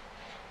tried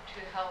to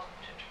help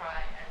to try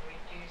and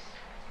reduce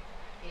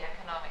the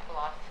economic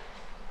losses.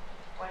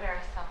 What are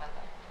some of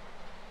them?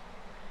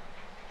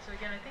 So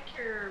again, I think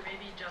you're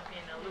maybe jumping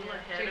a little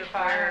Yeah, ahead too of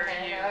far where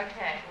ahead, you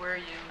okay. where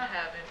you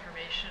have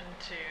information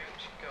to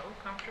go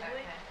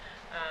comfortably. Okay.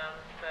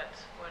 But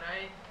what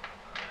I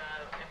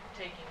am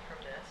taking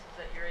from this is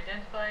that you're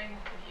identifying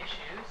the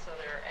issues. So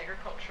there are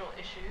agricultural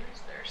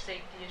issues, there are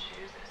safety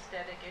issues,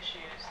 aesthetic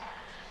issues,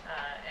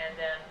 and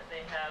then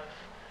they have,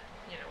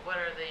 what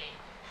are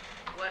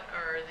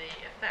the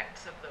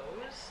effects of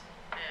those?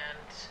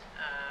 And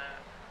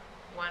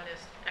one is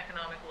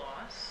economic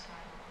loss,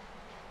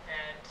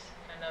 and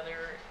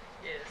another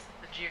is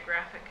the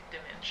geographic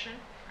dimension,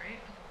 right?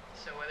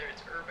 So whether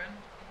it's urban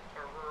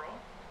or rural.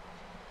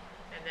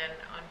 And then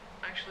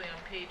actually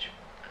on page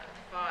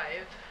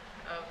 5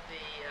 of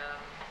the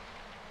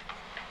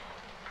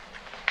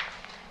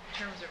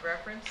terms of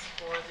reference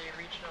for the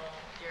regional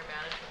deer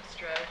management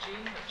strategy,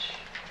 which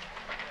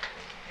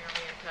is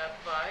apparently in tab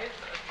 5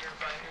 of your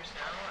binders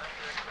now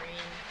after a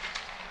green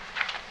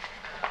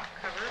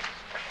cover.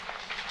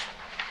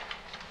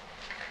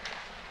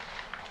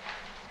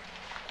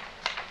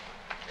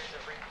 There's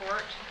a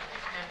report, and the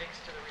appendix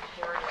to the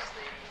report is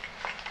the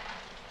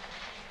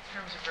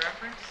terms of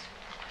reference.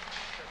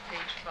 So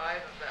page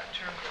 5 of that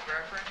terms of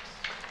reference.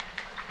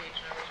 Page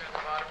numbers are in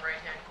the bottom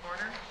right-hand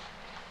corner.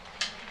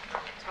 On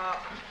the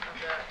top of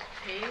that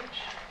page,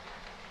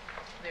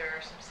 there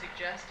are some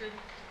suggested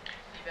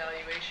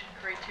evaluation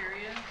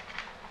criteria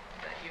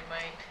that you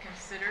might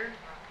consider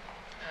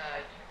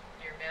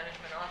your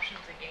management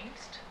options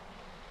against.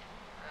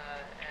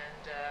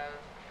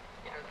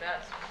 You know,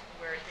 that's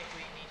where I think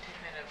we need to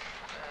kind of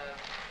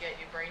get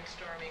you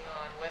brainstorming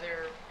on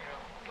whether, you know,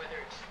 whether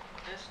it's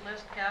this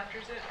list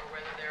captures it or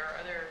whether there are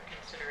other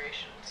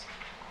considerations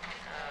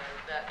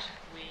that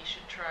we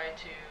should try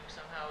to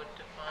somehow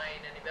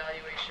define an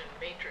evaluation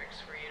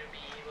matrix for you to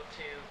be able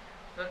to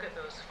look at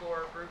those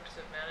 4 groups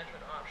of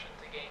management options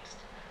against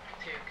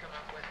to come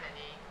up with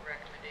any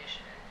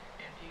recommendation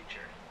in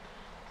future.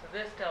 So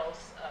this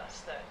tells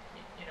us that,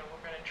 you know,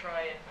 we're going to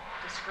try and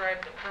describe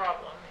the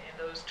problem in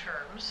those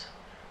terms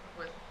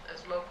with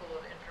as local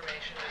of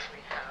information as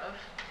we have.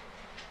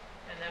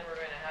 And then we're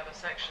going to have a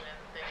section in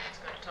the thing that's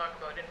going to talk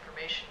about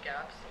information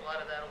gaps. A lot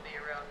of that will be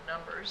around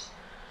numbers,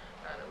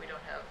 that we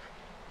don't have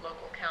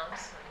local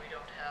counts and we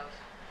don't have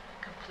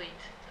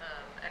complete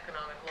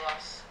economic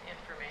loss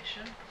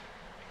information.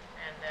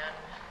 And then,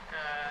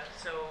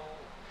 so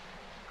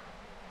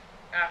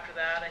after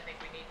that, I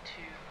think we need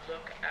to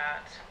look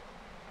at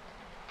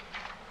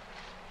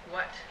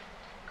what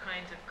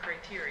kinds of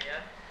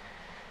criteria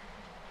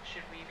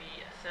should we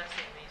be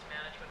assessing these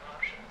management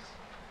options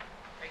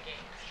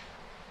against.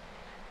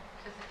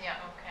 Yeah,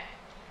 okay.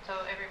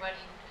 So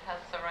everybody has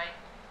the right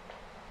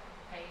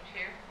page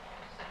here?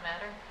 Does it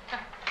matter?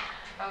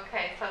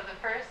 Okay, so the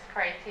first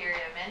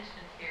criteria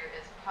mentioned here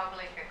is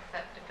public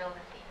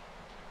acceptability.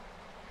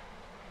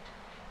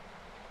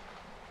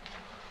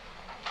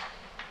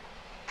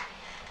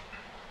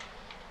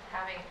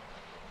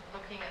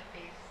 Looking at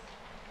these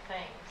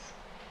things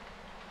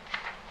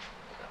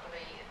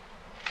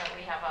that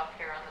we have up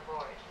here on the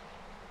board.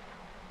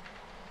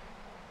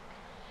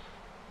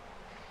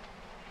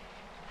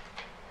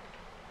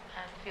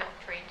 And feel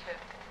free to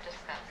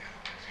discuss.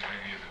 Is the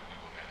idea that we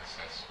will then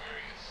assess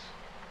various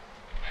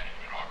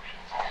management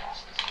options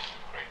against this list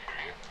of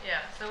criteria?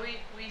 Yeah, so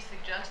we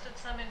suggested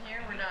some in here.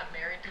 We're not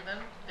married to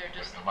them. They're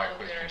just My out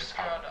question there is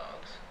straw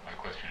dogs. My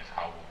question is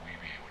how will we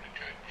be able to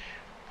judge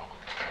public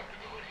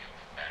acceptability of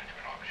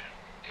management option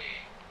A,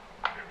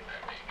 whatever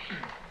that may be,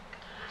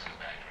 versus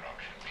management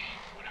option B,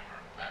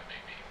 whatever that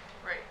may be?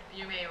 Right.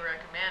 You may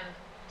recommend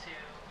to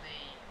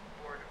the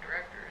board of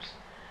directors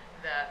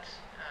that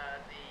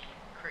the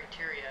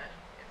criteria,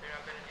 if they're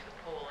not going to do the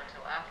poll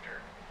until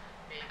after,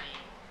 maybe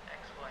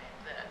X, Y, and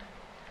Z.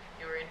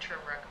 Your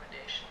interim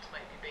recommendations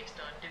might be based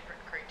on different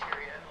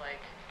criteria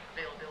like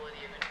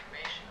availability of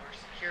information or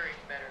securing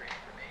better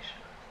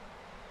information.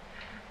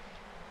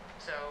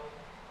 So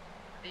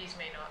these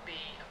may not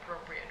be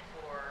appropriate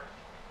for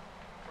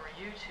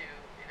you to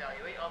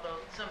evaluate,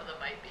 although some of them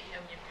might be. I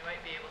mean, you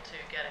might be able to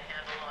get a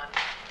handle on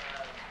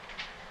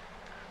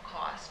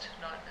cost,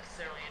 not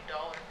necessarily in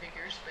dollar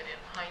figures, but in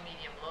high,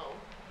 medium, low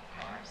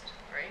cost,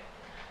 right?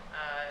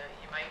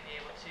 You might be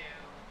able to,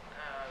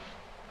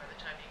 by the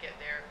time you get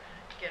there,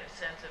 get a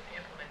sense of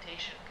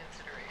implementation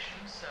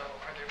considerations. So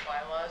are there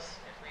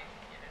bylaws, if we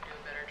do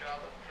a better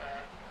job of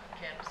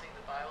canvassing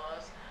the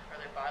bylaws, are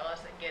there bylaws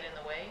that get in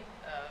the way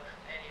of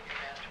any of your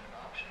management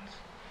options?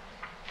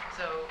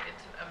 So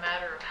it's a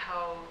matter of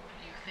how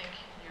you think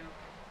you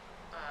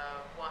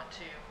want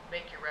to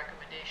make your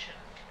recommendation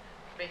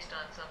based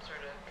on some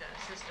sort of kind of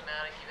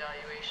systematic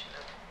evaluation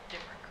of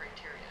different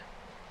criteria.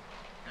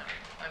 Now,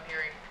 I'm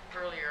hearing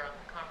earlier on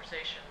the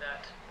conversation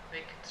that a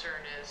big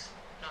concern is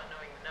not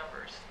knowing the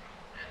numbers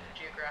and the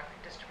geographic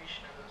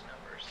distribution of those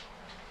numbers.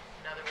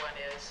 Another one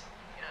is,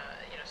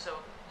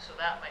 so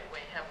that might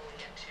weigh heavily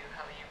into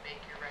how you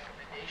make your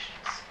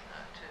recommendations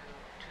to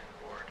the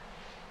board,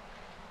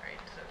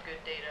 right? So good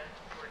data,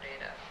 poor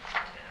data,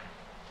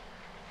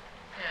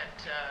 and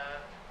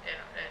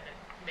it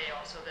may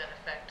also then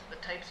affect the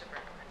types of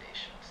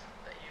recommendations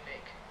that you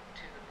make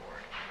to the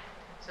board.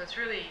 So it's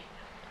really,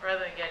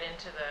 rather than get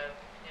into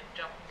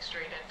jumping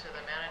straight into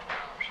the management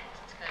options,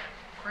 it's kind of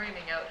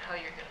framing out how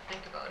you're going to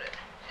think about it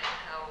and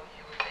how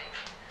you would make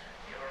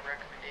your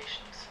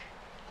recommendations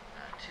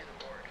to the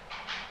board.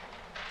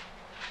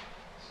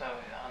 So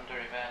under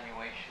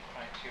evaluation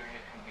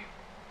criteria, can we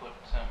put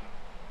a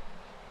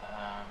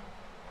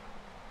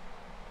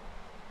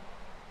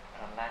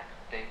lack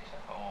of data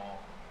or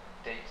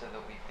data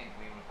that we think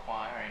we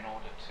require in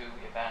order to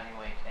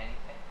evaluate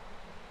anything?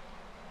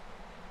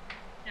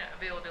 Yeah,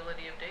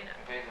 availability of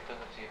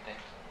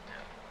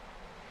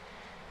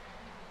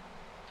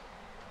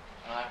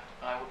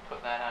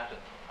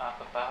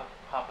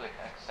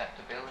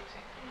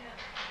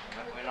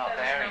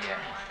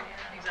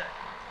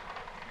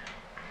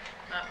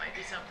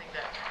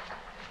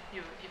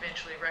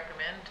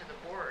recommend to the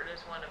board as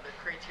one of the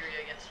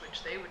criteria against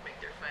which they would make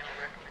their final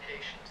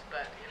recommendations.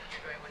 But if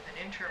you're going with an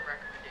interim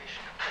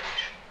recommendation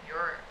approach,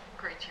 your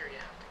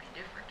criteria have to be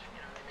different.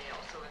 You know, they may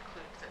also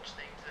include such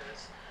things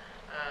as,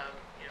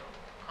 you know,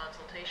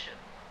 consultation,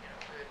 you know,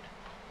 good,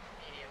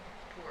 medium,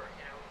 poor,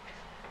 you know.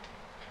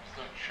 I'm just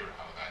not sure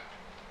how that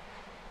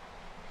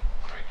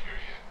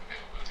criteria,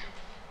 availability of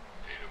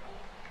data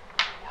will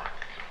work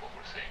if what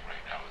we're saying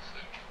right now is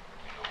that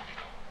we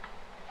don't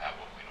have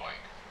what we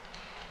like.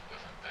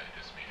 Doesn't that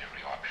just mean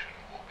every option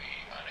will be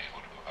unable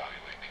to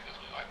evaluate because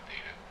we lack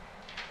data?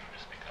 It'll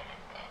just become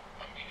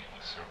a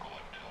meaningless circle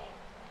until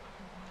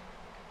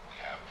we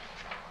have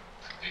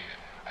some data.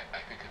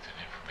 I think it's an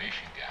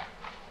information gap,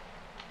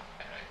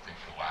 and I think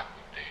the lack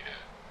of data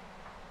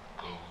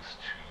goes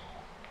to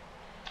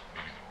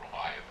maybe the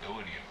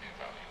reliability of the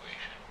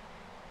evaluation,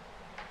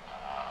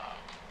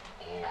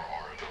 or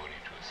our ability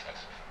to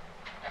assess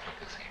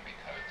efficacy,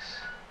 because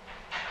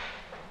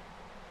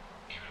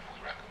even if we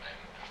recommend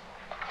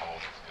a call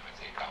that's going to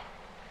take out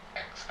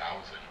X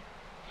thousand,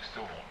 we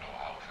still won't know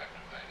how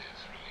effective that is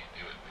really in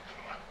doing it because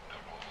we don't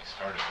know what we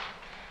started with.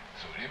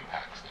 So it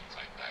impacts things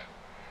like that.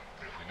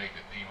 But if we make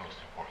it the most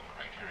important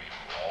criteria,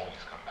 we'll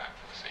always come back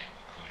to the same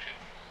conclusion.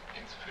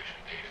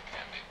 Insufficient data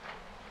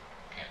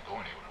can't go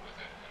anywhere with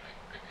it, and I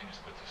think it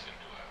just puts us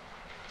into a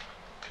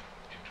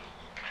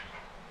loop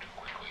too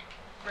quickly.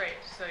 Right.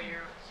 So if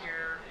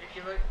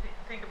you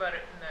think about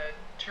it in the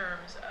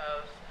terms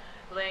of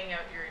laying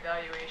out your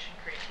evaluation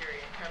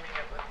criteria and coming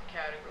up with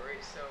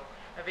categories. So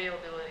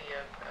availability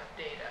of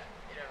data,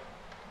 you know,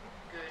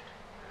 good,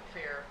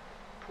 fair,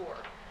 poor.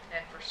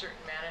 And for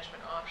certain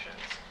management options,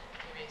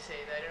 you may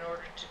say that in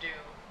order to do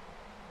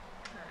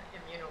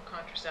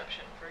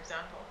immunocontraception, for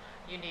example,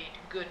 you need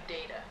good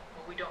data.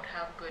 Well, we don't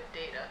have good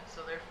data,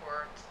 so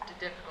therefore it's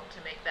difficult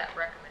to make that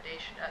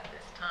recommendation at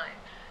this time.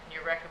 And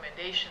your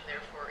recommendation,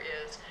 therefore,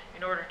 is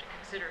in order to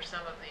consider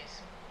some of these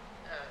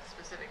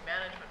specific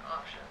management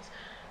options,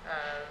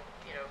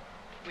 you know,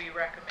 we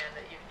recommend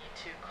that you need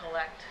to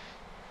collect,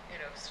 you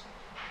know,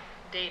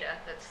 data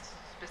that's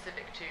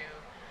specific to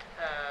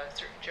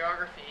certain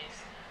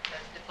geographies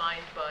as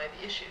defined by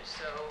the issues.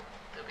 So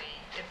there'll be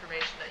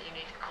information that you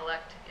need to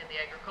collect in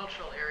the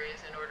agricultural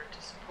areas in order to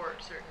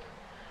support certain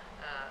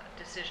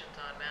decisions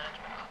on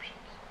management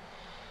options.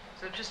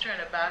 So just trying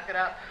to back it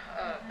up,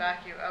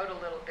 back you out a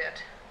little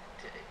bit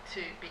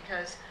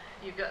because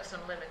you've got some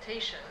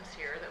limitations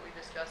here that we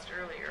discussed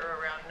earlier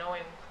around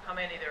knowing how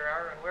many there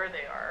are and where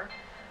they are.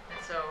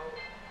 And so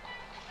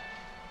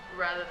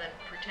rather than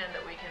pretend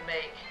that we can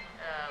make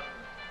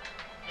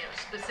you know,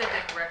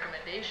 specific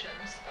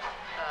recommendations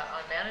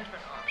on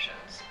management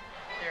options,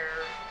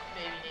 there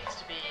maybe needs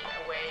to be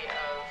a way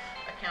of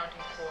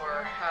accounting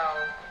for how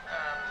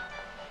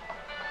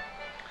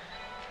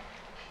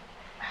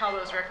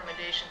those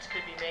recommendations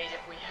could be made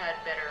if we had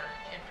better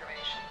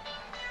information.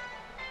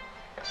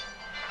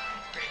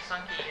 Pretty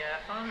funky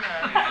phone.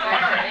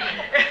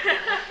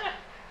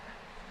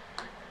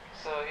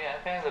 So yeah,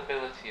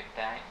 availability of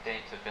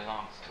data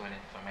belongs to an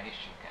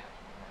information gap.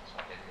 That's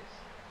what it is.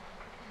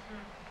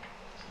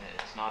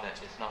 It's not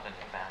an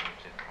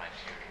evaluative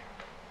criteria.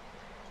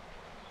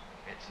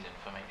 It's an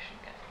information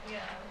gap.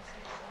 Yeah, I would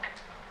say so.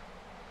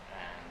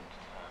 And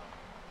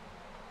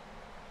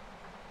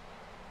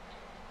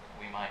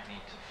we might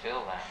need to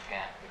fill that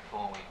gap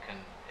before we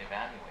can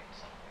evaluate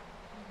something.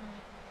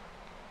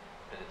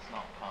 But it's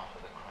not part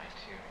of the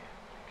criteria,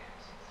 I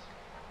guess.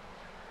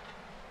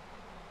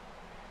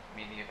 I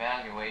mean, the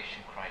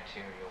evaluation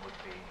criteria would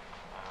be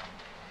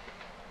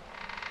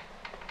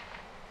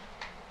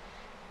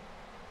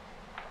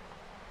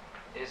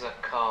is a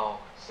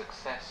cull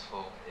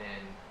successful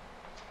in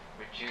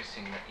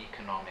reducing the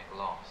economic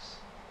loss,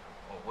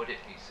 or would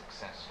it be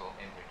successful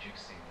in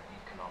reducing the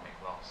economic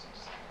loss and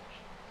silage?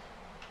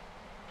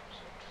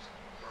 So just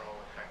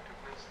overall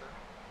effectiveness then?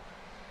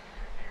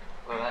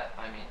 Well, that,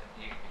 I mean, I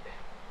think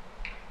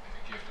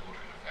you have to look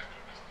at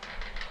effectiveness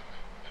depending on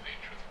the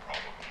nature of the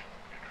problem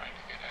you're trying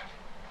to get at.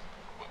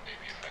 What may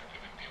be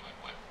effective in dealing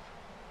with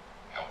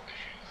health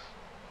issues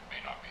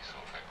may not be so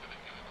effective in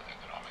dealing with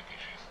economic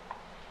issues.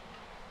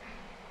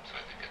 So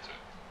I think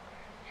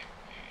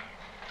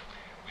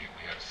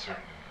we have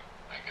certain,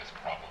 I guess,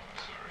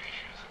 problems or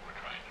issues that we're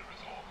trying to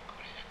resolve,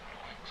 including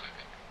economics. I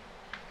think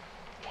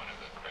one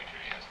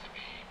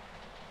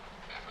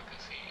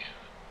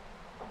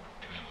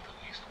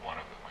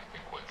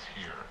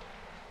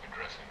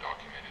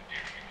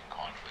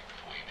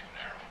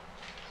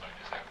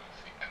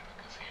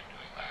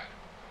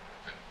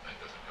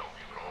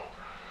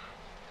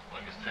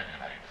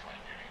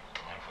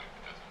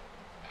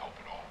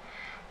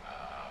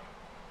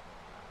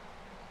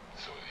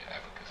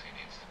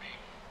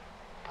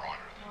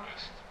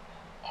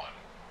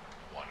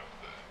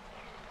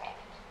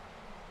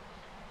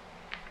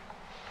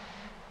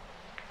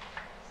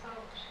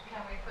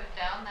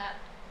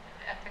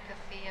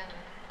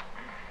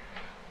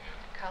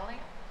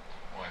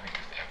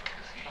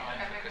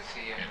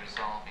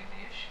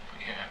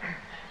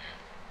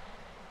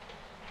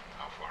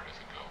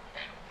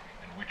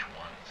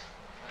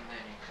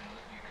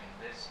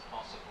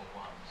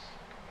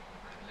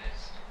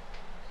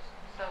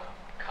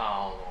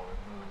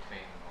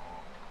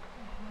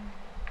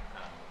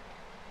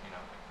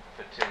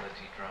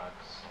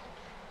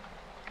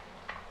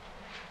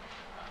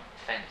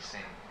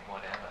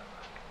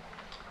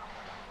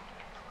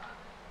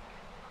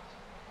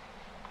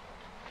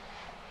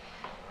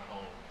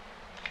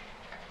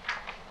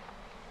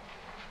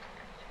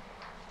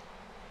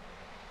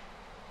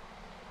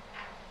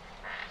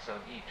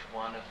each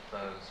one of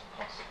those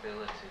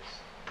possibilities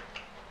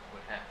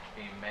would have to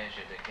be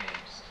measured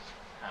against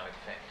how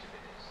effective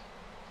it is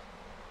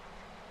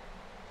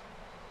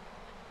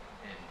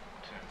in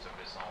terms of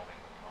resolving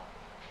the problem.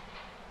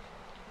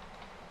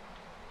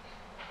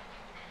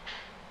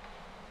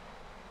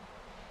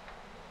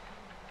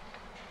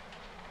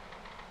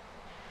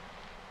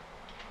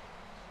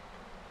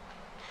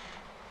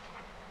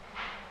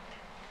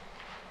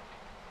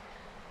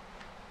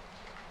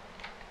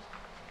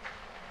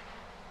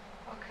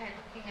 Okay,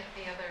 looking at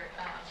the other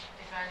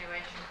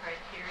evaluation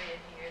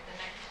criteria here, the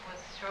next was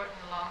short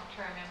and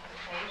long-term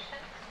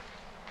implications.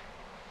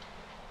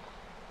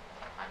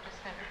 I'm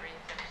just going to read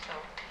them, so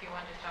if you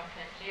want to jump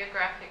in.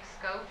 Geographic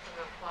scope of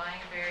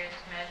applying various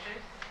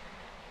measures.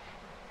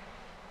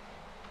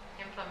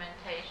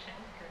 Implementation,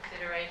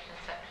 considerations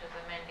such as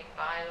amending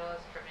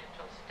bylaws,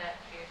 provincial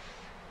statutes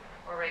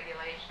or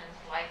regulations,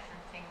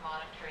 licensing,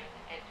 monitoring,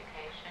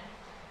 education.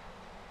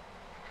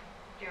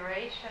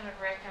 Duration of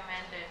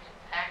recommended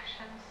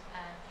actions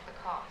and the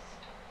cost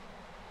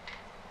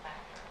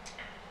factor.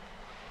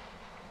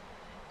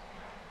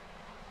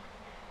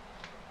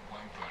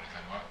 One thought is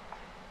I'm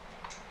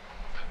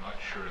not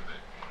sure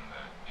that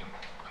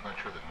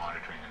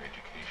monitoring and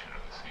education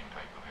are the same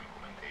type of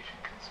implementation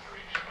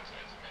considerations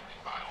as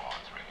amending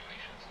bylaws,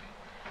 regulations,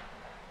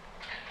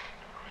 and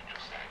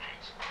provincial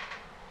statutes.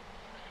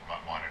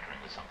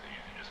 Monitoring is something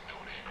you can just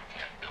build in. You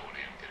can't build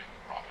in getting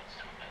the province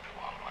to amend the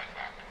Wildlife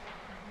Act.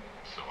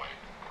 So I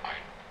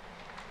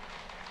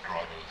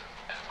draw those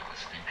as a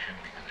distinction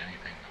because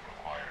anything that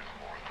requires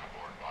more than a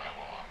board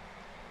bylaw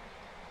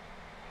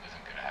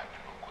isn't going to happen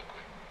real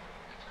quickly.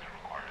 It's going to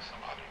require some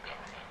other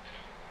government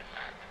to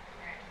act.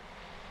 Right.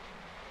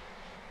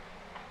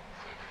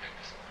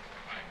 So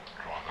I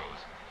draw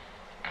those.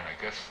 And I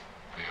guess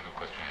the other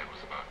question I had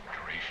was about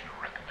duration of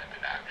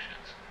recommended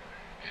actions.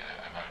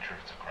 Yeah, I'm not sure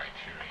if it's a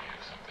criteria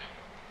if something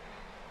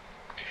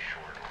is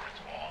short or it's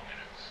long in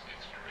its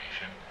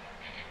duration.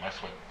 Unless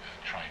what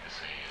it's trying to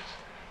say is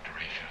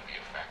duration of the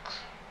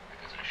effects,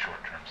 because a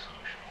short-term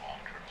solution, a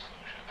long-term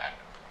solution, that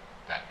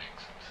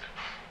makes some sense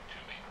to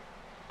me.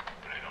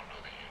 But I don't know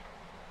that you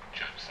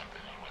judge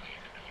something on whether you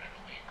can do it in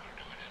a week or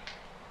do it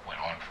went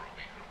on for a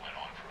week or went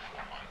on for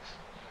 4 months.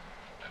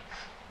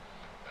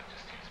 That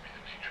just seems to be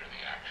the nature of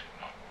the action,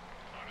 not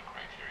a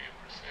criteria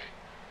per se.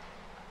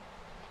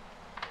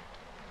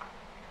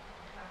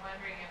 I'm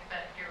wondering if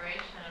that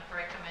duration of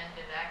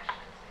recommended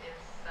actions is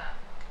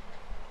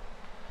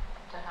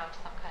to have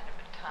some kind of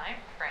a time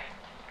frame.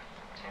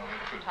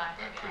 That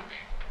could be,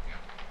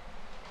 yeah.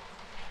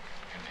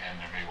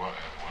 And there may well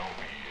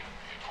be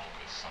in all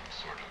this some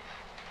sort of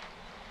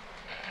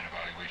an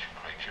evaluation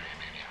criteria,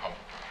 maybe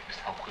just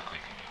how quickly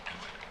can you do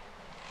it?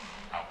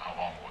 How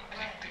long will it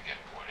take to get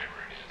whatever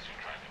it is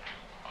you're trying to do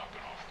up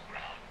and off the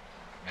ground?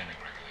 Amending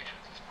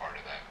regulations is part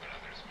of that, but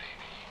others may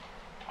be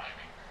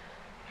timing,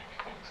 maybe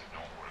things that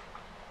don't work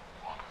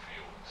on the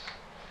fields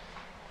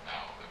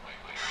now that might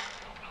later,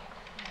 I don't know.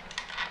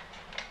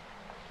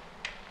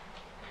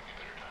 Maybe a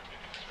better time to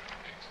do certain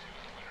things too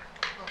in the winter.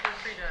 Well, feel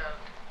free to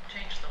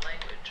change the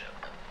language of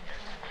them, you know,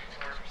 to be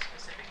more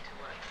specific to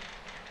what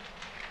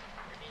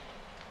you're needing.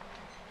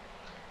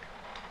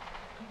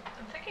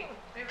 I'm thinking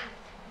maybe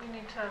we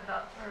need to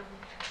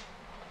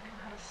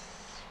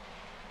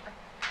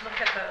look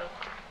at the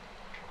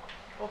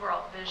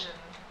overall vision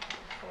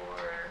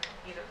for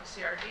either the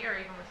CRD or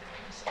even within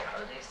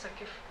municipalities.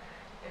 Like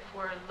if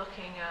we're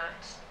looking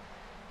at,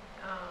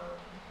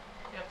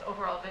 if the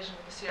overall vision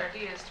of the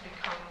CRD is to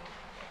become,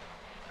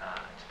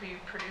 to be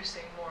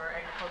producing more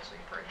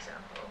agriculturally, for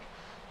example,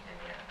 and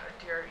yet our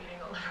deer are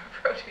eating all of our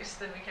produce,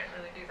 then we can't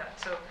really do that.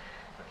 So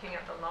looking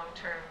at the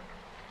long-term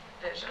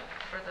vision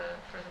for the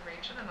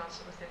region and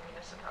also within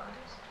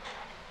municipalities.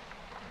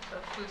 The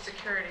food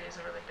security is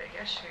a really big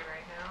issue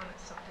right now, and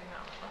it's something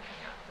that we're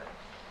looking at.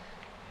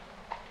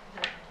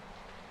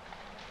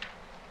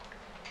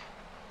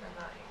 Then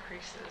that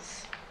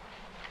increases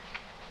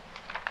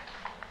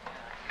Yeah,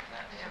 I think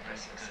that's the a really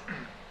emphasis.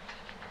 good.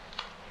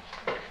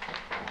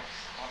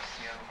 What's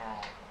the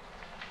overall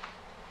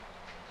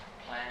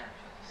plan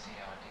for the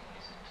CRD?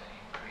 Is it to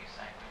increase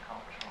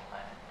agricultural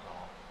land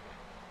or?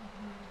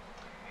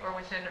 Or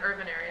within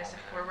urban areas,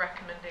 if we're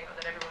recommending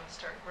that everyone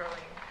start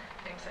growing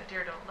things that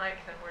deer don't like,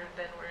 then we're in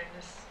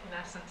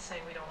essence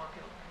saying we don't want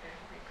people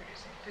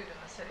reproducing food in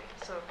the city.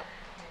 So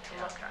we need to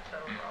look at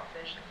the overall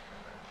vision for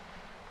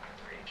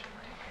the region,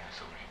 right? Yeah,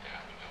 so many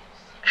daffodils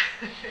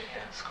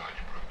and Scotch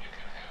broom you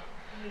can have.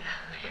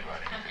 Yeah. You got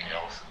anything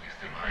else, at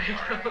least in my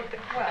yard?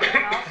 Well,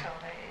 and also,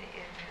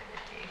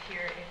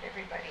 if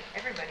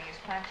everybody is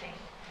planting,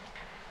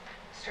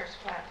 starts to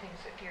plant things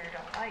that deer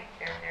don't like,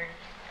 they're going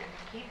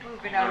to keep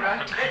moving out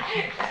onto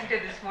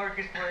the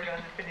smorgasbord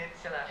on the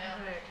peninsula. Yeah.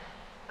 Right.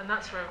 And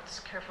that's where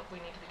we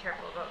need to be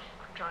careful about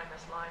drawing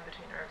this line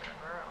between urban and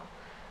rural.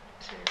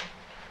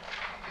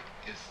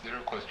 Is there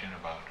a question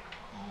about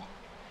who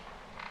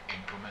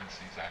implements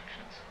these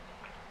actions?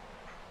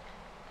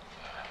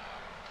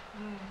 I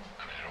mean,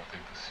 I don't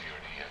think the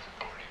CRD has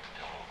authority to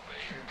tell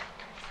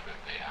that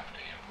they have to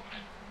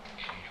implement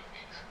any of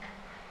these.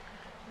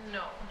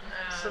 No,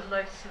 so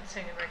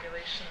licensing and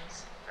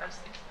regulations as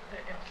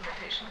the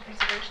implementation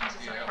considerations,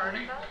 is that part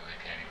of that? They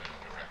can't even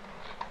direct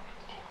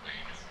locally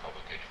do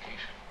public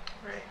education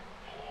Right.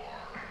 or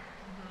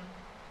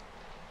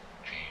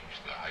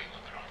change the height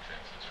limit on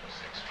fences from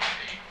 6 feet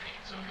to 8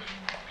 feet so that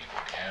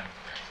people can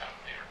fence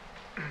out there.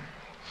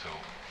 So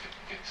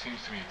it seems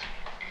to me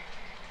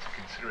it's a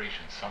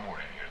consideration somewhere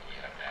in here that we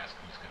have to ask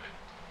who's gonna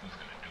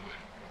do it.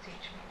 It's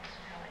each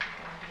municipality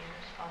going to be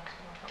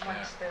responsible. But Yeah.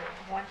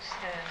 once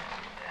the,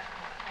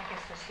 I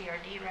guess the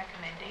CRD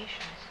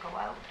recommendations go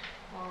out,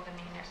 will the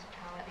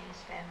municipalities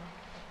then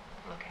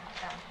look at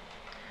them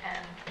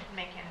and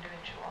make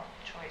individual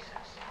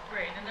choices?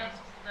 Right, and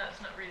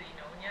that's not really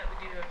known yet.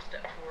 We do have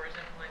step 4 is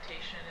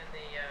implementation in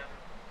the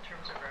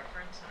terms of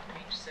reference on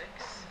page 6,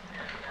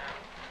 and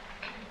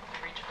the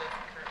region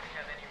doesn't currently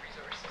have any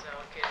resources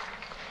allocated to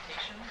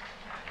implementation,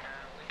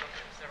 and we looked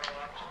at several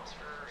options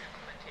for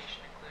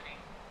implementation,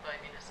 including by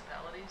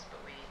municipalities,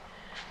 but we,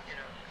 can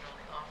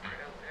only offer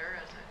it out there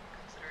as a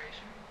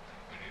consideration.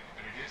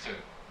 But it is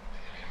and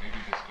maybe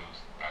this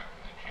goes back to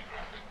the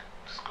geographic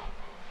scope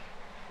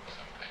of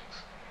some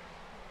things.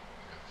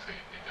 Because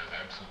it does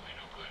absolutely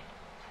no good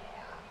for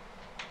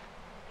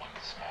one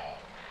small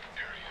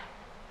area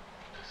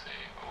to say,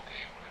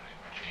 okay, we're going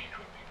to change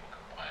what people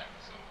can plant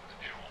so the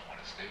deer won't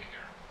want to stay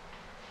here.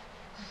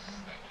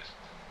 That just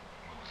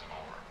moves them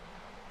over.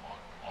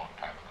 Long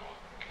time ago,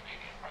 the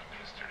Canadian Prime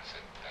Minister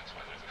said that's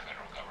why there's a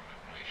federal government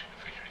in relation to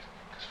fisheries,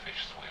 because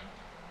fish swim.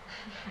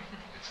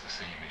 It's the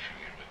same issue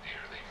here with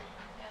deer, they move.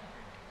 Yeah.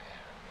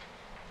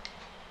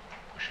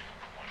 And pushing them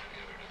from one to the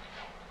other doesn't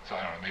help. So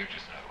I don't know, maybe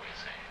just another way of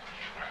saying the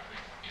geographic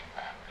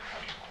impact and how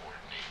you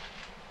coordinate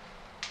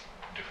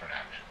different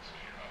actions so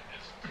you're not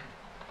just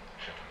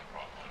shoving the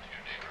problem onto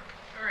your neighbor.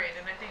 All right,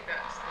 and I think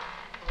that's the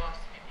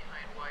philosophy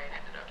behind why it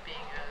ended up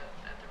being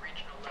at the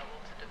regional level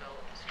to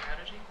develop the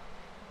strategy.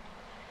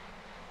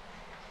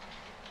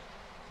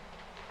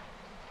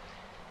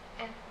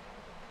 And,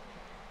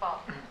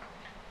 Bob,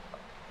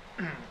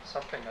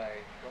 Something I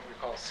don't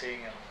recall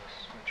seeing in this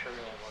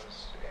material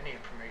was any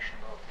information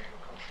about the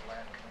Agricultural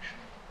Land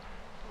Commission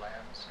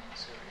lands in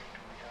this area.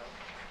 Do we have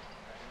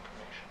that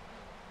information?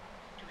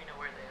 Do we know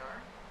where they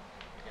are?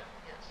 Yeah.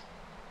 Yes.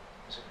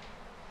 Is it?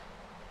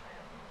 I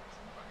don't know if it's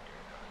in the binder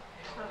or not.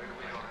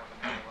 We don't have a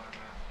nail on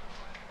that.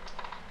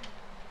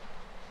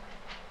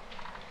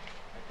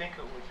 I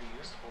think it would be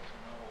useful to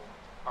know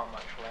how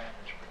much land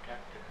is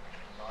protected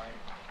in my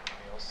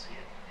ALC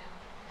in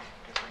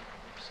different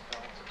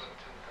municipalities. It's about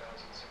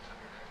 10,600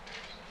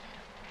 hectares.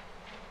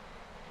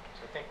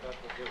 So I think that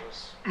will give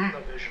us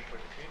a vision for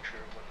the future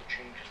of what the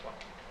change is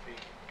likely to be.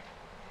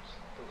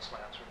 Those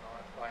lands are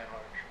not, by and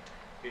large,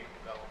 being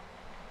developed.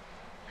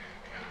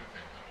 The other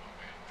thing that will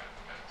be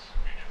that's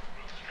regional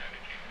growth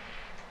strategy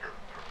or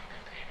urban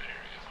containment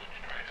areas which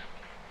try to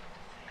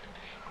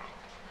contain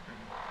growth.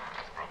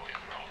 That's probably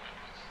as relevant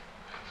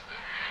as the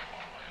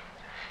animal land,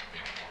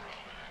 maybe more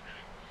relevant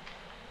actually.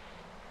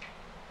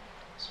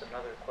 So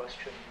another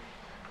question,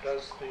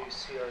 does the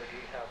CRD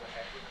have an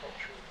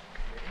agriculture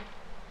committee?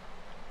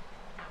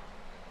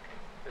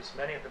 As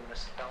many of the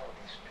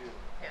municipalities do,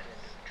 have Yes.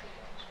 individual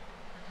ones.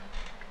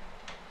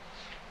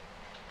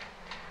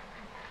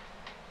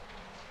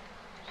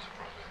 So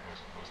probably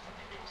most of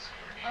the go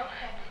CRD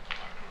Okay. land and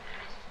micro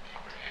areas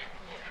for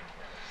agriculture.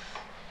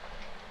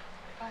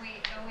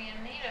 are we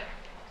in need of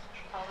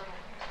a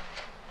little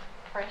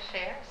fresh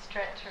air,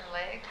 stretch your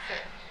legs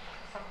or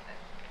something?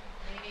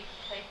 Maybe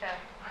take a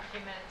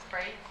few minutes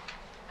break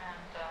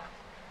and,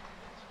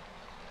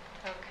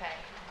 okay,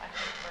 I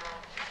think we're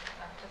all,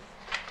 just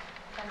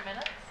 10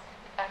 minutes,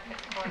 back at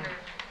 5:15.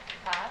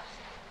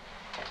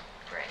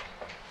 Great.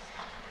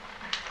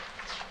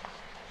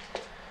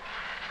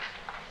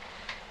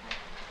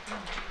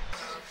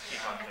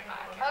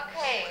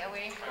 Okay, are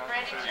we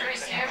ready to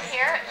resume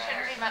here? It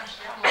shouldn't be much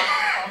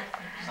long.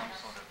 Some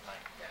sort of like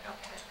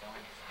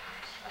going.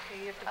 Okay,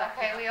 you have to back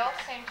Okay, it we up. all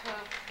seem to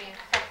have been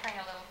suffering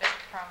a little bit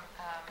from,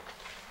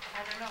 I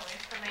don't know,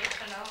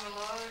 information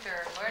overload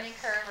or learning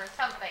curve or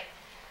something.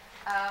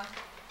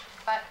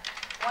 But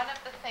one of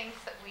the things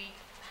that we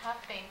have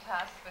been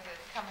tasked with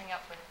is coming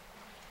up with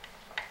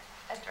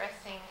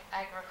addressing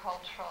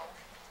agricultural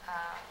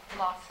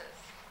losses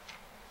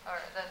or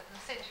the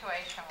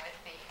situation with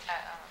the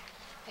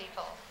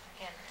people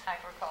in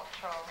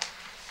agricultural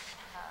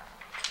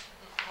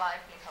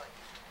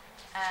livelihoods.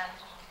 And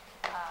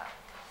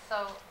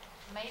so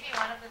maybe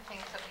one of the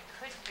things that we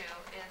could do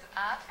is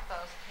ask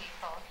those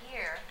people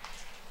here,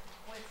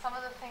 with some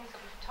of the things that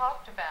we've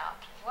talked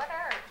about, what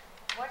are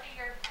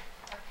your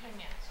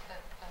opinions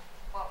of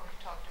what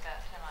we've talked about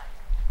tonight?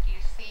 Do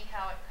you see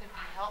how it could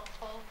be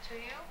helpful to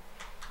you?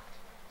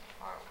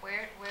 Or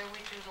where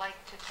would you like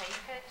to take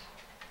it?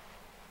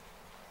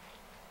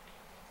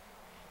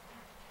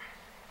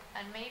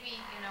 And maybe,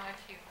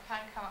 if you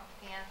can't come up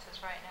with the answers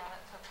right now,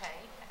 that's okay.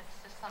 It's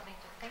just something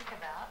to think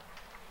about.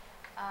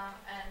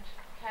 And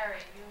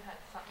Carrie, you had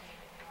something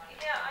that you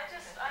wanted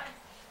to say. I'm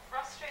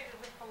frustrated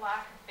with the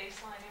lack of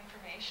baseline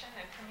information,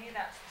 and for me,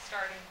 that's the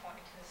starting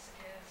point, is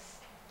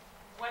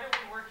what are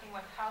we working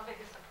with? How big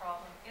is the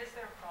problem? Is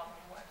there a problem?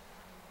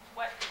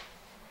 What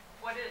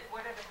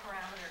are the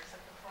parameters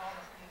of the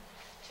problem? And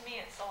to me,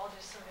 it's all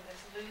just sort of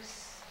this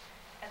loose,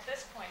 at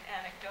this point,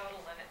 anecdotal,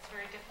 and it's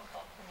very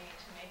difficult for me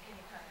to make any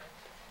kind of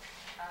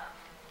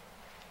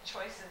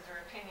choices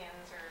or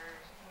opinions or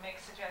make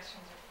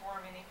suggestions or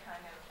form any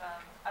kind of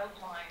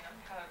outline on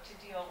how to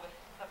deal with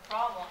the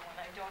problem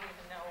when I don't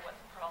even know what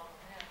the problem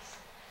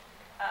is.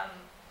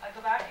 I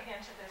go back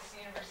again to this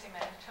University of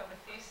Manitoba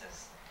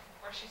thesis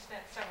where she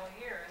spent several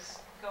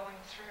years going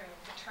through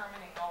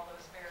determining all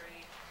those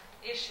very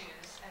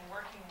issues and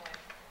working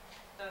with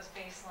those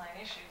baseline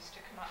issues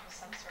to come up with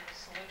some sort of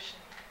solution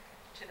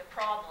to the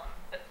problem,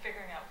 but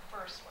figuring out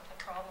first what the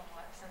problem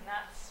was. And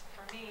that's,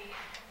 for me,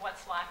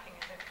 what's lacking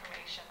is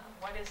information on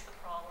what is the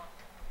problem,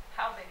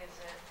 how big is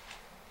it,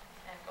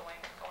 and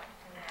going from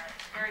there.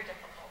 It's very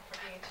difficult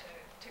for me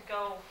to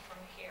go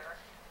from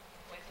here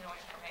with no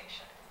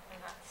information,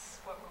 and that's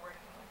what we're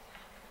working with.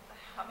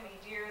 How many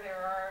deer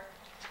there are,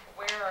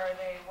 where are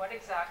they, what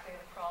exactly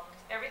are the problems.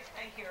 Everything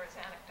I hear is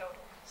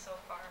anecdotal so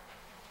far.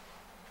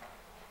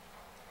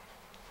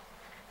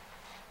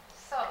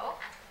 So,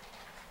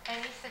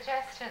 any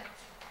suggestions?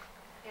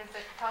 Is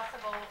it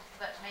possible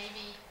that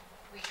maybe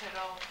we could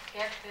all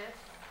get this,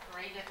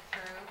 read it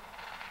through,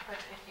 but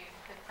if you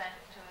could send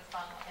it to us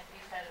if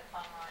you said it's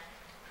online,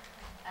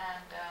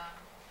 and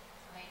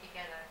maybe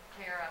get a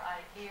clearer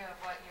idea of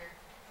what you're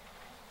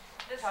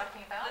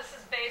talking about? This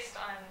is based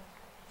on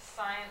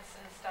science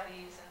and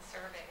studies and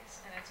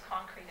surveys, and it's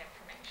concrete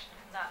information,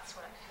 and that's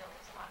what I feel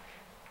is lacking.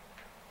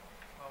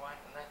 Well, I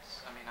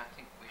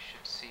think we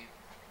should see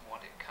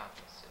what it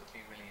covers. It would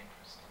be really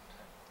interesting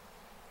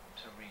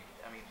to read.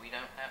 I mean, we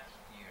don't have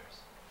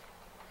years.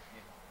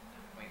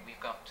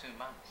 We've got 2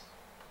 months.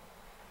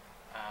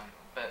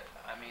 But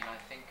I mean, I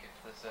think if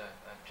there's a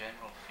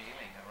general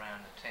feeling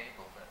around the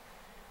table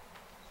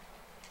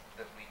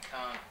that we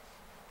can't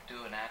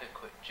do an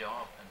adequate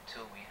job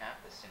until we have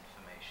this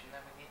information,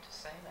 then we need to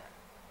say that.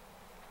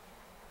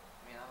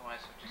 I mean,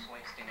 otherwise we're just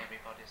wasting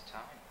everybody's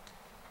time.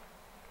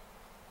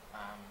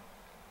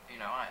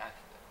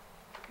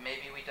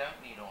 Maybe we don't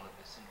need all of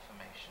this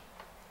information.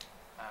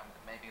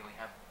 Maybe we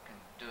can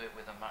do it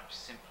with a much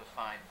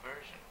simplified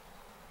version,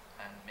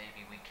 and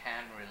maybe we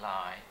can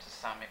rely to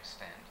some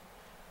extent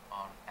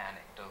on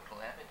anecdotal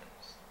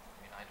evidence. I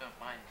mean, I don't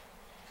mind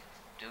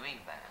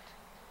doing that,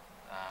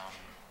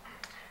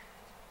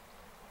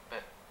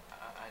 but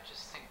I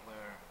just think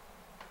we're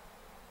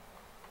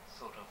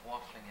sort of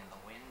waffling in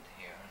the wind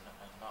here and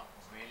not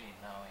really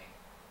knowing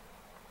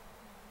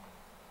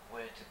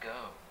where to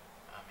go.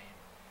 I mean,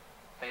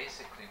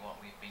 basically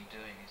what we've been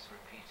doing is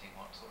repeating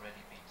what's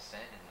already been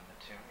said in the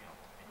material.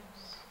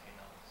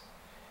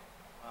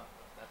 Well,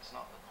 that's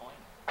not the point.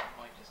 The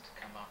point is to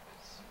come up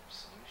with some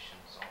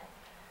solutions or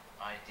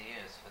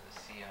ideas for the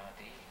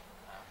CRD.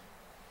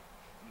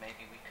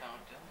 Maybe we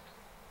can't do it.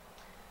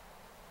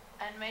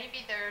 And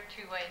maybe there are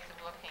 2 ways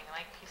of looking.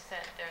 Like you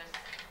said, there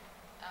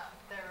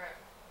are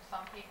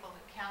some people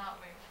who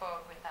cannot move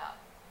forward without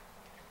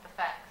the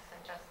facts and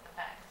just the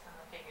facts and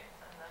the figures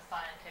and the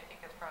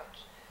scientific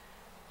approach.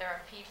 There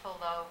are people,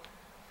 though,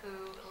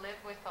 who live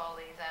with all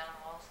these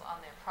animals on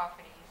their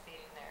properties,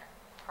 eating their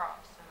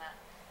crops and that.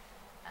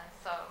 And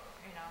so,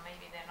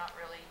 maybe they're not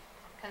really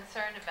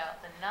concerned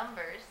about the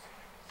numbers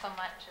so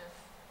much as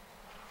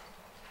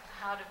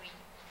how do we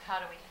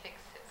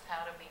fix this?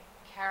 How do we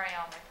carry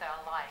on with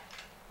our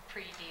life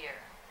pre-deer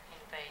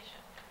invasion?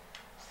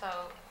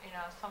 So,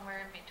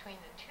 somewhere in between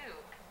the 2,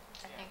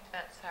 I think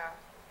that's our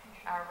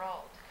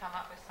role, to come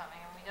up with something,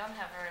 and we don't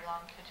have very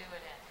long to do it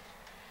in.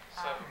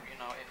 So,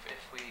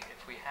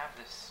 if we have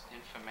this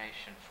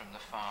information from the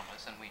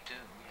farmers, and we do,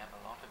 we have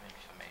a lot of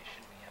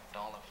information, we have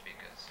dollar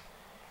figures,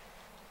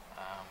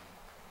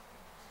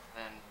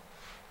 and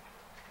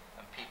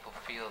people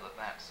feel that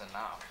that's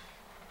enough,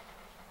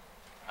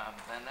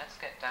 then let's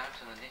get down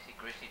to the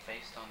nitty-gritty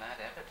based on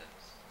that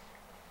evidence.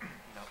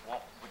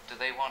 What do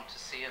they want to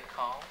see a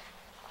call?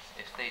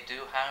 If they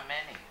do, how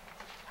many?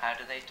 How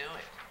do they do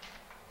it?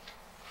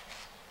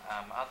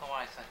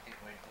 Otherwise, I think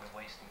we're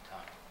wasting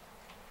time.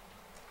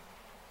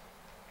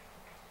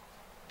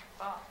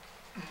 Well,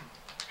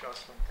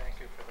 Jocelyn,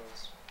 thank you for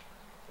those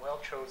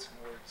well-chosen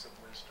words of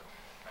wisdom.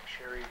 I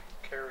share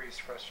Carrie's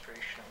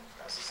frustration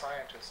as a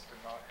scientist in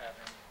not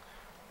having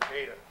the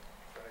data,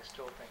 but I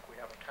still think we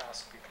have a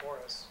task before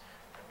us,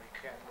 and we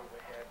can move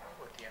ahead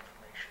with the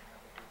information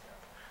that we do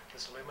have,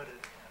 as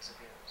limited as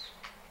it is.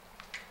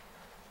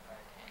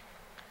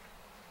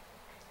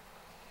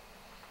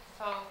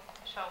 so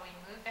shall we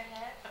move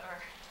ahead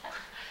or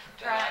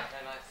try?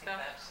 Then I think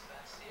that's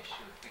the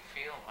issue. If we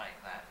feel like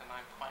that, then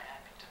I'm quite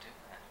happy to do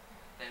that.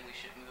 Then we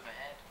should move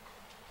ahead.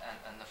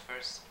 And the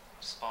first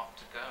spot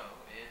to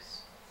go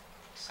is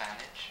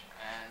Saanich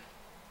and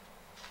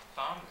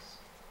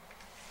farmers.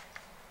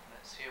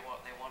 Let's hear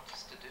what they want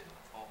us to do,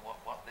 or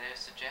what their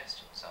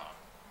suggestions are.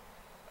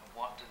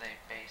 What do they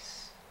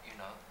base,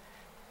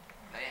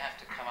 they have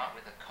to come up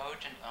with a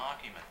cogent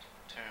argument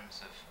in terms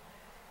of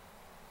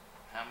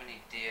how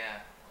many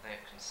deer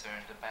they're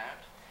concerned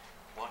about,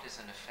 what is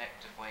an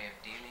effective way of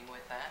dealing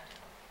with that?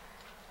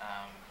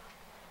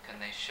 Can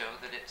they show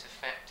that it's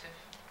effective?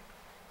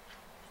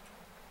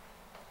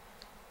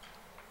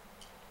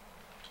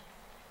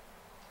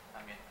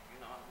 I mean,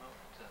 I'm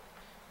open to.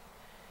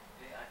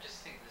 I just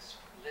think this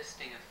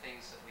listing of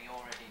things that we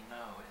already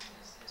know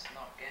is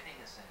not getting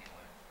us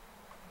anywhere.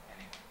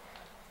 Anyway,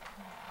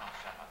 I'll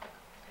shut up.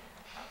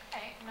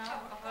 Okay, no,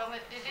 well,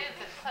 it is,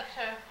 it's such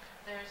a,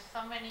 there's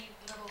so many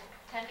little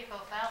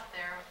tentacles out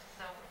there,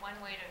 so one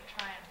way to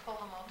try and pull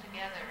them all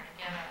together and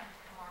get a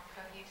more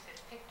cohesive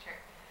picture.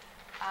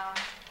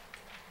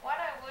 What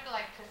I would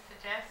like to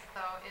suggest,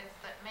 though, is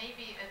that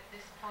maybe at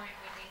this point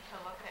we need to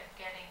look at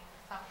getting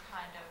some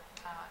kind of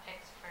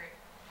expert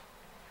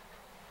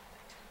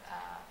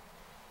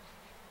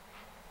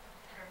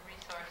or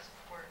resource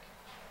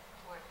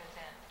workers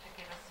in to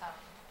give us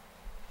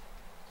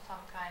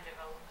some kind of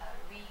a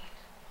lead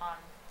on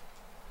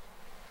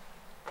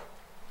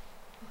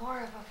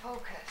more of a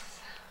focus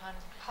on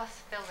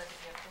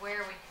possibility of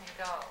where we can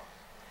go.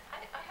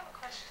 I have a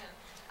question.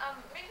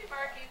 Maybe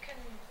Mark, you can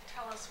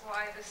tell us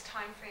why this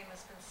time frame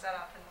has been set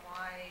up and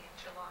why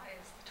July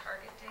is the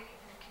target date.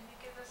 And can you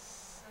give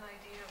us an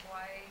idea of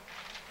why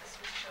this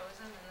was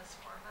chosen in this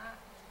format?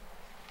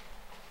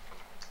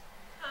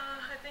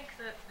 I think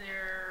that the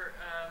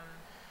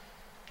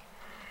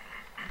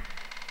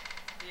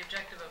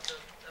objective of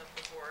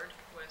the board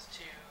was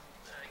to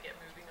get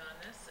moving on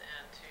this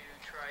and to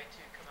try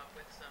to come up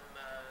with some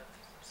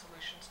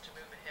solutions to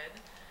move ahead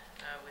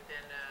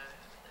within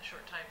a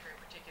short time frame,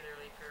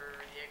 particularly for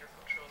the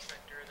agricultural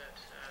sector that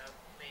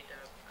made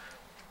a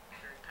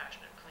very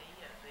passionate plea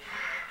at the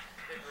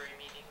February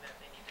meeting that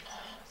they needed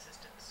some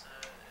assistance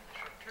in the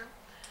short term.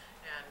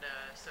 And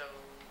so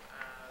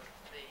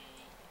the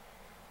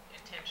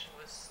intention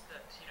was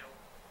that,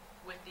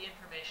 with the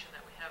information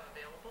that we have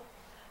available,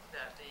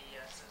 that the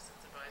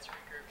Citizens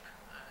Advisory Group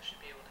should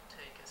be able to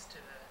take us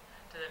to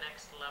the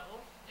next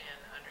level in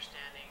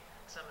understanding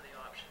some of the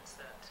options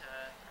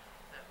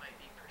that might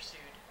be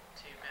pursued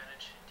to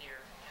manage deer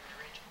in the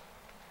region.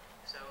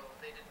 So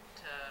they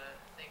didn't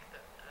think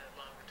that a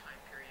longer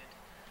time period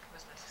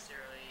was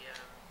necessarily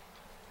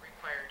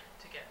required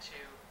to get to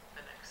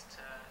the next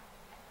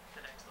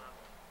level.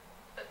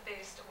 But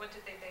what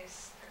did they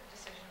base their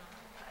decision on,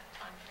 that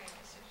time frame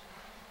decision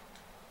on?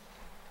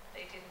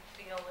 They didn't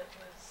feel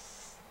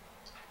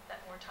that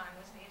more time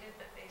was needed,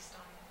 but based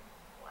on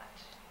what?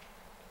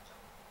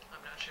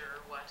 I'm not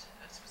sure what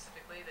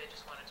specifically. They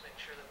just wanted to make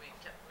sure that we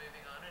kept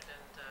moving on it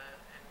and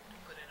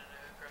put in an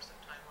aggressive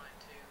timeline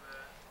to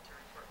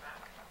report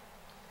back.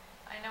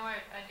 I know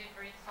I did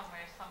read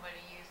somewhere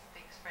somebody used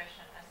the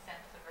expression a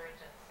sense of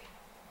urgency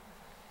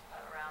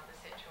around the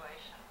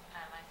situation,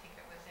 and I think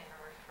it was in a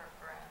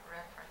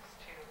reference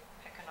to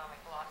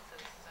economic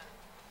losses and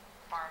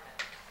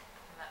farming,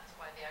 and that's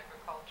why the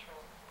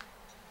agricultural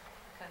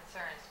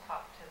concerns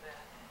popped to the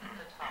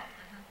top.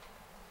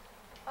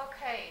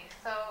 Okay,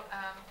 so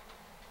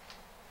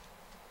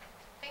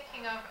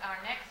thinking of our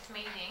next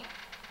meeting,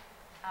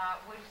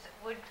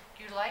 would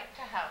you like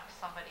to have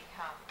somebody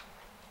come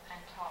and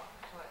talk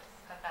to us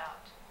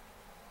about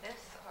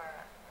this,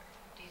 or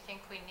do you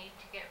think we need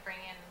to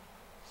bring in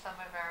some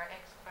of our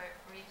expert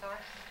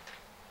resource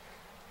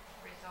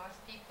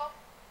people?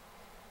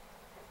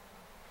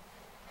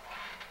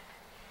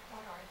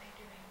 What are they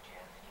doing,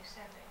 Jeff? You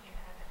said that you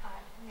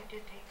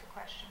did take the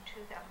question to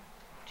them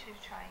to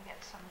try and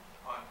get some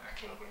On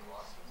economic figures.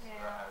 losses,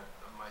 Yeah.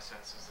 my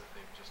sense is that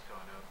they've just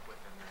gone out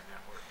within their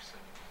networks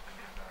and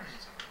have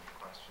asked some of the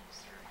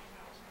questions through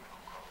emails and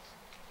phone calls.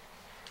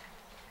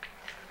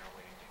 And are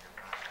waiting to hear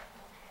back.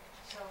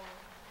 So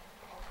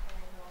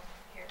hopefully we'll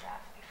hear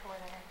back before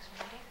the next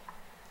meeting.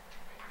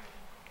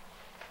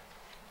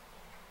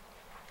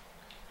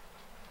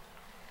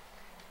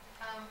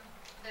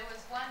 There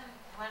was one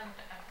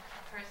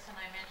person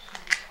I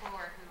mentioned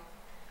before who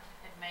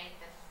had made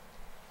this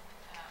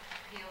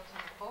appeal to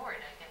the board,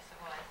 I guess it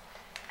was,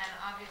 and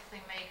obviously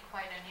made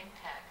quite an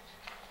impact,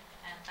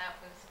 and that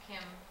was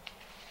Kim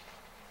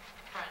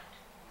Front.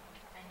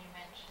 And you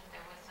mentioned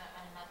there was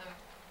another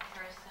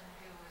person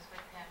who was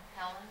with him,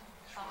 Helen,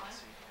 someone?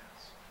 Schwartzy,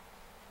 yes.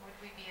 Would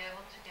we be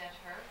able to get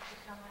her to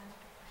come and?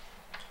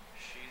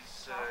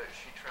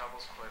 She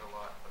travels quite a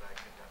lot, but I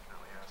could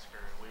definitely ask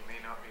her. We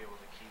may not be able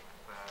to keep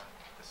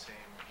the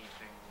same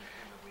evening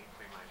in the week.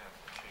 We might have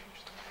to change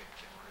the night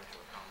in order to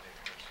accommodate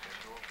her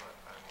schedule, but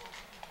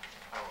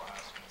I will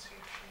ask and see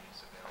if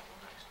she's available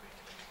next week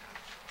at any time.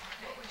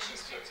 What would she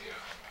speak to? Yeah,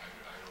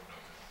 I don't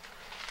know this.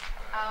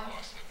 I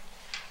lost it.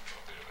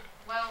 A bit of it.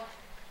 Well,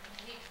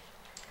 he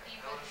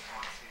Helen was,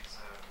 Schwartzy is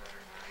a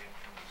veterinarian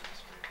from the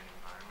Ministry of the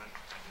Environment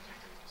and has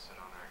agreed to sit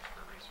on our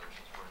expert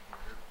resources working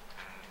group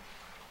and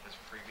has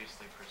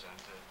previously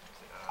presented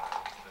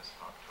this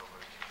October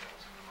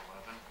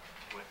 2011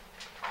 with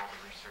all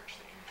the research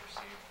that you've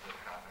received, the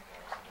traffic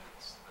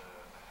accidents,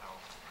 the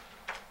health,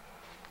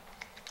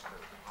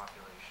 the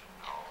population,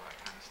 all that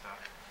kind of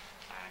stuff.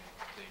 And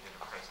they did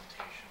a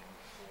presentation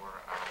for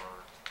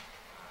our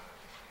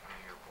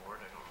committee or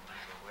board, I don't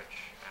remember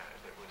which,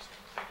 that was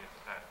completed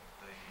at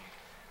the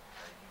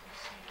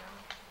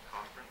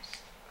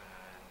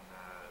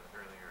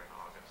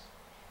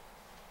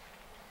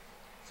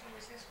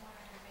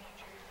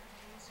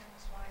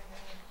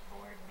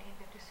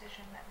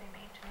decision that they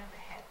made to move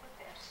ahead with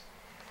this?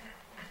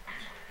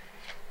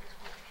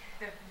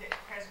 The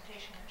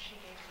presentation that she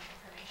gave, the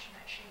information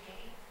that she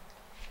gave?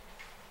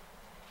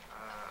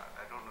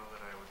 I don't know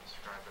that I would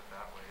describe it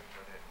that way,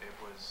 but it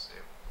was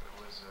a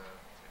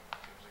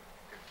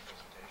good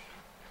presentation.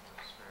 It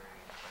was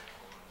very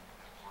insightful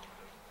and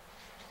informative.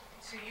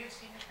 So you've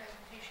seen the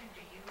presentation,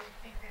 do you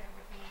think that it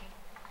would be?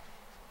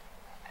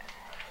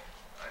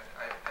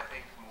 I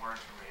think more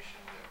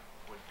information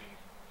would be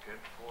good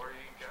for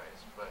you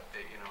guys, but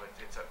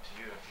it's up to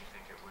you if you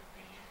think it would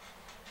be.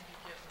 Can you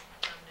give them a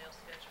thumbnail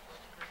sketch of what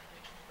the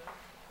presentation is about?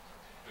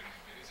 But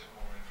is it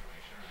more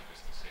information or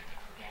just the same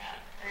information?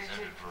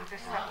 Presented the verbally?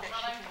 stuff that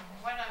Well, she can.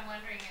 what I'm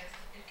wondering is,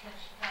 can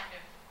she kind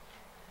of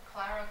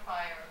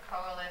clarify or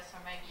coalesce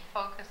or maybe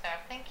focus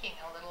our thinking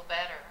a little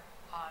better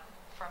on,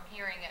 from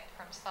hearing it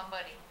from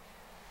somebody?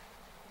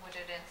 Would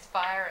it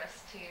inspire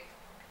us to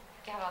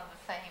get on the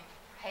same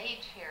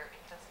page here,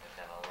 because we've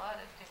got a lot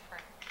of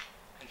different.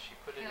 Can she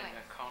put it in a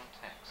feelings.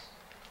 context?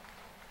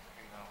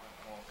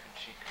 Or can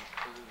she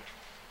conclude,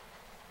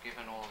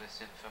 given all this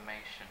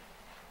information,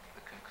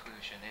 the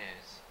conclusion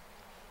is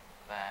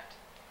that,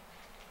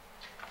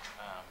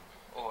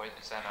 or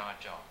is that our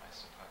job, I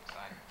suppose?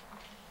 I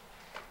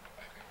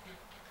think the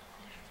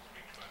conclusion was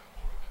reached by the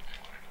board that they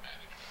wanted a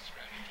management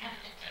strategy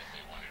and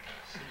they wanted a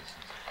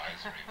citizens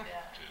advisory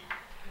Yeah. to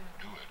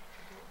do it,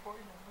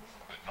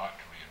 but not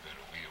to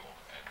reinvent a wheel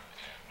and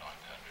not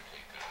to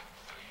undertake a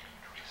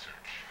huge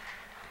research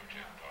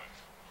project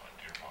on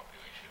deer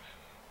population. And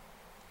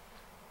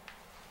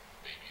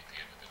maybe at the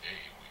end of the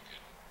day we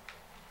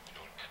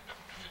don't end up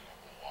doing a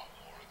whole lot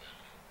more than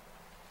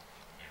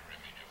mirror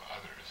image of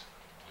others,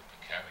 with the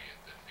caveat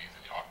that these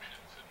are the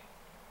options, and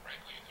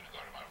frankly you could have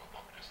got them out of a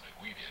book just like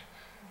we did.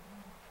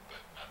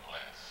 But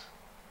nonetheless,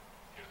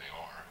 here they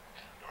are,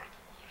 and our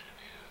conclusion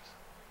is,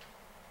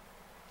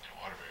 in a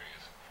lot of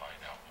areas,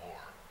 find out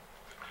more,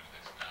 but do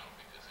this now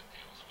because it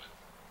deals with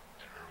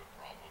an urban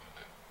problem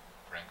that,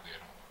 frankly,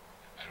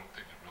 I don't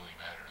think it really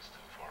matters to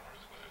the farmers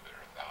whether there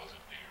are 1,000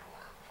 deer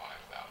or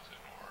 5,000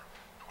 or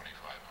 2,500.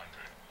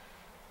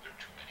 There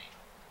are too many,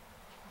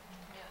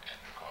 and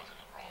they're causing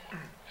a problem,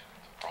 and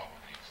the problem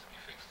needs to be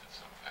fixed in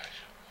some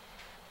fashion.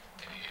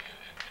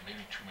 And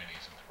maybe too many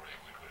isn't the right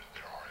way to put it.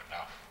 There are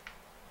enough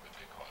that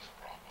they cause a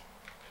problem,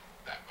 and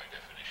that by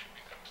definition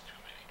becomes too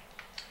many.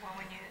 Well,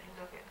 when you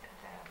look at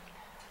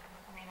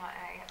I mean,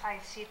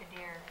 I see the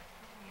deer,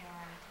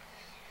 and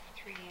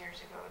 3 years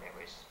ago there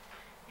was,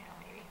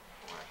 maybe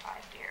 4 or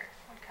 5 deer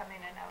would come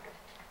in and out of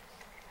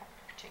a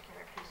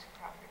particular piece of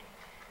property.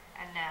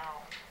 And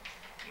now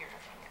you're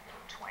looking at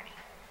 20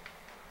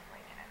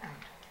 going in and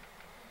out.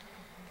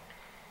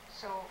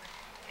 So,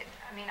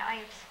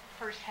 I've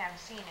firsthand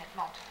seen it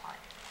multiply.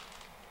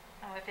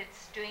 Now, if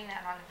it's doing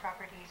that on the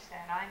properties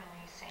that I'm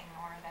leasing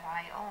or that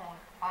I own,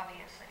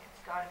 obviously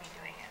it's got to be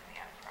doing it in the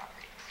other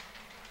properties.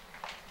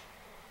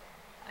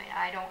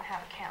 I don't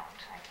have a count.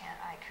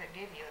 I could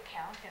give you a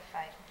count if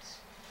I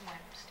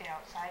stay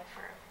outside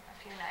for a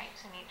few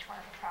nights in each one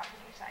of the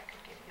properties. I could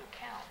give you a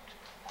count,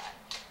 but.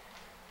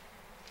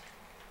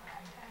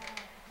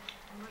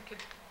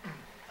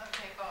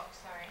 Okay, Bob,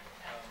 sorry.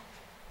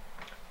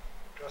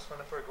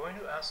 Jocelyn, if we're going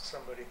to ask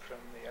somebody from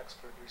the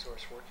expert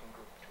resource working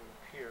group to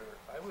appear,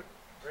 I would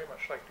very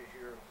much like to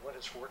hear what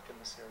has worked in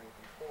this area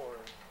before,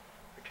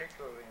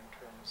 particularly in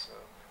terms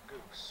of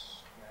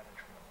goose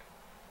management.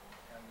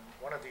 And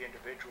one of the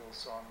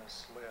individuals on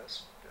this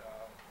list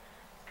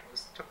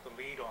took the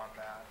lead on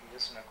that. He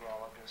is an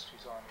agrologist.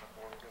 He's on the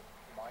board of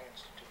my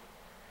institute.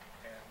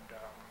 And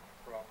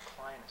Rob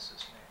Klein is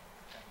his name.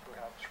 And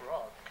perhaps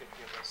Rob could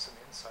give us some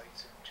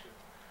insights into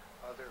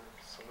other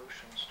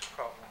solutions to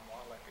problem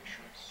wildlife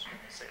issues in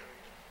this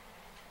area.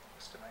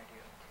 Just an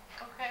idea.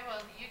 Okay,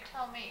 well, you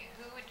tell me,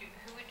 who would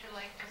you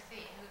like to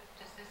see?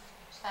 Does this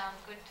sound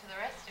good to the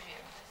rest of you?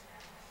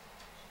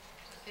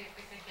 To see if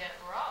we could get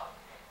Rob.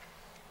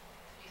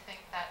 Do you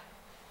think that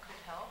could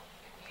help?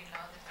 Do you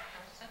know this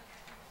person?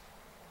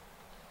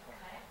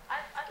 Okay.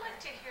 I'd like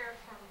to hear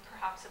from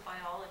perhaps a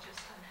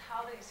biologist on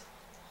how this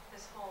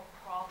whole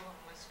problem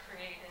was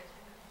created.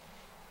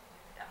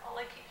 All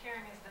I keep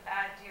hearing is the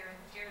bad deer, and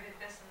the deer did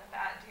this, and the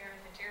bad deer, and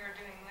the deer are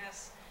doing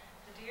this.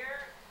 The deer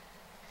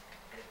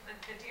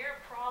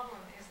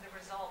problem is the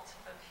result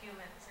of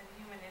humans and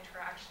human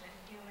interaction and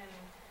human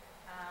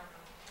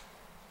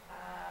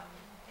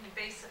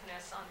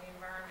invasiveness on the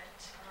environment,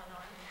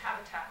 on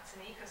habitats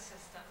and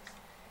ecosystems.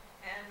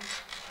 And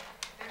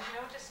there's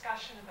no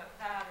discussion about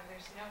that, or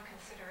there's no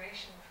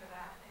consideration for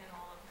that in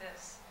all of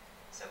this.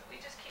 So if we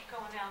just keep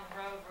going down the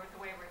road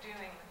the way we're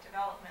doing with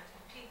development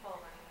and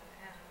people and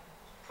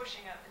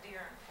pushing out the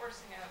deer and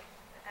forcing out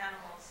the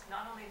animals,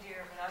 not only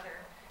deer but other,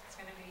 it's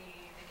going to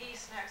be the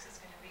geese next, it's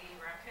going to be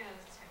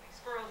raccoons, it's going to be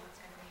squirrels, it's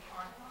going to be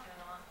on and on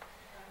and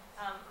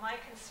on. My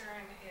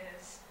concern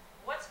is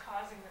what's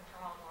causing the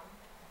problem,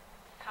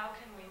 how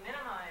can we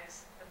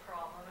minimize the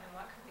problem, and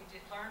what can we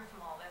learn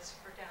from all this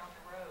for down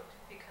the road,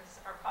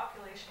 because our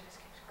population just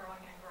keeps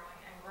growing and growing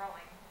and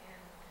growing in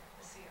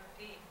the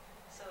CRD.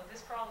 So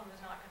this problem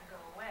is not going to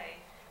go away.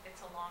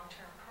 It's a long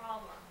long-term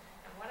problem.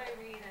 And what I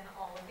read in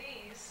all of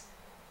these,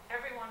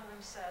 every one of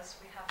them says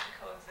we have to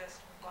coexist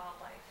with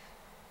wildlife.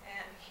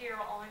 And here,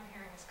 all I'm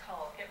hearing is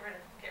cull, get rid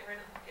of them, get rid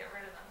of them, get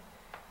rid of them.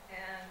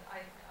 And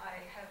I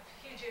have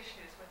huge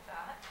issues with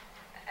that,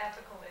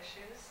 ethical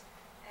issues,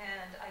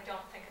 and I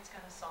don't think it's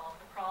going to solve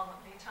the problem.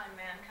 Anytime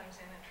man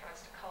comes in and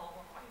tries to cull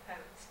and wipe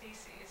out the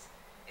species,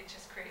 it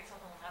just creates a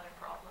whole other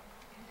problem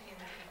in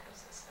the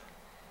ecosystem.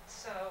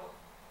 So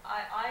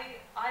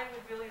I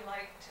would really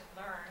like to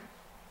learn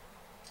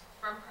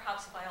from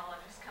perhaps a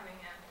biologist coming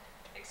in,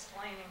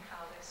 explaining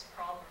how this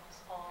problem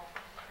is all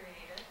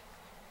created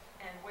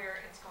and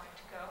where it's going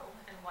to go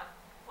and what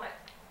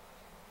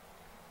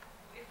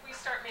if we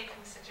start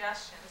making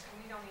suggestions and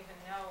we don't even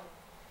know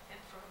and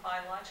from a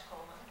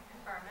biological and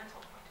environmental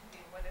point of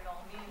view what it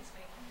all means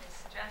making these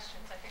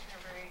suggestions, I think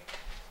they're very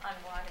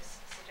unwise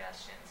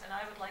suggestions. And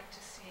I would like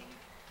to see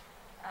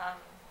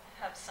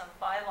have some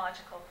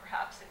biological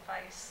perhaps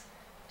advice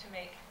to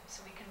make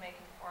so we can make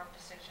informed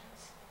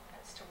decisions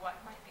as to what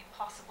might be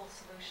possible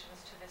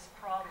solutions to this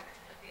problem.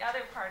 But the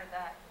other part of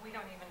that, we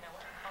don't even know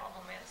what the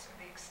problem is or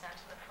the extent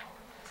of the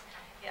problem is.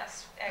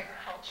 Yes,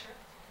 agriculture,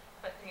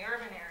 but in the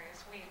urban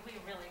areas, we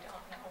really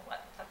don't know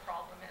what the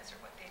problem is or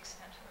what the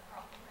extent of the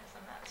problem is,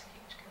 and that's a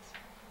huge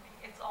concern for me.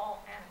 It's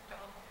all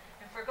anecdotal.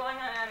 If we're going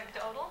on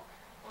anecdotal,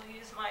 we'll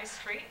use my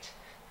street.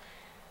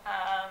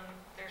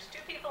 There's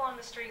 2 people on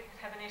the street that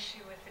have an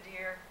issue with the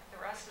deer.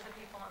 The rest of the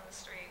people on the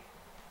street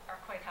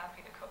are quite happy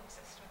to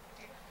coexist with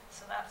the deer.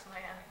 So that's my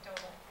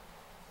anecdotal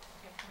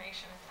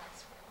information, if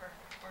that's what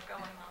we're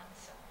going on.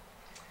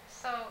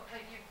 So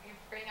you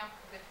bring up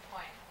a good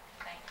point.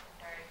 Thank you,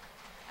 Terry.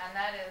 And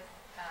that is,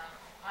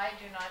 I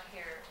do not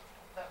hear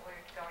that we're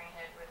going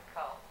ahead with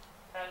cull.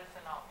 That is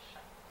an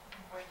option.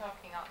 We're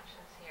talking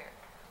options here.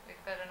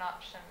 We've got an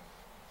option,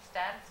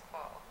 status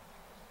quo,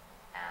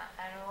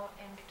 and all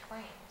in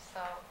between.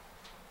 So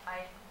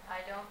I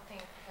don't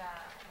think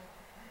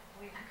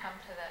we've come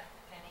to that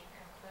any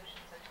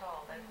conclusions at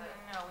all.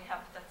 No, we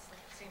haven't. That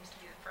seems to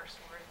be the first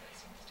word that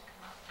seems to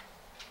come up.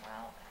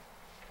 Well,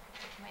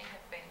 it may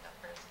have been the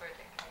first word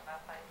that came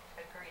up, I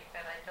agree,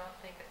 but I don't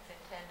think it's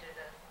intended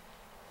as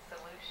a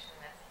solution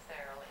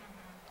necessarily.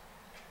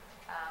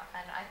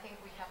 And I think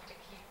we have to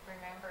keep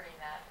remembering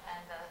that,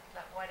 and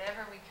that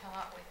whatever we come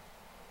up with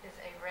is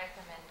a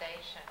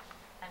recommendation,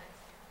 and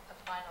it's a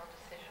final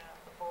decision of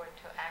the board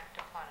to act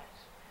upon it.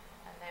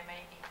 And there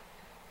may be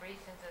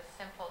reasons as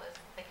simple as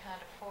they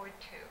can't afford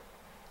to,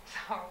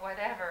 or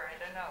whatever, I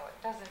don't know. It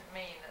doesn't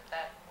mean that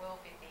that will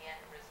be the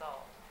end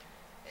result.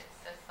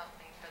 It's just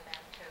something for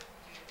them to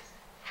use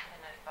in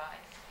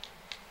advice.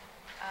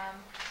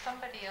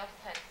 Somebody else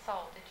had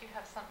Sol. Did you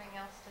have something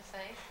else to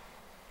say?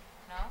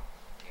 No?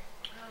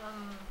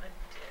 I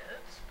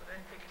did, but I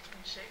think it's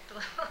been shaped a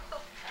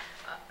little.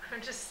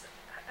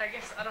 I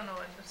guess, I don't know,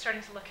 I'm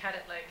starting to look at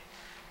it like,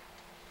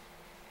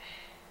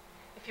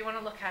 if you want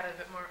to look at it a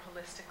bit more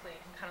holistically,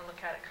 you can kind of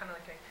look at it kind of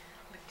like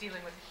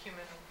dealing with a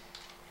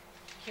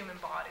human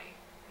body.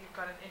 You've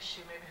got an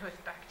issue maybe with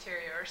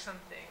bacteria or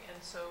something, and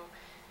so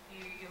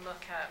you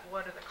look at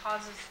what are the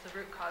causes, the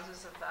root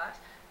causes of that,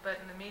 but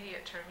in the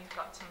immediate term you've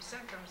got some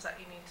symptoms that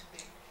you need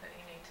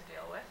to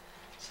deal with.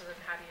 So then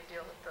how do you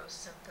deal with those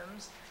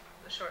symptoms,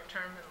 the short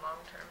term and long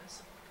term? And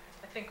so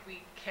I think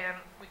we can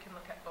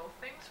look at both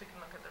things. We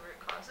can look at the root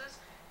causes,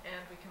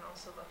 and we can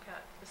also look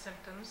at the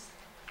symptoms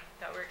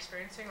that we're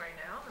experiencing right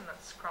now, and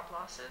that's crop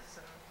losses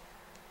and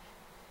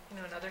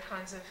and other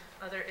kinds of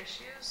other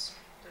issues.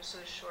 There's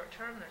short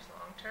term, there's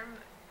long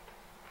term.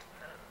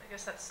 I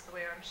guess that's the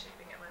way I'm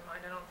shaping it in my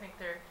mind. I don't think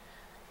I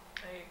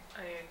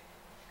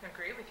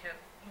agree. We can't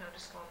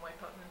just go and wipe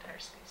out an entire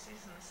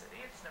species in the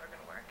city. It's never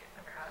going to work. It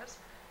never has.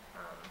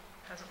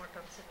 Hasn't worked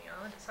on Sydney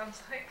Island, it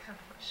sounds like. I'm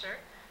not sure.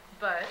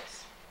 But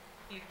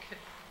you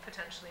could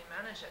potentially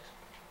manage it.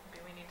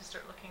 Maybe we need to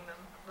start looking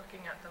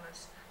at them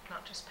as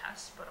not just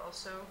pests, but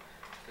also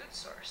food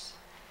source.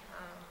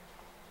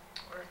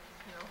 Or,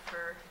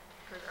 for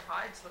their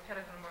hides, look at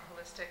it in a more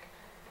holistic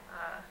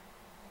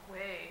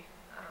way.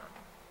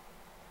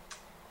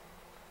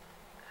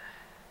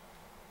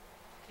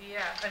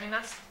 Yeah, I mean,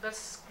 that's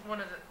one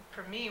of the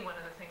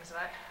things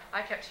that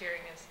I kept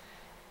hearing is,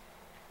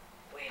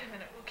 wait a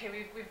minute, okay,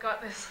 we've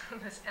got this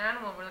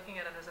animal, we're looking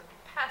at it as a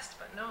pest,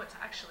 but no, it's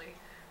actually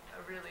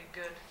a really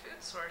good food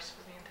source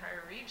for the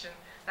entire region.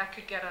 That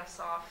could get us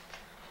off,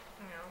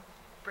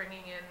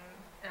 bringing in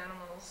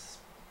animals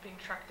being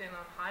trucked in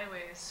on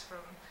highways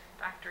from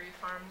factory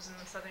farms in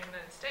the southern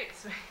United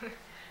States.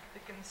 We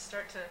can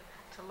start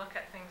to look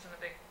at things in a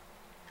big,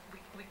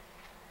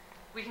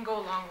 we can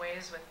go a long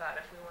ways with that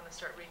if we want to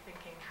start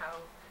rethinking how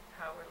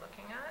we're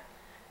looking at it.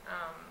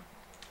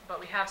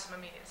 But we have some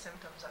immediate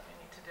symptoms that we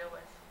need to deal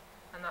with,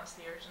 and that's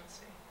the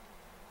urgency.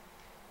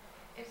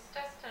 It's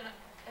just an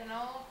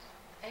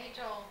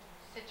age-old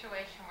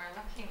situation we're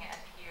looking at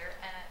here,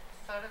 and it's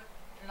sort of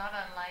not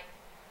unlike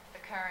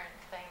the current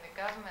thing the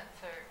government's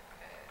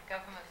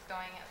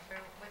going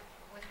through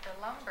with the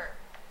lumber.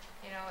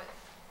 It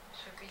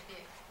should we be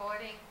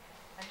exporting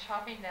and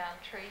chopping down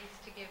trees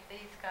to give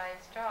these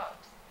guys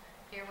jobs?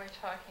 here we're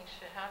talking,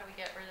 how do we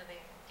get rid of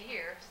these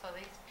deer so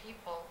these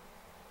people,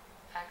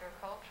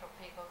 agricultural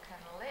people, can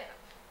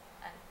live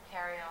and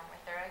carry on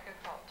with their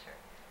agriculture?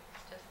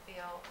 It's just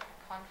the old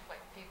conflict.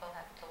 People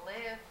have to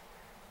live,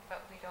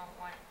 but we don't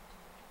want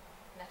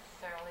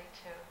necessarily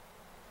to.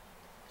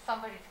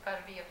 Somebody's got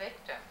to be a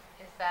victim.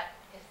 Is that,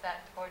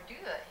 or do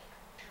they?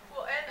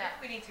 Well, and Yeah.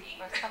 we need to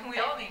eat. Or something,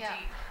 We all need yeah.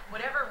 to eat.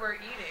 Whatever we're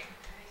eating,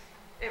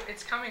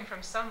 it's coming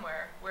from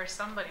somewhere where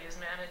somebody is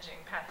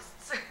managing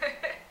pests.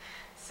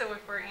 So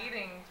if we're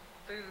eating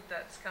food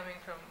that's coming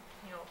from,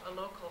 a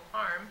local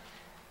farm,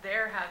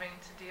 they're having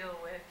to deal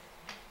with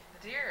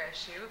the deer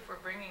issue. If we're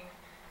bringing,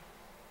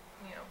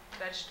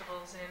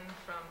 vegetables in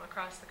from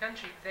across the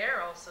country,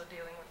 they're also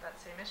dealing with that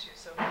same issue.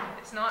 So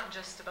it's not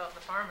just about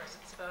the farmers,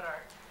 it's about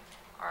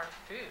our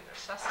food, our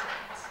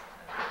sustenance.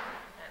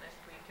 And if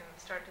we can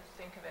start to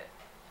think of it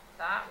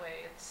that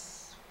way,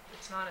 it's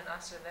not an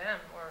us or them,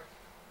 or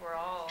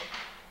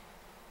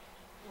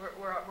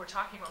we're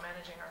talking about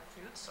managing our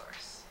food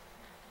source.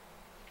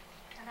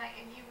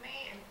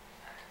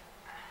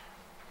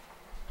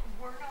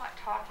 We're not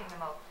talking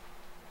about,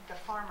 the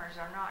farmers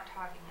are not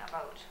talking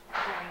about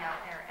going out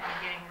there and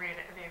getting rid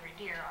of every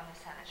deer on the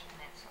Saanich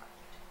Peninsula.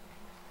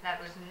 That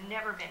was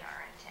never been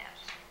our intent.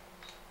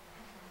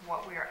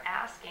 What we are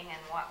asking, and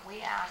what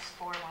we asked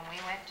for when we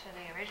went to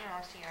the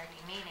original CRD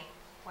meeting,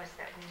 was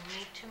that we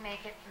need to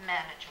make it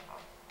manageable.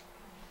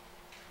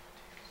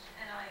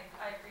 And I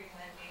agree,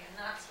 Wendy, and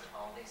that's what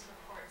all these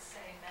reports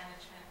say,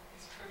 management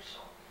is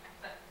crucial.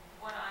 But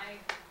what I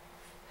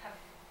have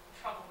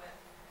trouble with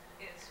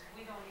is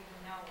we don't even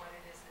know what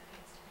it is that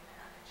needs to be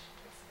managed.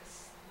 It's this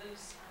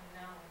loose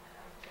unknown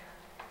out there.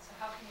 So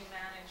how can you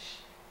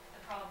manage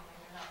the problem when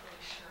you're not really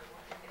sure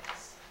what it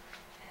is?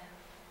 And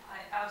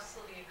I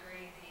absolutely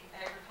agree, the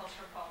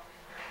agricultural problem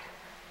is very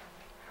different from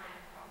the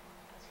urban problem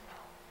as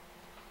well.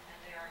 And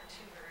they are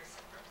two very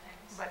separate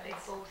things. But they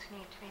both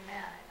need to be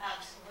managed.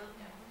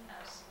 Absolutely,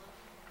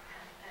 absolutely,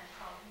 and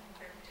probably in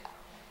very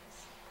different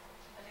ways.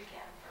 But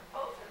again, for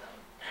both of them,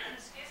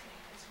 excuse me,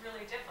 it's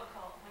really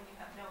difficult when you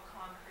have no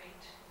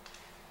concrete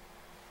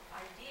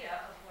idea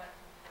of what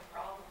the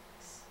problem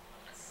is.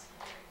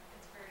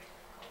 It's very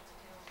difficult to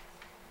deal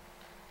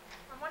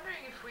with. I'm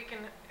wondering if we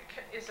can,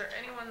 is there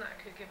anyone that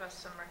could give us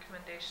some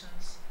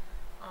recommendations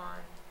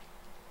on,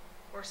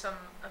 or some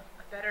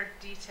better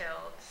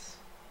details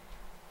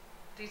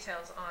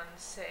on,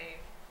 say,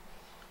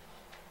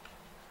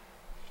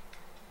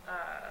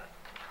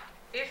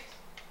 if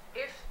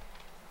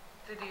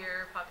the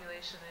deer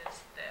population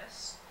is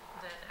this,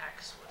 then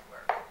X would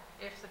work.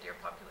 If the deer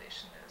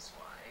population is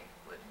Y,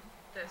 would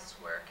this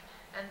work?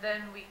 And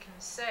then we can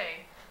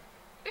say,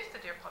 if the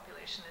deer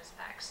population is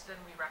X, then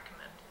we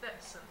recommend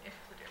this, and if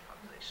the deer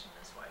population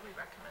is Y, we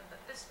recommend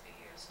that this be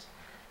used.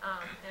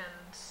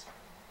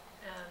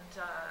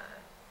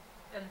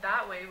 And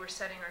that way we're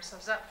setting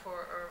ourselves up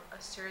for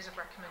a series of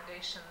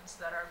recommendations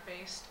that are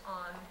based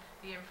on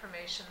the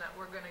information that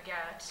we're going to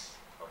get,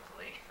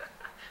 hopefully,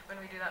 when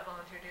we do that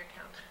volunteer deer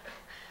count,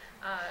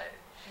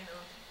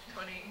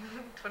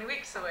 20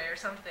 weeks away or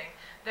something.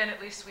 Then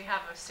at least we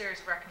have a series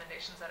of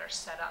recommendations that are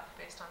set up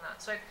based on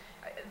that. So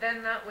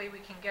then that way we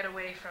can get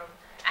away from,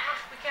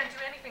 we can't do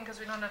anything because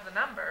we don't have the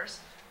numbers.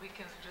 We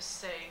can just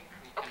say,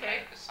 We can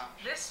okay, make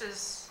assumptions. this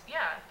is,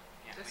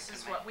 this we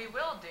is can what we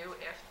will do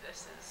if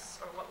this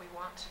is, or what we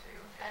want to do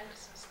if And-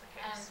 this is the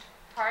And case.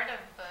 part of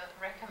the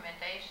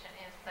recommendation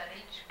is that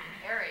each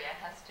area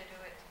has to do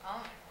its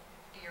own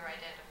deer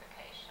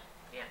identification.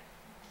 Yeah.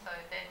 So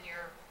then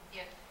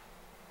if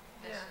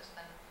this Yeah. is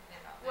then, this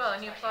Well, is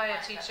and you what apply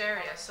it find to each that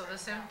area. colour, So for the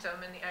example.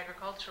 symptom in the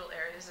agricultural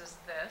areas is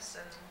this,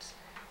 and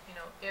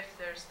if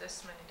there's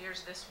this many deer,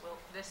 this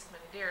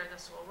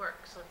will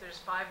work. So if there's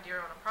 5 deer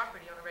on a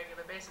property on a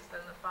regular basis,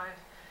 then the 5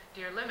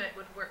 deer limit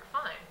would work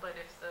fine. But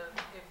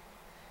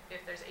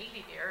if there's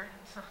 80 deer,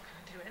 it's not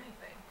going to do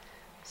anything.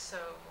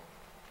 So,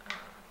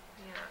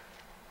 yeah.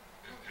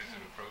 There's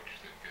an approach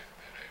that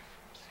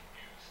I've seen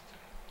used,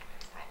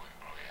 and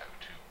probably have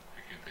too,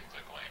 particularly things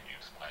like land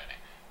use planning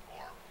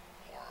or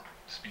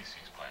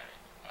species planning,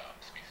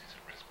 species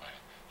at risk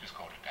planning, just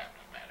called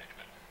adaptive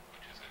management,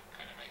 which is a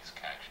kind of nice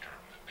catch term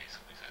that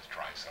basically says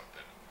try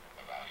something,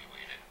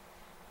 evaluate it.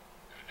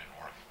 If it didn't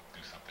work,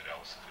 do something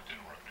else. If it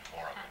didn't work, do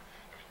more of it.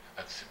 I mean,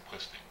 that's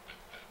simplistic, but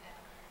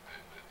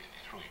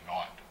it's really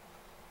not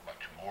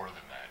much more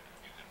than that.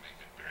 You can make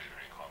it very,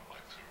 very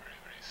complex or very,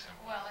 very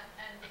simple. Well,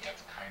 and But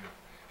that's kind of,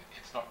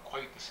 it's not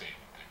quite the same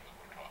thing that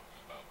we're talking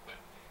about, but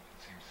it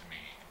seems to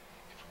me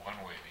it's one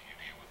way that you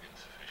deal with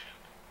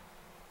insufficient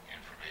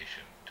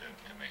information to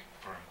make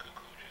firm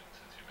conclusions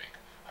as you make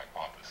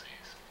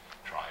hypotheses.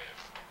 Try it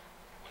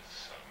with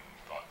some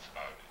thoughts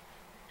about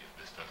if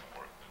this doesn't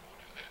work, then we'll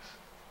do this.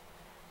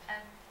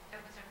 And it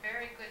was a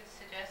very good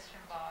suggestion,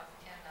 Bob,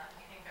 in I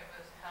think it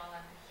was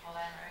Helen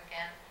Molana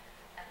again.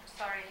 And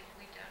sorry,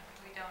 we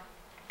don't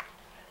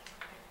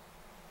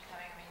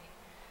having a meeting.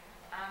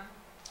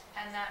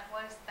 And that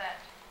was that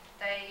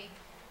they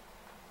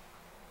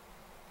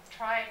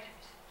tried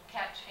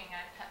catching,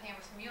 I think it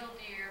was mule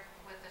deer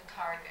with a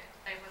target.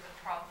 They were the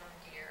problem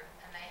deer,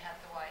 and they had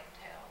the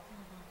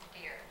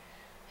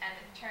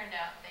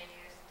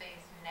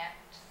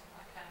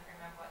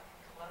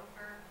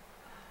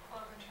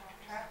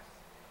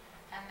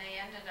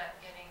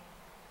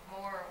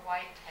more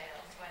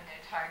whitetails when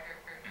their target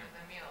group are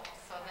the mules.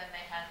 So then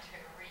they had to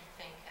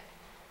rethink it.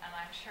 And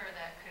I'm sure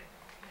that could,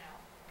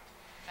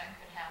 that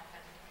could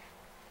happen.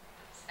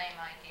 Same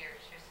idea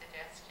as you're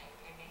suggesting.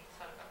 You need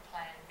sort of a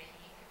plan B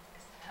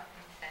if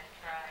something said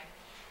right.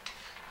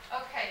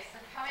 Okay,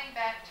 so coming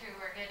back to,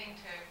 we're getting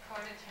to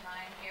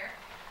 8:45 here.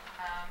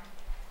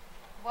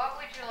 What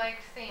would you like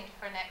seen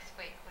for next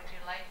week? Would you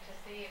like to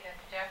see if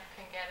Jeff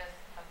can get us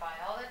a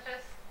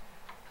biologist?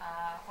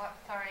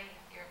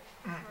 Your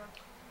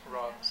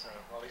Rob's,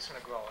 well, he's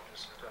an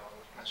agrologist with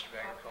Ministry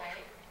of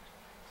Agriculture.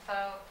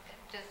 So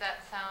does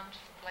that sound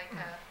like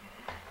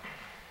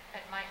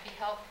it might be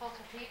helpful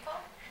to people?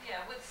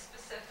 Yeah, with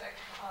specific,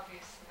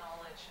 obvious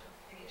knowledge of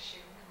the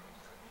issue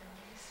in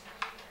these.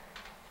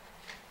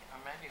 Or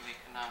maybe we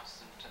can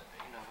ask them to,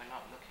 we're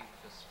not looking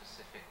for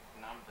specific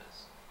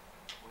numbers.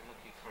 We're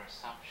looking for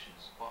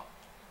assumptions. What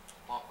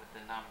would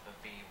the number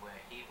be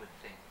where he would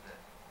think that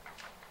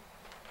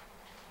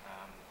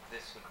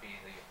this would be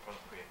the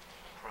appropriate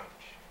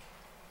approach?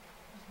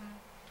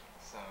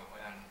 So,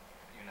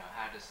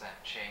 how does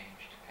that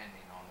change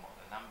depending on what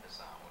the numbers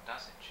are, or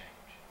does it change?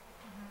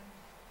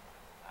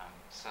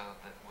 So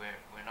that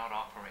we're not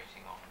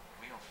operating on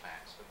real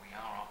facts, but we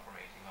are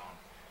operating on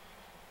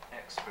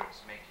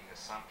experts making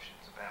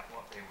assumptions about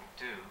what they would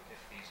do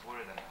if these were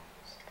the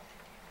numbers.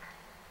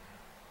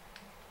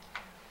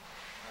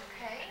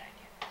 Okay.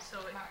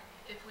 So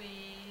if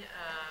we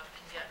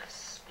can get a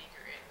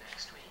speaker in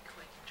next week,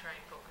 we can try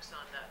and focus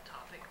on that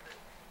topic.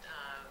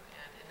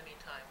 And in the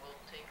meantime, we'll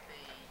take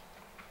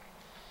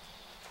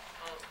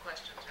all the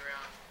questions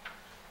around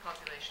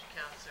population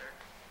counts or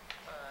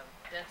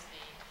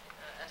density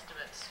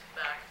estimates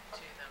back to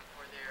them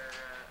for their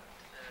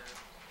the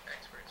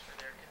experts for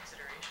their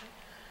consideration.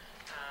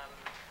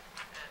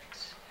 And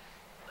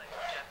like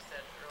Jeff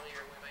said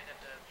earlier, we might have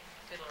to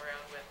fiddle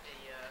around with the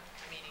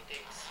meeting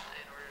dates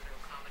in order to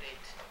accommodate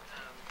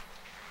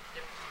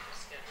different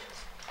people's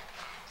schedules.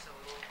 So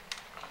we'll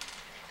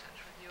be in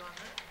touch with you on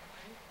that,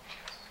 right?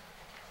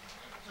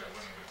 So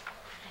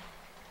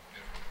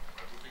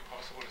it would be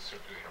possible to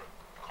circulate our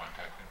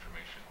contact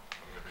information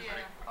with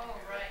everybody? Oh,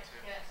 right,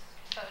 yes.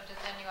 So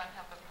does anyone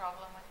have a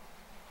problem with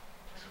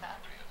that?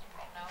 Nobody has a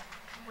problem. No?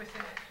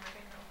 Within it,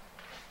 maybe, no.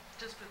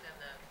 Just within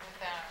the With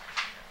our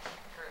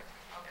group,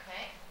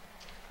 okay.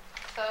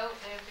 So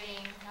there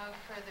being no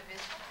further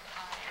business,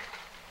 I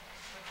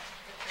would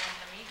adjourn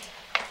the meeting.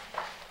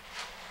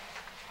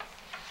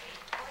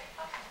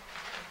 8:45.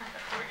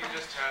 We can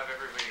just have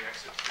everybody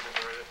exit through the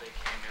door that they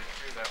came in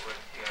through, that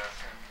would,